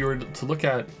like if you were to look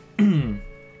at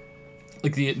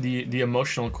like the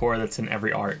emotional core that's in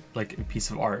every art, like a piece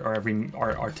of art or every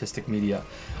artistic media,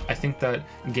 I think that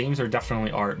games are definitely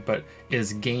art, but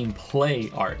is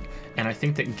gameplay art? And I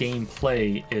think that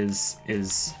gameplay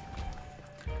is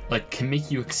like can make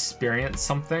you experience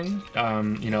something.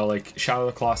 You know, like Shadow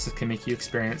of the Colossus can make you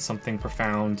experience something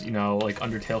profound. You know, like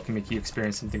Undertale can make you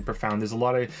experience something profound. There's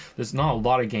not a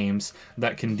lot of games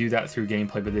that can do that through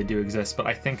gameplay, but they do exist. But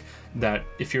I think that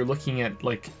if you're looking at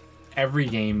like every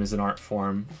game is an art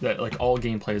form, that like all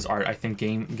gameplay is art. I think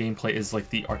gameplay is like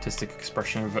the artistic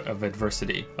expression of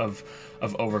adversity, of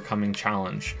overcoming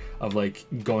challenge, of like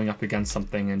going up against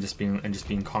something and just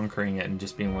being conquering it and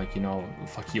just being like, you know,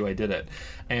 fuck you, I did it.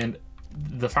 And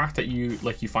the fact that you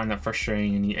find that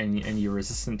frustrating and you're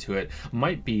resistant to it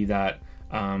might be that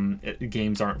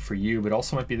games aren't for you, but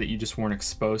also might be that you just weren't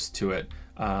exposed to it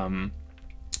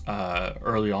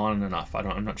early on enough.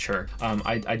 I'm not sure.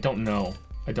 I don't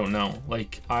know.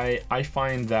 Like, I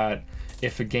find that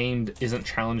if a game isn't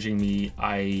challenging me,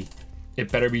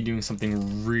 it better be doing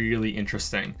something really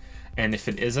interesting. And if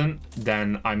it isn't,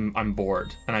 then I'm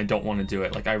bored and I don't want to do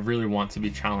it. Like, I really want to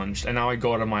be challenged. And now I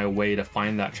go out of my way to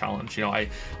find that challenge. You know, I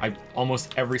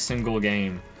almost every single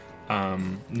game,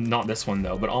 not this one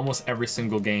though, but almost every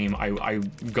single game, I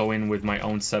go in with my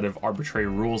own set of arbitrary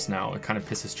rules now. It kind of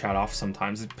pisses Chad off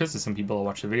sometimes. It pisses some people who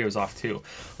watch the videos off too.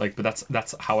 Like, but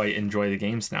that's how I enjoy the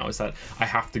games now, is that I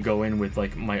have to go in with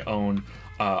like my own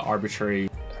arbitrary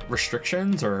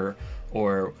restrictions, or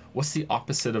what's the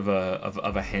opposite of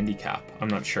a handicap? I'm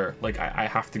not sure. Like, I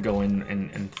have to go in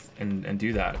and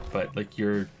do that, but like,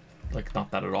 you're like not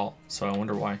that at all. So I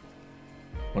wonder why.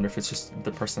 Wonder if it's just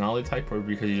the personality type, or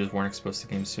because you just weren't exposed to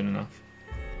games soon enough.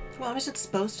 Well, I was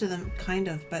exposed to them kind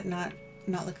of, but not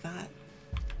like that.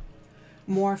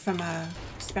 More from a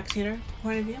spectator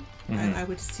point of view. Mm-hmm. I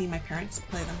would see my parents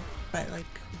play them, but like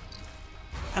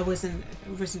I wasn't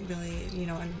really, you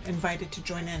know, invited to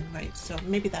join in, right? So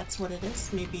maybe that's what it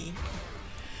is. Maybe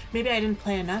I didn't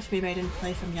play enough. Maybe I didn't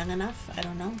play from young enough. I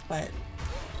don't know, but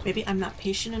maybe I'm not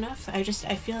patient enough. I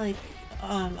feel like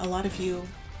a lot of you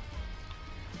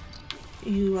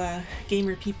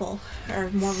gamer people are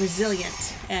more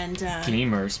resilient and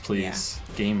gamers, please.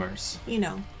 Yeah. Gamers. You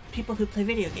know, people who play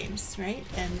video games, right?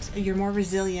 And you're more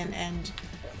resilient, and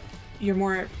you're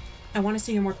more, I want to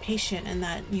say you're more patient, in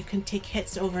that you can take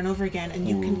hits over and over again, and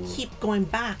you can keep going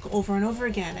back over and over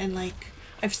again. And like,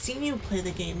 I've seen you play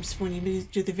the games when you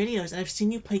do the videos, and I've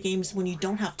seen you play games when you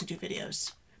don't have to do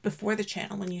videos, before the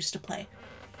channel, when you used to play.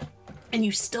 And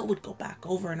you still would go back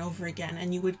over and over again,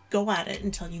 and you would go at it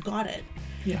until you got it.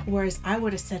 Yeah. Whereas I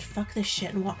would have said, fuck this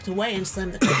shit, and walked away and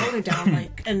slammed the controller down,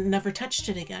 like, and never touched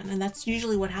it again. And that's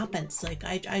usually what happens. Like,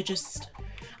 I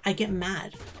get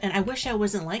mad. And I wish I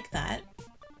wasn't like that.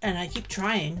 And I keep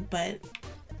trying, but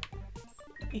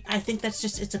I think that's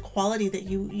just, it's a quality that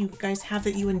you guys have,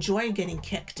 that you enjoy getting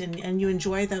kicked, and you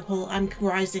enjoy the whole, I'm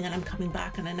rising and I'm coming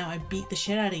back, and I know I beat the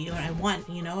shit out of you and I won,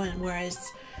 you know. And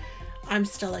whereas I'm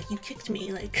still like, you kicked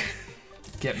me, like,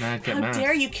 get mad. How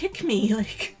dare you kick me?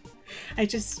 Like, I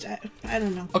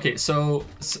don't know. Okay, so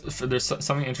there's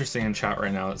something interesting in chat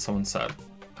right now that someone said.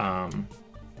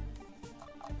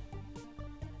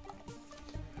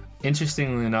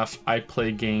 Interestingly enough, I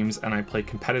play games, and I play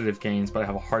competitive games, but I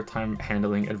have a hard time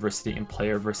handling adversity in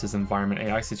player versus environment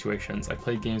AI situations. I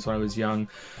played games when I was young,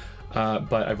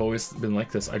 but I've always been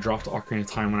like this. I dropped Ocarina of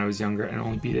Time when I was younger, and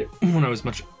only beat it when I was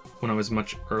much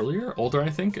older.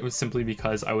 I think it was simply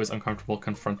because I was uncomfortable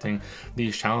confronting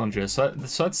these challenges. So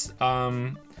that's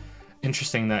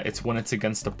interesting that it's when it's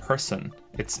against a person,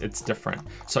 it's different.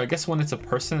 So I guess when it's a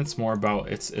person, it's more about,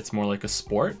 it's more like a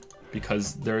sport,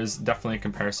 because there is definitely a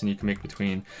comparison you can make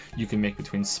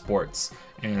between sports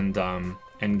and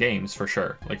games, for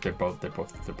sure. Like, they're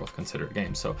both considered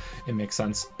games, so it makes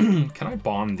sense. Can I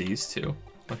bomb these two?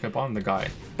 Like, I bombed the guy.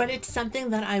 But it's something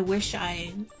that I wish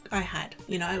I had.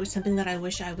 You know, it was something that I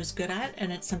wish I was good at,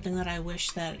 and it's something that I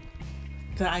wish that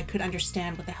I could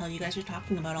understand what the hell you guys are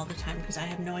talking about all the time, because I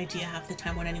have no idea half the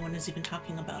time what anyone is even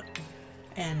talking about.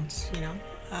 And, you know,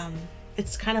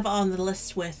 it's kind of on the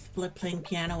list with playing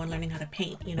piano and learning how to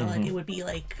paint, you know. Like, it would be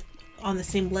like on the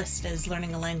same list as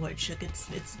learning a language. Like,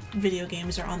 it's video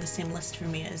games are on the same list for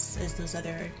me as those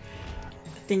other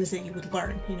things that you would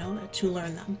learn, you know, to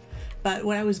learn them. But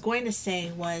what I was going to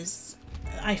say was,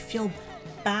 I feel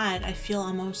bad. I feel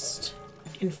almost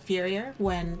inferior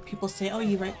when people say, oh,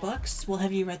 you write books? Well,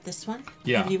 have you read this one?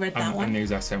 Yeah. Have you read that one? I'm the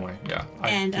exact same way, yeah.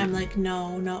 I'm like,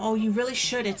 no. Oh, you really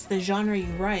should. It's the genre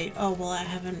you write. Oh, well, I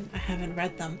haven't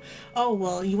read them. Oh,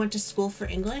 well, you went to school for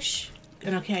English?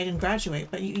 And okay, I didn't graduate,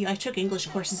 but I took English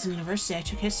courses in university. I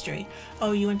took history.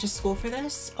 Oh, you went to school for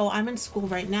this? Oh, I'm in school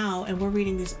right now, and we're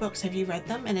reading these books. Have you read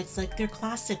them? And it's like, they're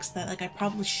classics that, like, I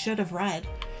probably should have read.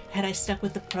 Had I stuck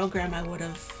with the program, I would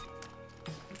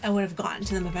have gotten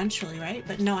to them eventually, right?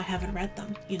 But no, I haven't read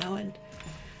them, you know. And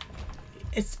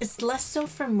it's less so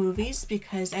for movies,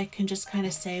 because I can just kind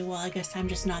of say, well, I guess I'm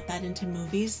just not that into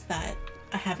movies, that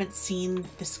I haven't seen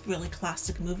this really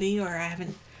classic movie, or I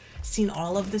haven't seen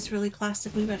all of this really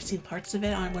classic movie. I've seen parts of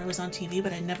it when it was on TV,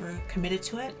 but I never committed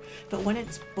to it. But when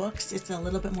it's books, it's a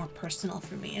little bit more personal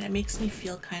for me, and it makes me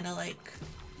feel kind of like,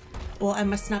 well, I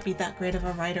must not be that great of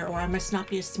a writer, or I must not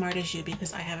be as smart as you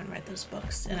because I haven't read those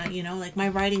books. And I, you know, like, my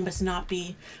writing must not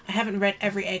be, I haven't read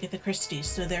every Agatha Christie,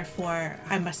 so therefore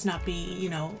I must not be, you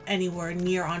know, anywhere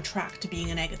near on track to being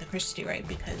an Agatha Christie, right?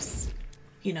 Because,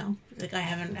 you know, like, I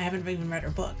haven't even read her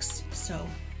books. So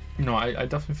No, I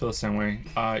definitely feel the same way.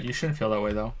 You shouldn't feel that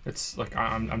way though. It's like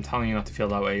I'm telling you not to feel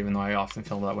that way, even though I often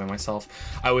feel that way myself.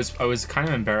 I was kind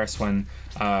of embarrassed when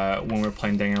we were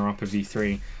playing Danganronpa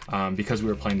V3, because we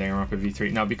were playing Danganronpa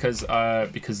V3. Now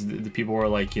because the people were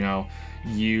like, you know,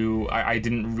 I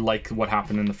didn't like what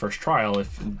happened in the first trial,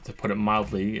 if to put it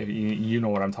mildly. You know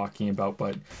what I'm talking about,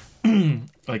 but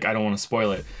like I don't want to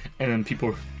spoil it. And then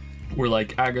people were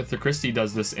like, Agatha Christie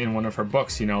does this in one of her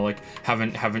books, you know, like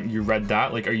haven't you read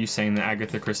that? Like, are you saying that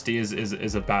Agatha Christie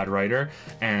is a bad writer?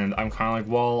 And I'm kind of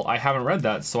like, well, I haven't read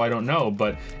that, so I don't know.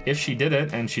 But if she did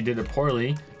it and she did it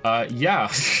poorly, yeah,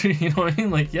 you know what I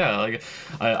mean? Like, yeah, like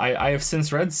I have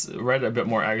since read a bit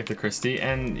more Agatha Christie,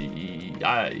 and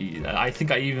I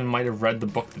think I even might have read the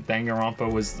book that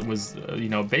Danganronpa was you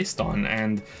know, based on,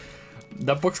 and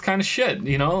that book's kind of shit,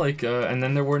 you know, like, and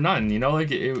then there were none, you know,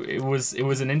 like it was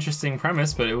an interesting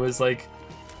premise, but it was like,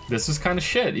 this was kind of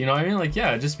shit, you know what I mean? Like,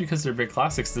 yeah, just because they're big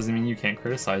classics doesn't mean you can't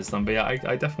criticize them. But yeah,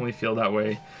 I definitely feel that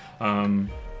way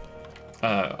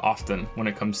often when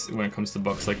it comes to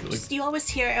books. Like you always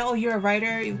hear, oh, you're a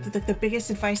writer, the biggest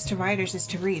advice to writers is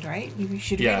to read, right? You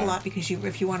should read a lot, because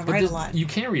if you want to write a lot, you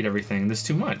can't read everything. There's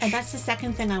too much. And that's the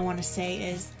second thing I want to say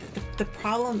is the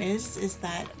problem is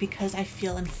that because I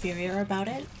feel inferior about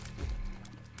it,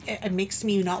 it makes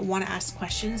me not want to ask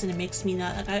questions, and it makes me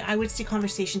not, like, I would see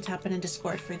conversations happen in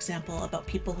Discord, for example, about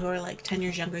people who are like 10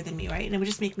 years younger than me, right? And it would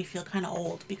just make me feel kind of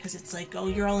old, because it's like, oh,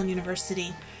 you're all in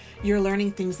university, you're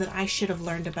learning things that I should have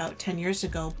learned about 10 years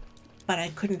ago, but I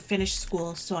couldn't finish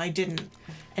school, so I didn't.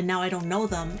 And now I don't know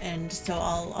them, and so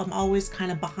I'm always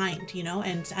kind of behind, you know?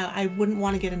 And I wouldn't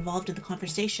want to get involved in the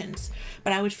conversations,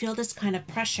 but I would feel this kind of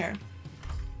pressure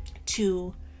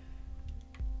to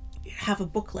have a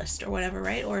book list or whatever,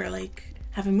 right? Or like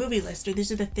have a movie list, or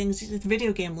these are the things, the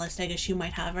video game list I guess you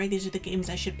might have, right? These are the games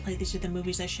I should play, these are the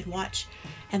movies I should watch.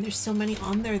 And there's so many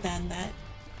on there then that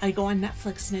I go on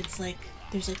Netflix and it's like,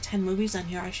 there's like 10 movies on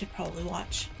here I should probably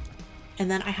watch. And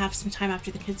then I have some time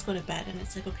after the kids go to bed, and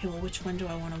it's like, okay, well, which one do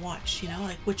I want to watch? You know,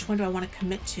 like, which one do I want to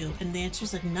commit to? And the answer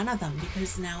is like none of them,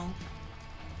 because now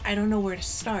I don't know where to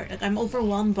start. Like, I'm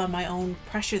overwhelmed by my own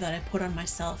pressure that I put on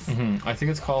myself. I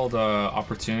think it's called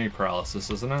opportunity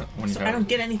paralysis, isn't it? So I don't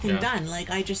get anything done.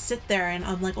 Like, I just sit there and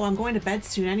I'm like, oh, I'm going to bed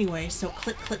soon anyway, so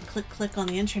click, click, click, click on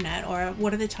the internet, or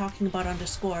what are they talking about on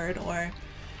Discord, or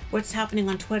what's happening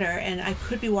on Twitter, and I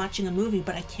could be watching a movie,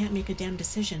 but I can't make a damn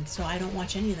decision, so I don't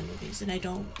watch any of the movies, and I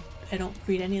don't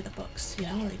read any of the books, you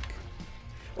know, like,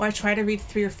 or I try to read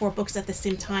 3 or 4 books at the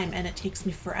same time, and it takes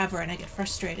me forever, and I get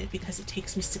frustrated because it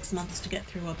takes me 6 months to get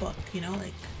through a book, you know,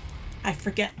 like, I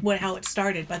forget how it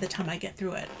started by the time I get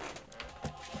through it.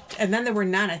 And then there were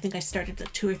none. I think I started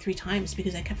like 2 or 3 times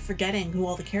because I kept forgetting who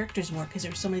all the characters were, because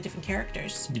there were so many different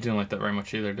characters. You didn't like that very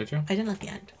much either, did you? I didn't like the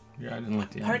end. Yeah, I didn't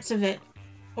like the end. Parts of it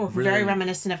were very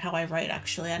reminiscent of how I write,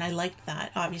 actually, and I liked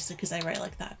that, obviously, because I write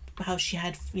like that. How she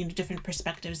had, you know, different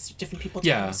perspectives, different people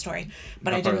telling the story,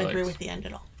 but I didn't agree with the end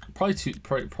at all. Probably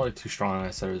too strong, and I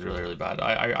said it was really, really bad.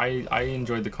 I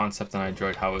enjoyed the concept, and I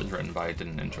enjoyed how it was written, but I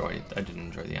didn't enjoy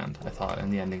the end. I thought,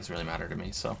 and the endings really matter to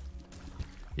me, so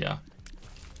yeah.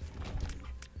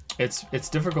 It's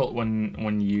difficult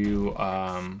when you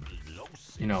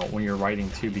you know, when you're writing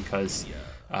too, because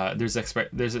there's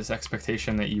this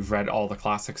expectation that you've read all the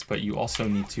classics, but you also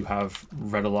need to have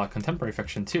read a lot of contemporary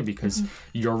fiction too, because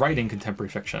you're writing contemporary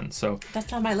fiction. So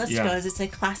that's how my list goes. It's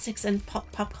like classics and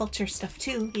pop culture stuff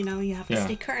too. You know, you have to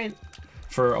stay current.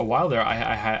 For a while there, I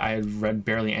had read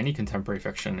barely any contemporary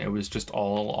fiction. It was just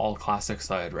all classics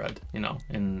I had read. You know,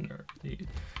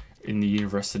 in the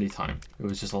university time, it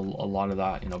was just a lot of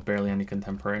that, you know, barely any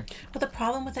contemporary. Well, the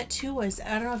problem with that too was,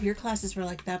 I don't know if your classes were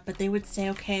like that, but they would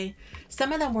say, okay,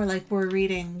 some of them were like, we're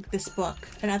reading this book,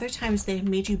 and other times they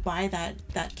made you buy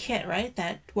that kit, right?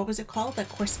 That, what was it called? That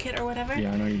course kit or whatever?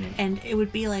 Yeah, I know what you mean. And it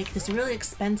would be like this really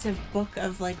expensive book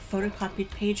of like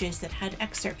photocopied pages that had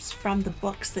excerpts from the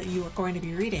books that you were going to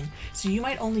be reading. So you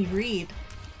might only read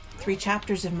 3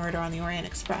 chapters of Murder on the Orient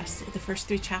Express. The first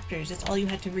 3 chapters, it's all you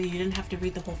had to read. You didn't have to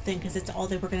read the whole thing, because it's all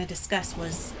they were going to discuss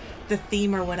was the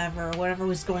theme or whatever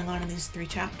was going on in these 3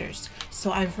 chapters.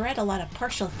 So I've read a lot of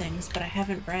partial things, but I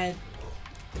haven't read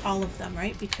all of them,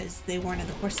 right? Because they weren't in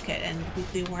the course kit and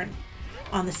they weren't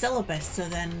on the syllabus. So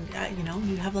then, you know,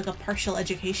 you have like a partial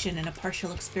education and a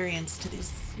partial experience to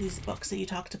these books that you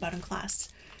talked about in class.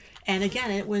 And again,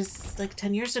 it was like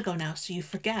 10 years ago now, so you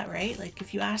forget, right? Like,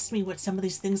 if you asked me what some of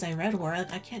these things I read were,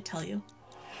 like, I can't tell you.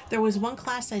 There was one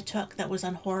class I took that was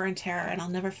on horror and terror, and I'll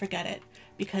never forget it,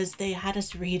 because they had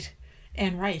us read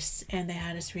Anne Rice, and they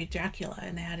had us read Dracula,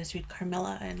 and they had us read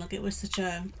Carmilla, and like, it was such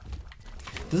a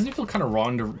Doesn't it feel kind of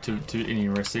wrong to in a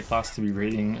university class to be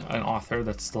rating an author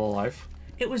that's still alive?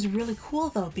 It was really cool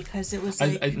though, because it was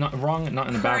like not wrong, not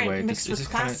in a bad way. Mixed with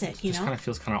classic, you know. Just kind of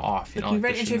feels kind of off. You like know, we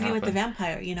read Interview with the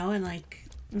Vampire, you know, and like,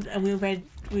 and we read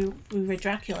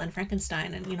Dracula and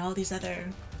Frankenstein, and you know all these other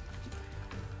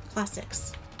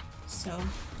classics. So.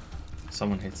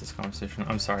 Someone hates this conversation.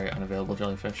 I'm sorry, unavailable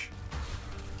jellyfish.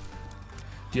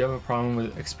 Do you have a problem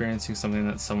with experiencing something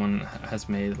that someone has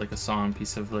made, like a song,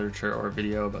 piece of literature, or a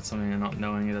video about something, and not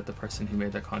knowing that the person who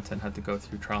made that content had to go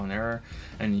through trial and error,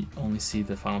 and you only see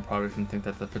the final product and think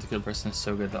that the particular person is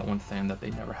so good that one thing that they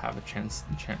never have a chance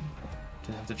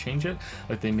to have to change it,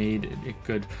 like they made it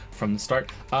good from the start?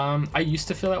 I used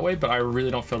to feel that way, but I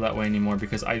really don't feel that way anymore,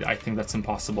 because I think that's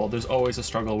impossible. There's always a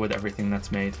struggle with everything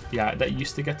that's made. Yeah, that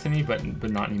used to get to me, but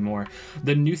not anymore.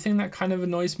 The new thing that kind of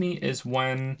annoys me is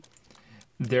when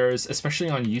there's, especially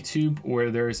on YouTube,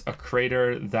 where there's a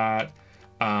creator that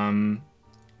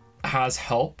has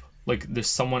help, like there's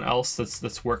someone else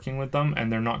that's working with them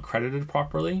and they're not credited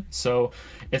properly. So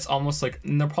it's almost like,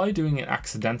 and they're probably doing it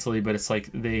accidentally, but it's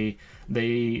like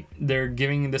they're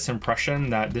giving this impression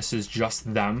that this is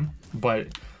just them, but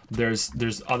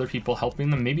there's other people helping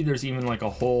them. Maybe there's even like a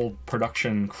whole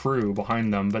production crew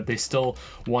behind them, but they still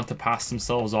want to pass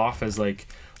themselves off as like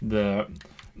the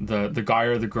guy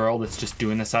or the girl that's just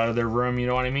doing this out of their room, you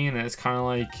know what I mean? And it's kind of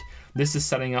like, this is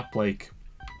setting up like,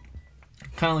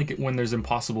 kind of like when there's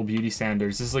impossible beauty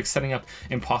standards, this is like setting up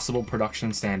impossible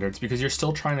production standards, because you're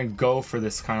still trying to go for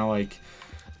this kind of like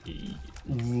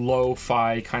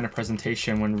lo-fi kind of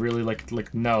presentation, when really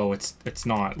like no, it's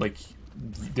not. Like,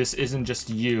 this isn't just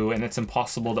you, and it's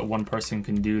impossible that one person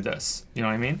can do this, you know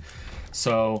what I mean?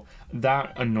 So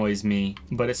that annoys me,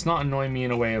 but it's not annoying me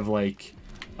in a way of like,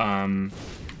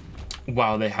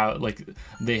 wow, they have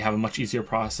a much easier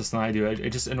process than I do. It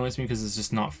just annoys me because it's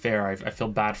just not fair. I feel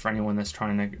bad for anyone that's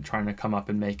trying to come up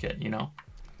and make it, you know?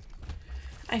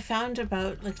 I found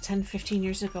about like 10-15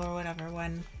 years ago or whatever,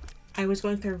 when I was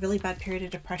going through a really bad period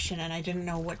of depression and I didn't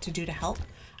know what to do to help,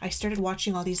 I started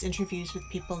watching all these interviews with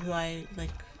people who I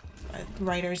like,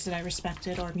 writers that I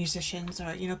respected, or musicians,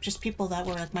 or, you know, just people that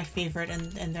were like my favorite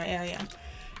in their area.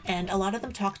 And a lot of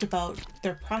them talked about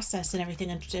their process and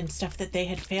everything, and stuff that they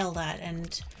had failed at,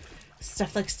 and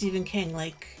stuff like Stephen King,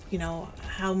 like, you know,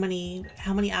 how many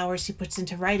hours he puts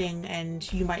into writing,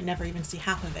 and you might never even see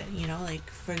half of it, you know, like,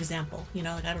 for example, you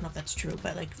know, like, I don't know if that's true,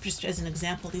 but like, just as an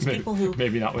example, these people who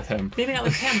maybe not with him,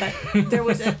 but there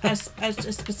was a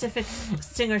specific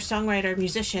singer-songwriter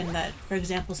musician that, for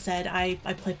example, said, I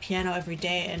play piano every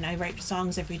day and I write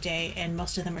songs every day, and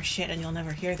most of them are shit and you'll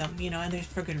never hear them, you know, and there's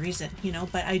for good reason, you know,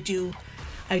 but I do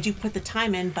put the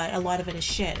time in, but a lot of it is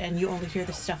shit, and you only hear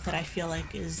the stuff that I feel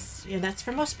like is, and that's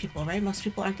for most people, right? Most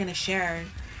people aren't going to share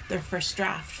their first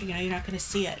draft, you know, you're not going to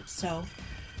see it. So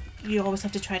you always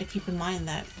have to try to keep in mind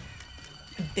that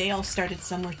they all started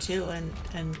somewhere too,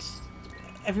 and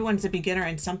everyone's a beginner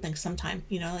in something sometime,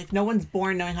 you know, like no one's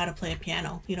born knowing how to play a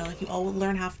piano, you know, like you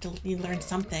learn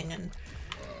something,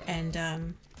 and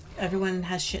everyone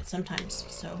has shit sometimes,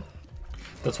 so.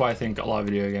 That's why I think a lot of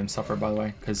video games suffer, by the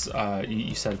way, because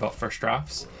you said about first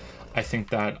drafts. I think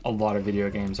that a lot of video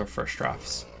games are first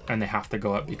drafts, and they have to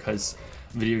go up because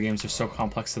video games are so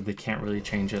complex that they can't really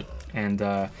change it, and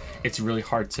it's really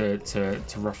hard to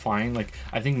refine. Like,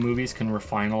 I think movies can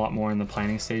refine a lot more in the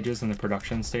planning stages and the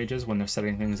production stages when they're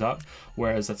setting things up,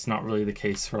 whereas that's not really the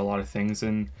case for a lot of things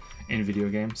in video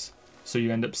games. So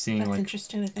you end up seeing that's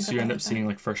interesting to think so you end up seeing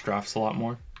like first drafts a lot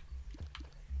more.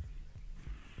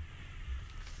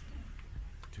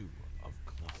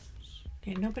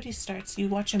 Okay, nobody starts. You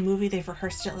watch a movie, they've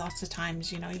rehearsed it lots of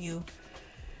times, you know, you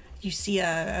see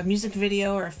a music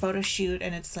video or a photo shoot,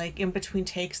 and it's like in between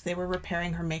takes they were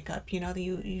repairing her makeup, you know,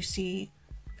 you see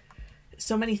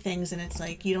so many things, and it's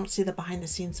like you don't see the behind the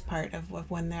scenes part of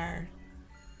when they're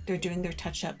doing their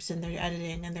touch-ups and they're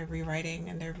editing and they're rewriting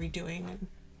and they're redoing. And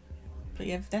but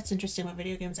yeah, that's interesting about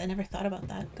video games. I never thought about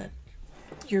that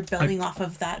you're building off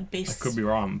of that base. I could be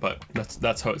wrong, but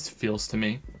that's how it feels to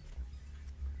me.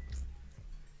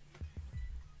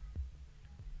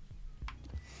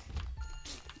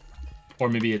 Or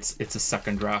maybe it's a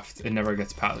second draft. It never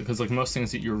gets past, because like most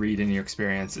things that you read in your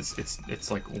experience,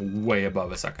 it's like way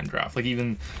above a second draft. Like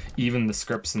even the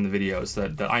scripts and the videos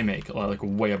that I make are like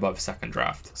way above second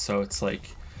draft. So it's like,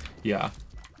 yeah,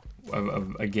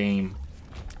 a game,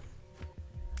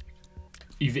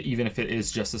 even if it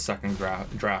is just a second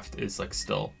draft, is like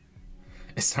still.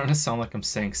 It's starting to sound like I'm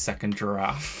saying second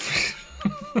giraffe.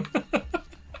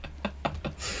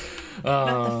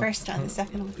 Not the first one, the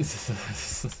second one.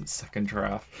 Second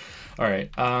giraffe. All right.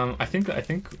 I think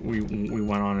we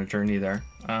went on a journey there.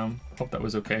 Hope that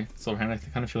was okay. So, I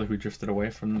kind of feel like we drifted away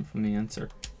from the answer.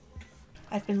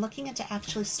 I've been looking into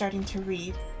actually starting to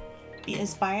read. Be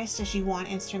as biased as you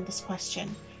want answering this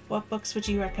question. What books would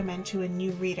you recommend to a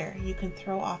new reader? You can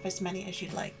throw off as many as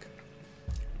you'd like.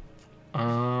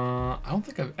 I don't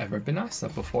think I've ever been asked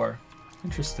that before.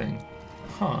 Interesting.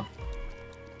 Huh.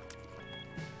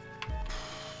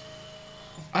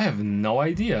 I have no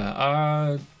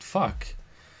idea. Fuck.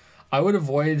 I would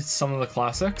avoid some of the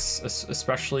classics,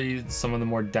 especially some of the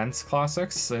more dense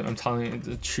classics. I'm telling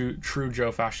you, true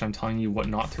Joe fashion, I'm telling you what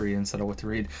not to read instead of what to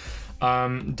read.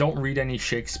 Don't read any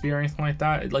Shakespeare or anything like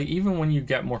that. Like, even when you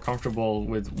get more comfortable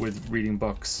with reading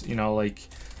books, you know, like,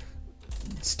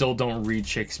 still don't read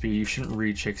Shakespeare. You shouldn't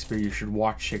read Shakespeare. You should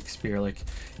watch Shakespeare. Like,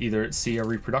 either see a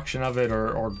reproduction of it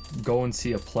or go and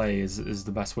see a play is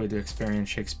the best way to experience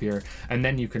Shakespeare, and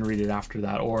then you can read it after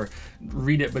that. Or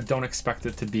read it, but don't expect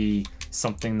it to be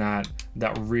something that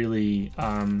really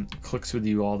clicks with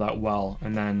you all that well,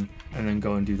 and then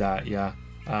go and do that. Yeah.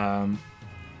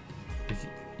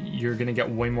 You're gonna get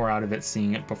way more out of it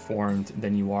seeing it performed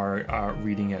than you are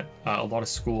reading it. A lot of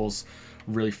schools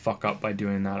really fuck up by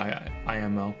doing that.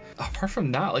 IMO. Apart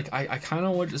from that, like, I kind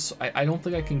of would just, I don't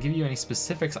think I can give you any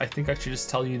specifics. I think I should just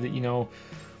tell you that, you know,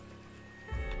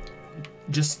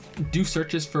 just do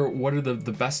searches for what are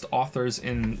the best authors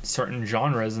in certain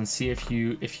genres and see if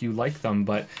you like them.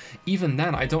 But even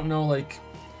then, I don't know, like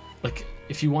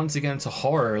if you want to get into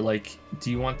horror, like,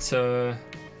 do you want to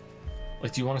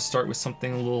start with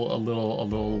something a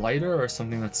little lighter, or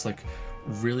something that's like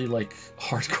really like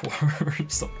hardcore or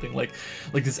something? Like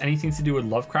does anything to do with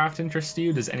Lovecraft interest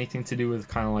you? Does anything to do with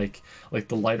kind of like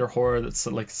the lighter horror that's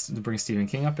like to bring Stephen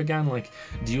King up again? Like,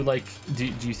 do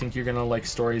you think you're gonna like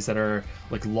stories that are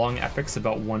like long epics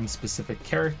about one specific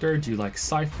character? Do you like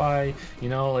sci-fi? You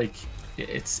know, like,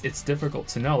 it's difficult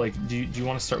to know. Like, do you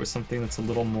want to start with something that's a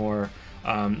little more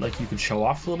like you could show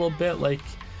off a little bit, like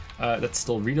that's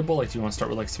still readable? Like, do you want to start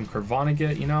with like some Kurt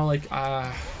Vonnegut? You know, like,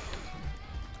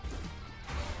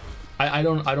 I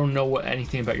don't know what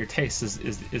anything about your taste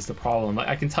is the problem. Like,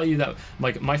 I can tell you that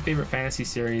like my favorite fantasy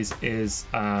series is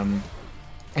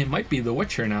it might be The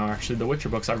Witcher now, actually. The Witcher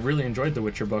books. I really enjoyed The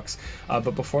Witcher books.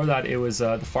 But before that, it was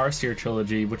the Farseer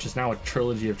trilogy, which is now a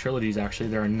trilogy of trilogies, actually.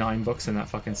 There are 9 books in that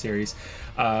fucking series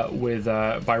by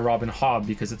Robin Hobb,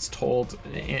 because it's told,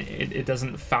 it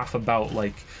doesn't faff about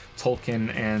like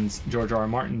Tolkien and George R.R.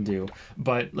 Martin do.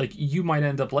 But like, you might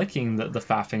end up liking the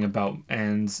faffing about,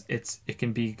 and it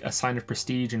can be a sign of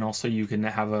prestige, and also you can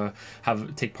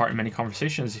take part in many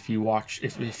conversations if you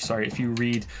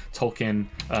read Tolkien,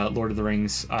 Lord of the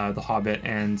Rings, The Hobbit,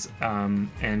 and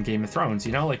Game of Thrones.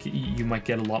 You know, like, you might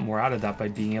get a lot more out of that by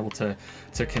being able to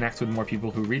connect with more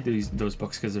people who read those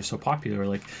books because they're so popular.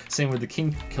 Like, same with the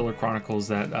King Killer Chronicles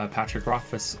that Patrick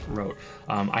Rothfuss wrote.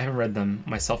 I haven't read them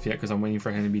myself yet because I'm waiting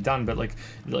for him to be done, but like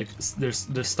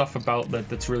there's stuff about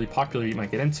that's really popular you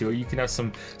might get into. Or you can have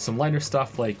some lighter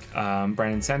stuff like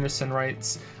Brandon Sanderson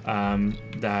writes,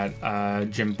 that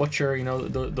Jim Butcher, you know,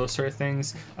 those sort of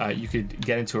things. You could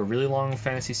get into a really long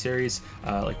fantasy series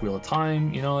like Wheel of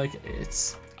Time. You know, like,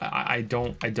 it's I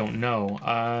don't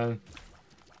know.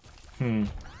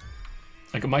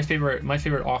 Like, my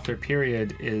favorite author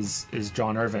period is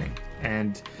John Irving,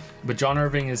 but John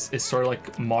Irving is sort of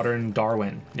like modern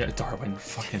Darwin. Yeah, Darwin,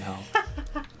 fucking hell.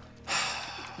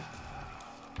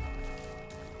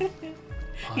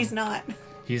 He's not.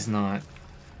 He's not.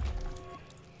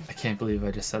 I can't believe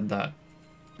I just said that.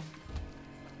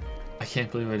 I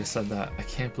can't believe I just said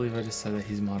that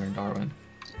he's modern Darwin.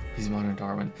 He's modern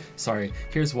Darwin. Sorry.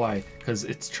 Here's why. Because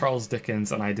it's Charles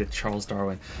Dickens and I did Charles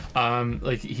Darwin.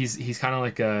 Like, he's kind of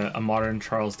like a modern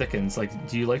Charles Dickens. Like,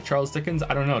 do you like Charles Dickens?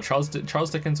 I don't know. Charles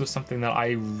Dickens was something that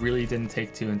I really didn't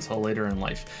take to until later in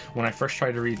life. When I first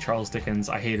tried to read Charles Dickens,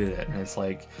 I hated it, and it's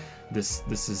like, this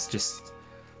is just,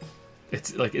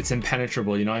 it's like, it's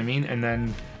impenetrable, you know what I mean? And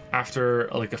then after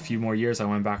like a few more years, I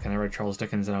went back and I read Charles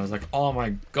Dickens, and I was like, oh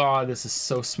my god, this is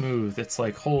so smooth. It's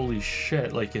like, holy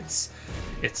shit, like, it's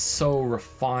so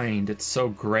refined, it's so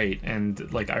great,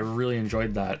 and like, I really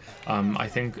enjoyed that. I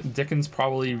think Dickens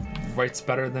probably writes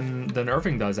better than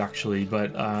Irving does, actually,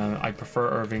 but I prefer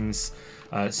Irving's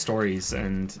stories.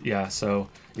 And yeah, so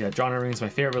yeah, John Irving's my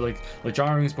favorite. But like John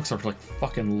Irving's books are like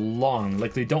fucking long.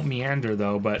 Like, they don't meander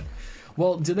though, but,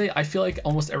 well, do they? I feel like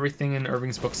almost everything in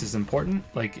Irving's books is important.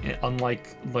 Like, unlike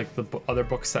like the other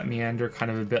books that meander kind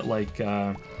of a bit, like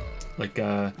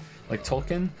like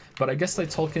Tolkien. But I guess like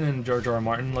Tolkien and George R. R.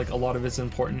 Martin, like a lot of it's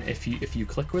important if you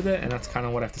click with it, and that's kind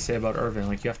of what I have to say about Irving.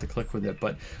 Like you have to click with it,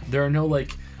 but there are no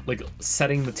like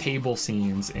setting the table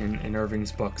scenes in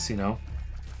Irving's books, you know,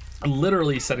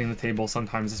 literally setting the table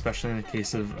sometimes, especially in the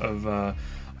case of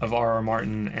R.R.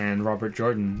 Martin and Robert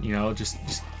Jordan, you know, just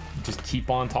keep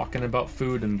on talking about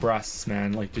food and breasts,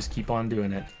 man. Like, just keep on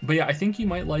doing it. But yeah, I think you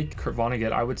might like Kurt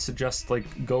Vonnegut. I would suggest,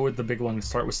 like, go with the big one.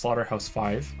 Start with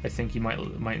Slaughterhouse-Five. I think you might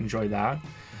enjoy that.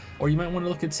 Or you might want to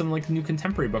look at some, like, new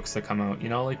contemporary books that come out. You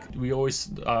know, like, we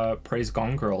always praise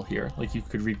Gone Girl here. Like, you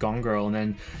could read Gone Girl, and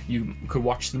then you could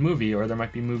watch the movie. Or there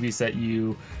might be movies that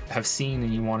you have seen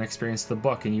and you want to experience the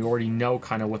book, and you already know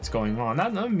kind of what's going on.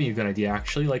 That would be a good idea,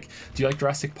 actually. Like, do you like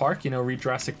Jurassic Park? You know, read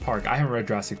Jurassic Park. I haven't read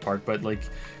Jurassic Park, but, like,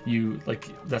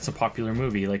 that's a popular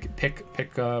movie. Like,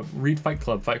 read Fight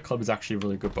Club. Fight Club is actually a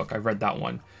really good book. I've read that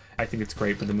one. I think it's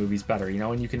great, but the movie's better, you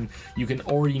know. And you can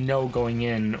already know going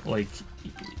in, like,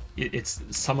 it's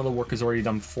some of the work is already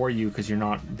done for you because you're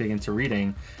not big into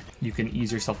reading. You can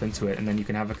ease yourself into it, and then you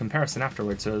can have a comparison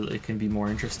afterwards, so it can be more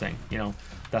interesting, you know,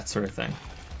 that sort of thing.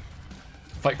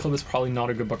 Fight Club is probably not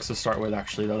a good book to start with,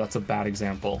 actually, though. That's a bad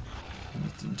example.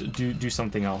 Do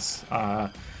something else.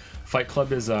 Fight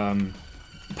Club is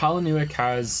Palahniuk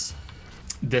has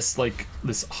this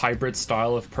hybrid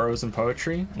style of prose and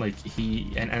poetry. Like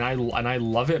I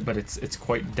love it, but it's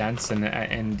quite dense,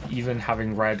 and even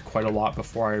having read quite a lot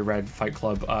before I read Fight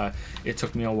Club, it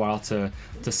took me a while to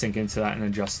sink into that and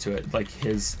adjust to it. Like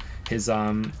his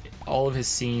all of his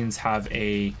scenes have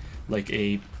a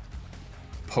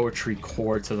poetry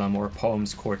core to them, or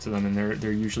poems core to them, and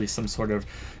they're usually some sort of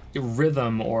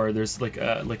rhythm, or there's like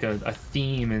a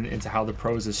theme into how the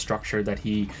prose is structured that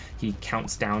he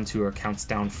counts down to or counts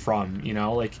down from, you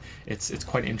know. Like it's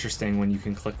quite interesting when you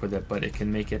can click with it, but it can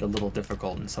make it a little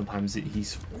difficult, and sometimes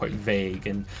he's quite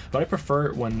vague, but I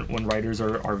prefer when writers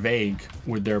are vague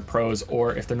with their prose,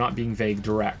 or if they're not being vague,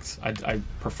 direct. I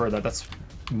prefer that. That's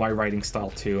my writing style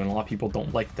too, and a lot of people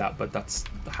don't like that, but that's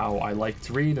how I like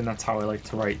to read, and that's how I like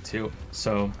to write too.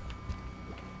 So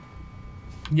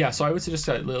yeah, so I would suggest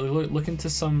look into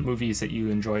some movies that you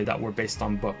enjoy that were based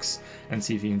on books, and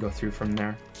see if you can go through from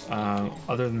there.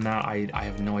 Other than that, I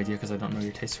have no idea because I don't know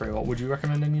your taste very well. Would you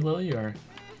recommend any, Lily, or?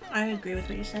 I agree with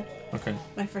what you said. Okay.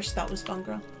 My first thought was Gone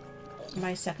Girl.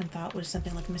 My second thought was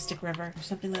something like Mystic River,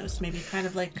 something that was maybe kind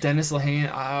of like Dennis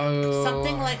Lehane. Oh.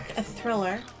 Something like a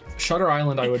thriller. Shutter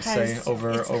Island, I would say,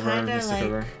 over Mystic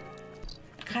River.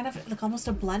 Kind of like almost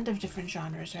a blend of different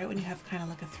genres, right? When you have kind of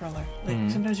like a thriller, like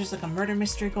sometimes there's like a murder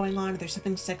mystery going on, or there's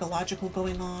something psychological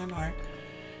going on,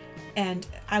 and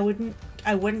I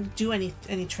wouldn't do any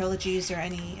trilogies or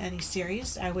any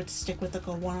series. I would stick with like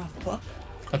a one-off book.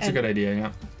 That's a good idea,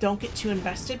 yeah. Don't get too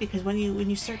invested, because when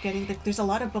you start getting there's a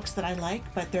lot of books that I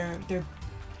like, but they're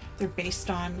based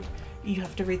on, you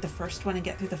have to read the first one and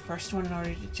get through the first one in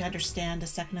order to understand the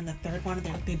second and the third one.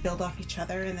 They build off each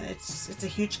other, and it's a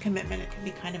huge commitment. It can be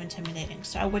kind of intimidating.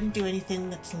 So I wouldn't do anything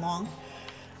that's long.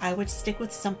 I would stick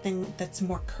with something that's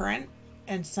more current,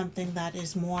 and something that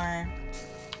is more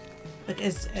like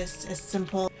as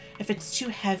simple. If it's too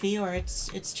heavy, or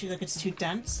it's too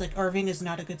dense, like Irving is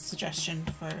not a good suggestion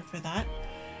for that.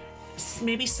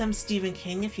 Maybe some Stephen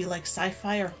King if you like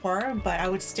sci-fi or horror, but I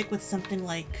would stick with something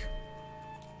like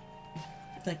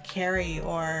Carrie,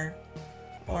 or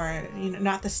you know,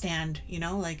 not The Stand, you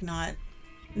know, like not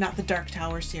the Dark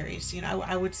Tower series. You know,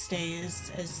 I would stay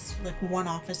as like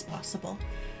one-off as possible.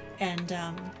 And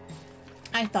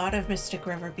I thought of Mystic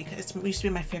River because it used to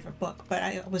be my favorite book, but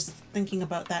I was thinking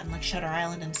about that in like Shutter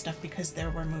Island and stuff, because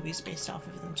there were movies based off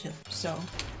of them too. So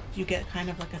you get kind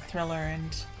of like a thriller,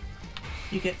 and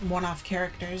you get one-off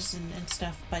characters and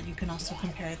stuff, but you can also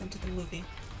compare them to the movie.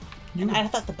 And I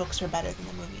thought the books were better than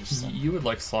the movies. So. You would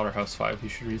like Slaughterhouse-Five. You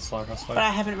should read Slaughterhouse-Five. But I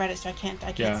haven't read it, so I can't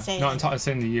say. No, I'm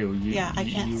saying to you. I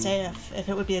can't say if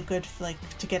it would be a good, like,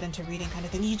 to get into reading kind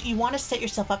of thing. You want to set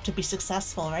yourself up to be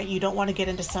successful, right? You don't want to get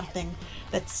into something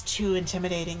that's too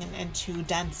intimidating and too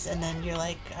dense, and then you're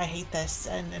like, I hate this,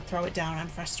 and throw it down. I'm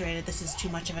frustrated. This is too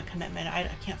much of a commitment. I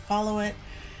can't follow it.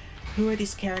 Who are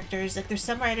these characters? Like, there's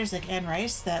some writers like Anne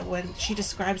Rice that when she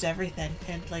describes everything,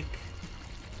 and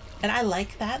I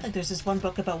like that. Like, there's this one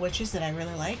book about witches that I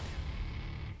really like,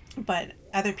 but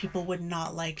other people would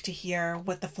not like to hear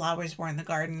what the flowers were in the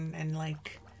garden, and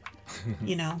like,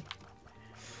 you know,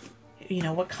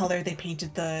 what color they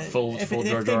painted if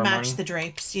they matched the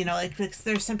drapes. You know, like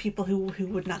there's some people who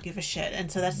would not give a shit, and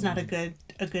so that's not a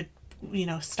good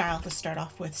style to start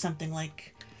off with. Something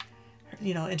like,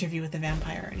 Interview with the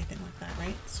Vampire or anything like that,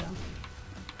 right? So.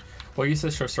 Well, you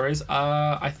said short stories.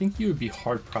 I think you would be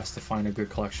hard pressed to find a good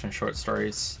collection of short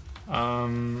stories. I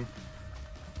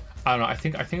don't know. I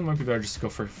think it might be better just to go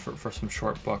for some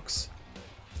short books.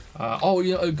 Oh,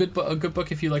 yeah, a good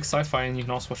book if you like sci-fi and you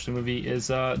can also watch the movie is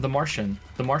The Martian.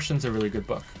 The Martian's a really good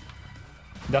book.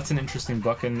 That's an interesting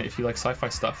book, and if you like sci-fi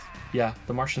stuff, yeah,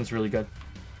 The Martian's really good.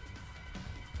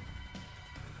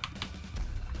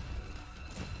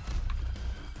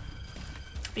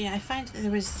 But yeah, I find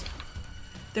there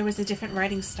was a different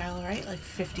writing style, right? Like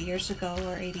 50 years ago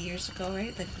or 80 years ago,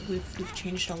 right? Like we've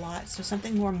changed a lot. So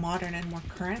something more modern and more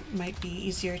current might be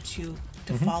easier to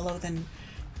follow than,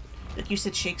 like you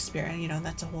said, Shakespeare, and you know,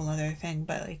 that's a whole other thing.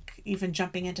 But like even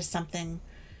jumping into something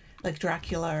like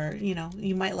Dracula, or you know,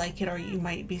 you might like it or you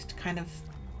might be kind of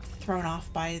thrown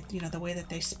off by, you know, the way that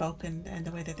they spoke and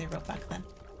the way that they wrote back then.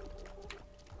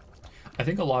 I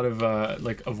think a lot of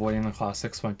like avoiding the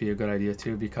classics might be a good idea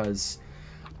too, because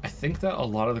I think that a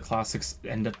lot of the classics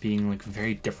end up being like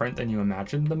very different than you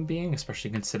imagined them being,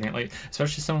 especially considering like,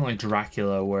 especially someone like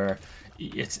Dracula, where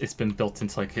it's been built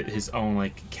into like his own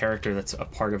like character that's a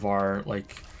part of our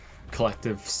like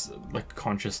collective like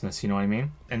consciousness, you know what I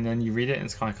mean? And then you read it and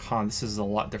it's kind of like, huh, this is a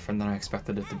lot different than I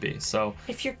expected it to be. So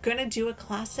if you're gonna do a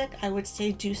classic, I would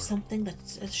say do something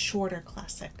that's a shorter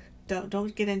classic.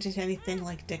 Don't get into anything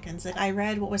like Dickens. Like I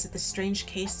read, what was it, The Strange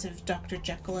Case of Dr.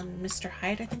 Jekyll and Mr.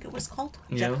 Hyde, I think it was called.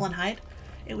 Yeah. Jekyll and Hyde.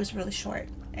 It was really short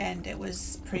and it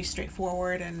was pretty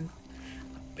straightforward, and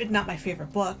not my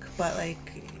favorite book, but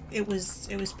like it was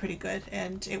pretty good,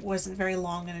 and it wasn't very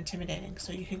long and intimidating,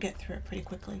 so you could get through it pretty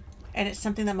quickly. And it's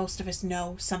something that most of us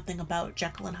know something about,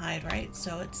 Jekyll and Hyde, right?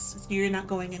 So it's you're not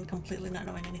going in completely not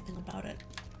knowing anything about it.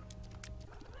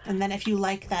 And then if you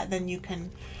like that, then you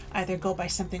can either go by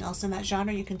something else in that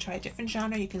genre, you can try a different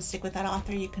genre, you can stick with that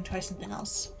author, you can try something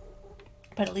else.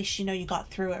 But at least you know you got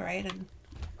through it, right? And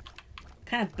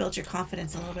kind of build your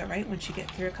confidence a little bit, right? Once you get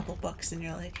through a couple books and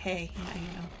you're like, hey, yeah,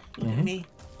 you know, look at me.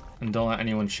 And don't let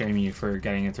anyone shame you for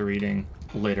getting into reading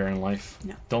later in life.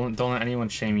 No. Don't let anyone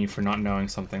shame you for not knowing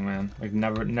something, man. Like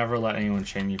never let anyone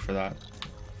shame you for that.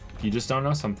 You just don't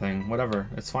know something, whatever,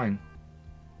 it's fine.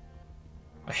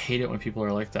 I hate it when people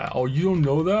are like that. Oh, you don't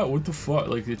know that? What the fuck?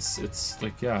 Like it's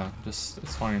like, yeah, just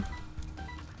it's fine.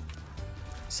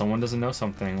 Someone doesn't know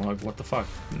something, like what the fuck?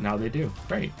 Now they do.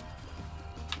 Great.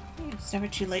 Yeah, it's never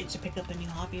too late to pick up a new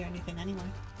hobby or anything anyway.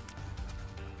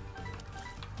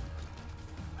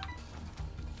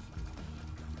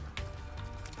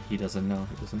 He doesn't know.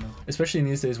 He doesn't know. Especially in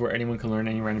these days where anyone can learn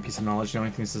any random piece of knowledge,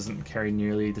 knowing things doesn't carry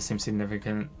nearly the same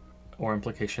significance or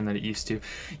implication that it used to.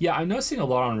 Yeah, I'm noticing a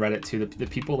lot on Reddit too. The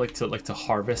people like to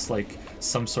harvest like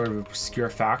some sort of obscure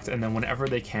fact, and then whenever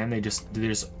they can, they just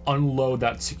unload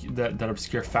that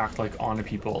obscure fact like onto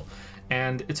people.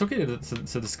 And it's okay to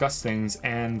discuss things,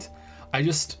 and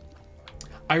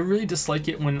I really dislike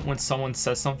it when someone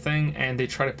says something and they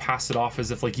try to pass it off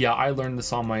as if like, yeah, I learned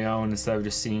this on my own, instead of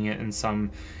just seeing it in some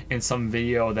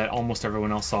video that almost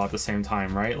everyone else saw at the same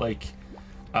time, right? Like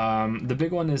the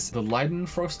big one is the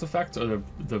Leidenfrost effect, or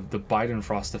the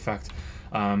Biden-Frost effect.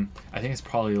 I think it's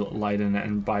probably Leiden,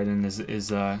 and Biden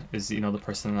is you know, the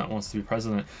person that wants to be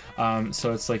president.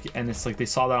 So it's like they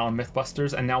saw that on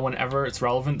Mythbusters, and now whenever it's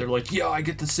relevant, they're like, yeah, I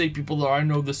get to say people that I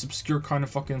know this obscure kind of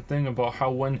fucking thing about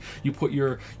how when you put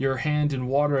your hand in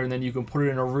water and then you can put it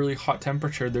in a really hot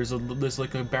temperature, there's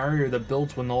like a barrier that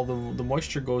builds when all the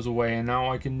moisture goes away, and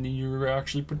now you're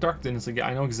actually protected. And it's like, yeah,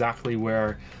 I know exactly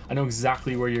where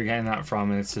you're getting that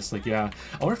from, and it's just like, yeah,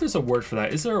 I wonder if there's a word for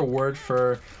that. Is there a word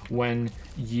for when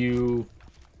you,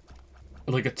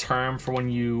 like a term for when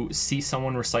you see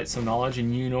someone recite some knowledge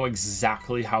and you know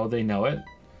exactly how they know it?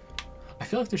 I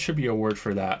feel like there should be a word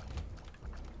for that.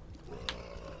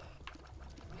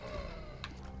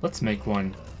 Let's make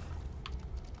one.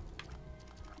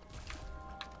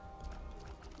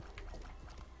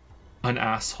 An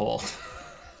asshole.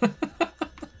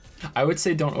 I would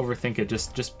say don't overthink it.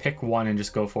 Just pick one and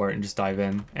just go for it and just dive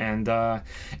in. And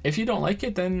if you don't like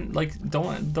it, then like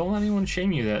don't let anyone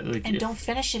shame you that. Like, and don't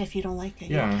finish it if you don't like it.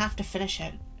 Yeah. You don't have to finish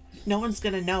it. No one's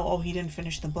gonna know, oh, he didn't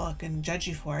finish the book, and judge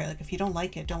you for it. Like, if you don't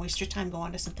like it, don't waste your time. Go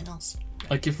on to something else.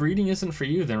 Like, if reading isn't for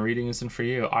you, then reading isn't for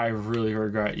you. I really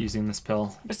regret using this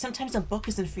pill. But sometimes a book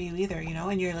isn't for you either, you know.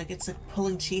 And you're like, it's like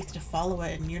pulling teeth to follow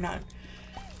it, and you're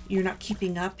not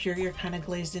keeping up. You're kind of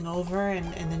glazing over,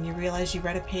 and then you realize you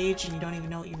read a page and you don't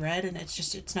even know what you read, and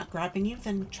it's not grabbing you.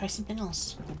 Then try something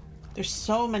else. There's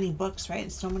so many books, right,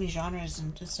 and so many genres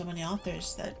and so many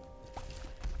authors that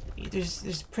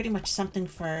there's pretty much something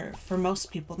for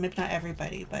most people. Maybe not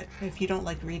everybody, but if you don't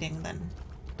like reading,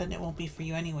 then it won't be for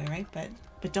you anyway, right?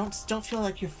 But don't feel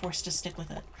like you're forced to stick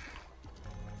with it.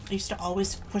 I used to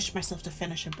always push myself to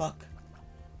finish a book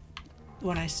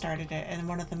when I started it, and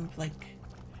one of them like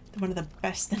One of the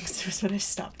best things was when I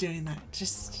stopped doing that.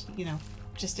 Just, you know,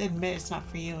 just admit it's not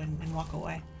for you and walk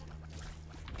away.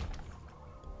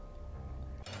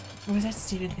 Or was that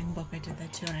Stephen King book? I did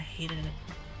that too and I hated it.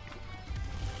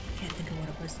 I can't think of what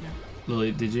it was now.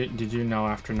 Lily, did you know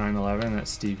after 9/11 that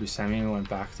Steve Buscemi went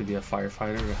back to be a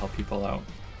firefighter to help people out?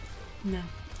 No.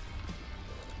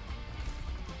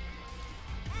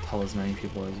 Tell as many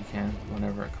people as you can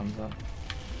whenever it comes up.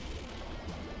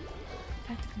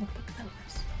 I think what book that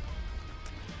was.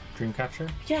 Dreamcatcher?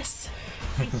 Yes.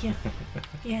 Thank you.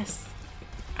 Yes.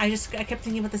 I kept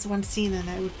thinking about this one scene and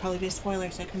it would probably be a spoiler,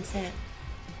 so I couldn't say it.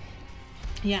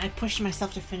 Yeah, I pushed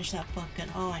myself to finish that book and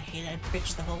oh, I hate it. I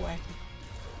bitched the whole way.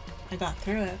 I got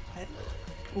through it, but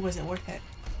was it worth it?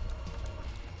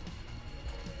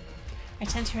 I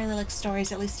tend to really like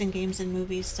stories, at least in games and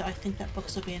movies, so I think that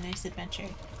books will be a nice adventure.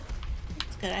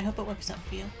 It's good. I hope it works out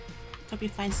for you. Hope you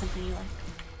find something you like.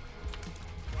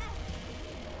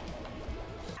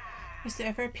 Was there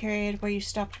ever a period where you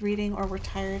stopped reading or were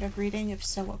tired of reading? If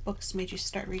so, what books made you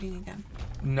start reading again?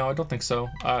 No, I don't think so.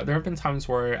 There have been times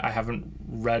where I haven't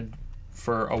read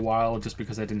for a while just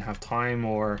because I didn't have time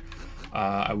or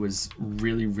I was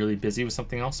really, really busy with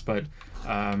something else. But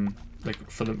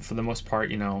like for the most part,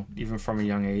 you know, even from a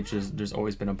young age, there's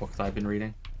always been a book that I've been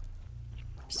reading.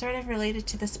 Sort of related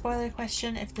to the spoiler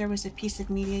question, if there was a piece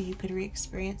of media you could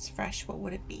re-experience fresh, what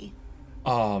would it be?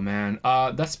 Oh man,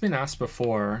 that's been asked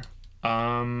before.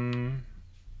 Oh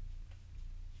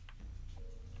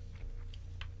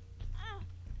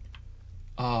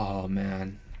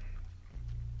man.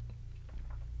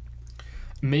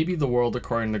 Maybe The World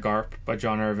According to Garp by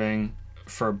John Irving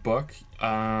for a book.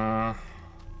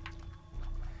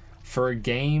 For a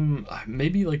game,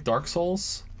 maybe like Dark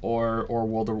Souls or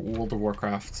World of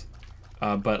Warcraft.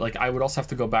 But like I would also have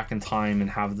to go back in time and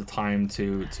have the time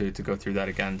to go through that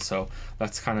again. So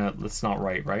that's not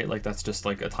right? Like that's just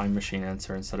like a time machine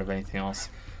answer instead of anything else.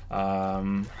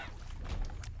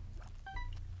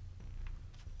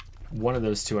 One of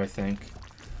those two, I think.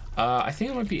 I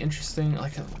think it might be interesting,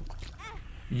 like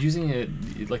using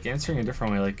it, like answering a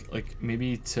different way, like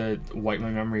maybe to wipe my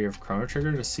memory of Chrono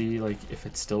Trigger to see like if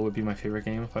it still would be my favorite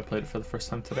game if I played it for the first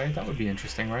time today. That would be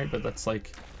interesting, right? But that's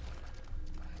like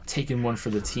taking one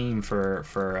for the team for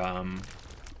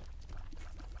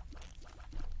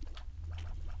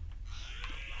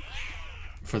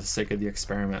the sake of the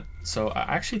experiment. So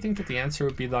I actually think that the answer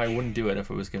would be that I wouldn't do it if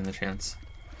it was given the chance.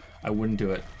 I wouldn't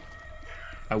do it.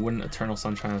 I wouldn't Eternal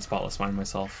Sunshine of the Spotless Mind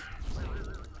myself.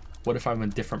 What if I'm a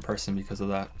different person because of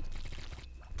that?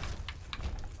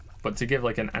 But to give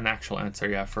like an actual answer,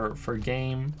 yeah, for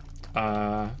game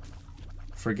Dark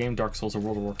Souls or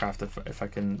World of Warcraft, if I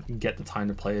can get the time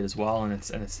to play it as well, and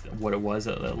it's what it was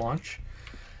at launch.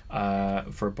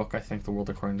 For a book, I think The World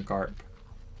According to Garp.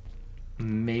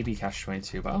 Maybe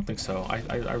Catch-22, but I don't think so.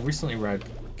 I recently read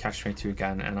Catch-22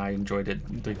 again, and I enjoyed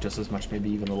it like just as much, maybe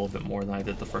even a little bit more than I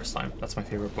did the first time. That's my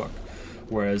favorite book.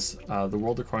 Whereas The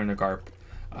World According to Garp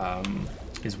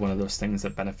is one of those things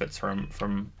that benefits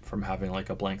from having like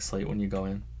a blank slate when you go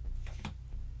in.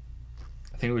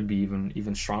 I think it would be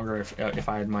even stronger if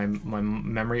I had my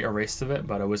memory erased of it,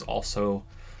 but I was also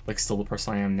like still the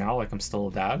person I am now. Like I'm still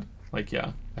a dad. Like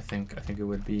yeah, I think it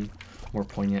would be more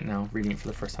poignant now reading it for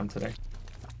the first time today.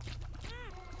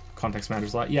 Context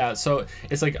matters a lot. Yeah, so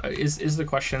it's like is the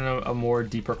question a more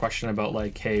deeper question about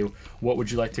like, hey, what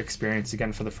would you like to experience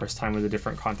again for the first time with a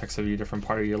different context of a different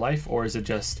part of your life, or is it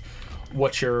just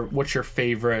what's your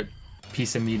favorite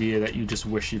piece of media that you just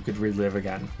wish you could relive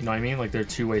again? You know what I mean? Like there are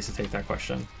two ways to take that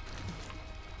question,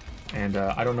 and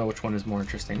I don't know which one is more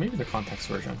interesting. Maybe the context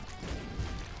version.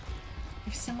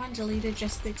 If someone deleted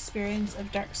just the experience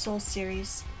of Dark Souls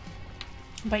series,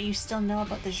 but you still know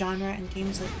about the genre and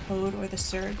games like Code or The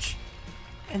Surge,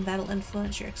 and that'll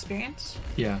influence your experience?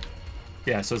 Yeah,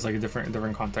 so it's like a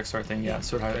different context sort of thing. Yeah,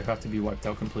 so it'd have to be wiped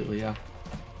out completely. Yeah.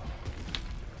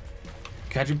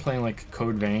 Imagine playing like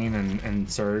Code Vein and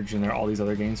Surge and there are all these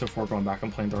other games before going back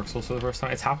and playing Dark Souls for the first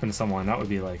time. It's happened to someone. That would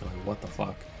be like what the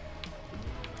fuck?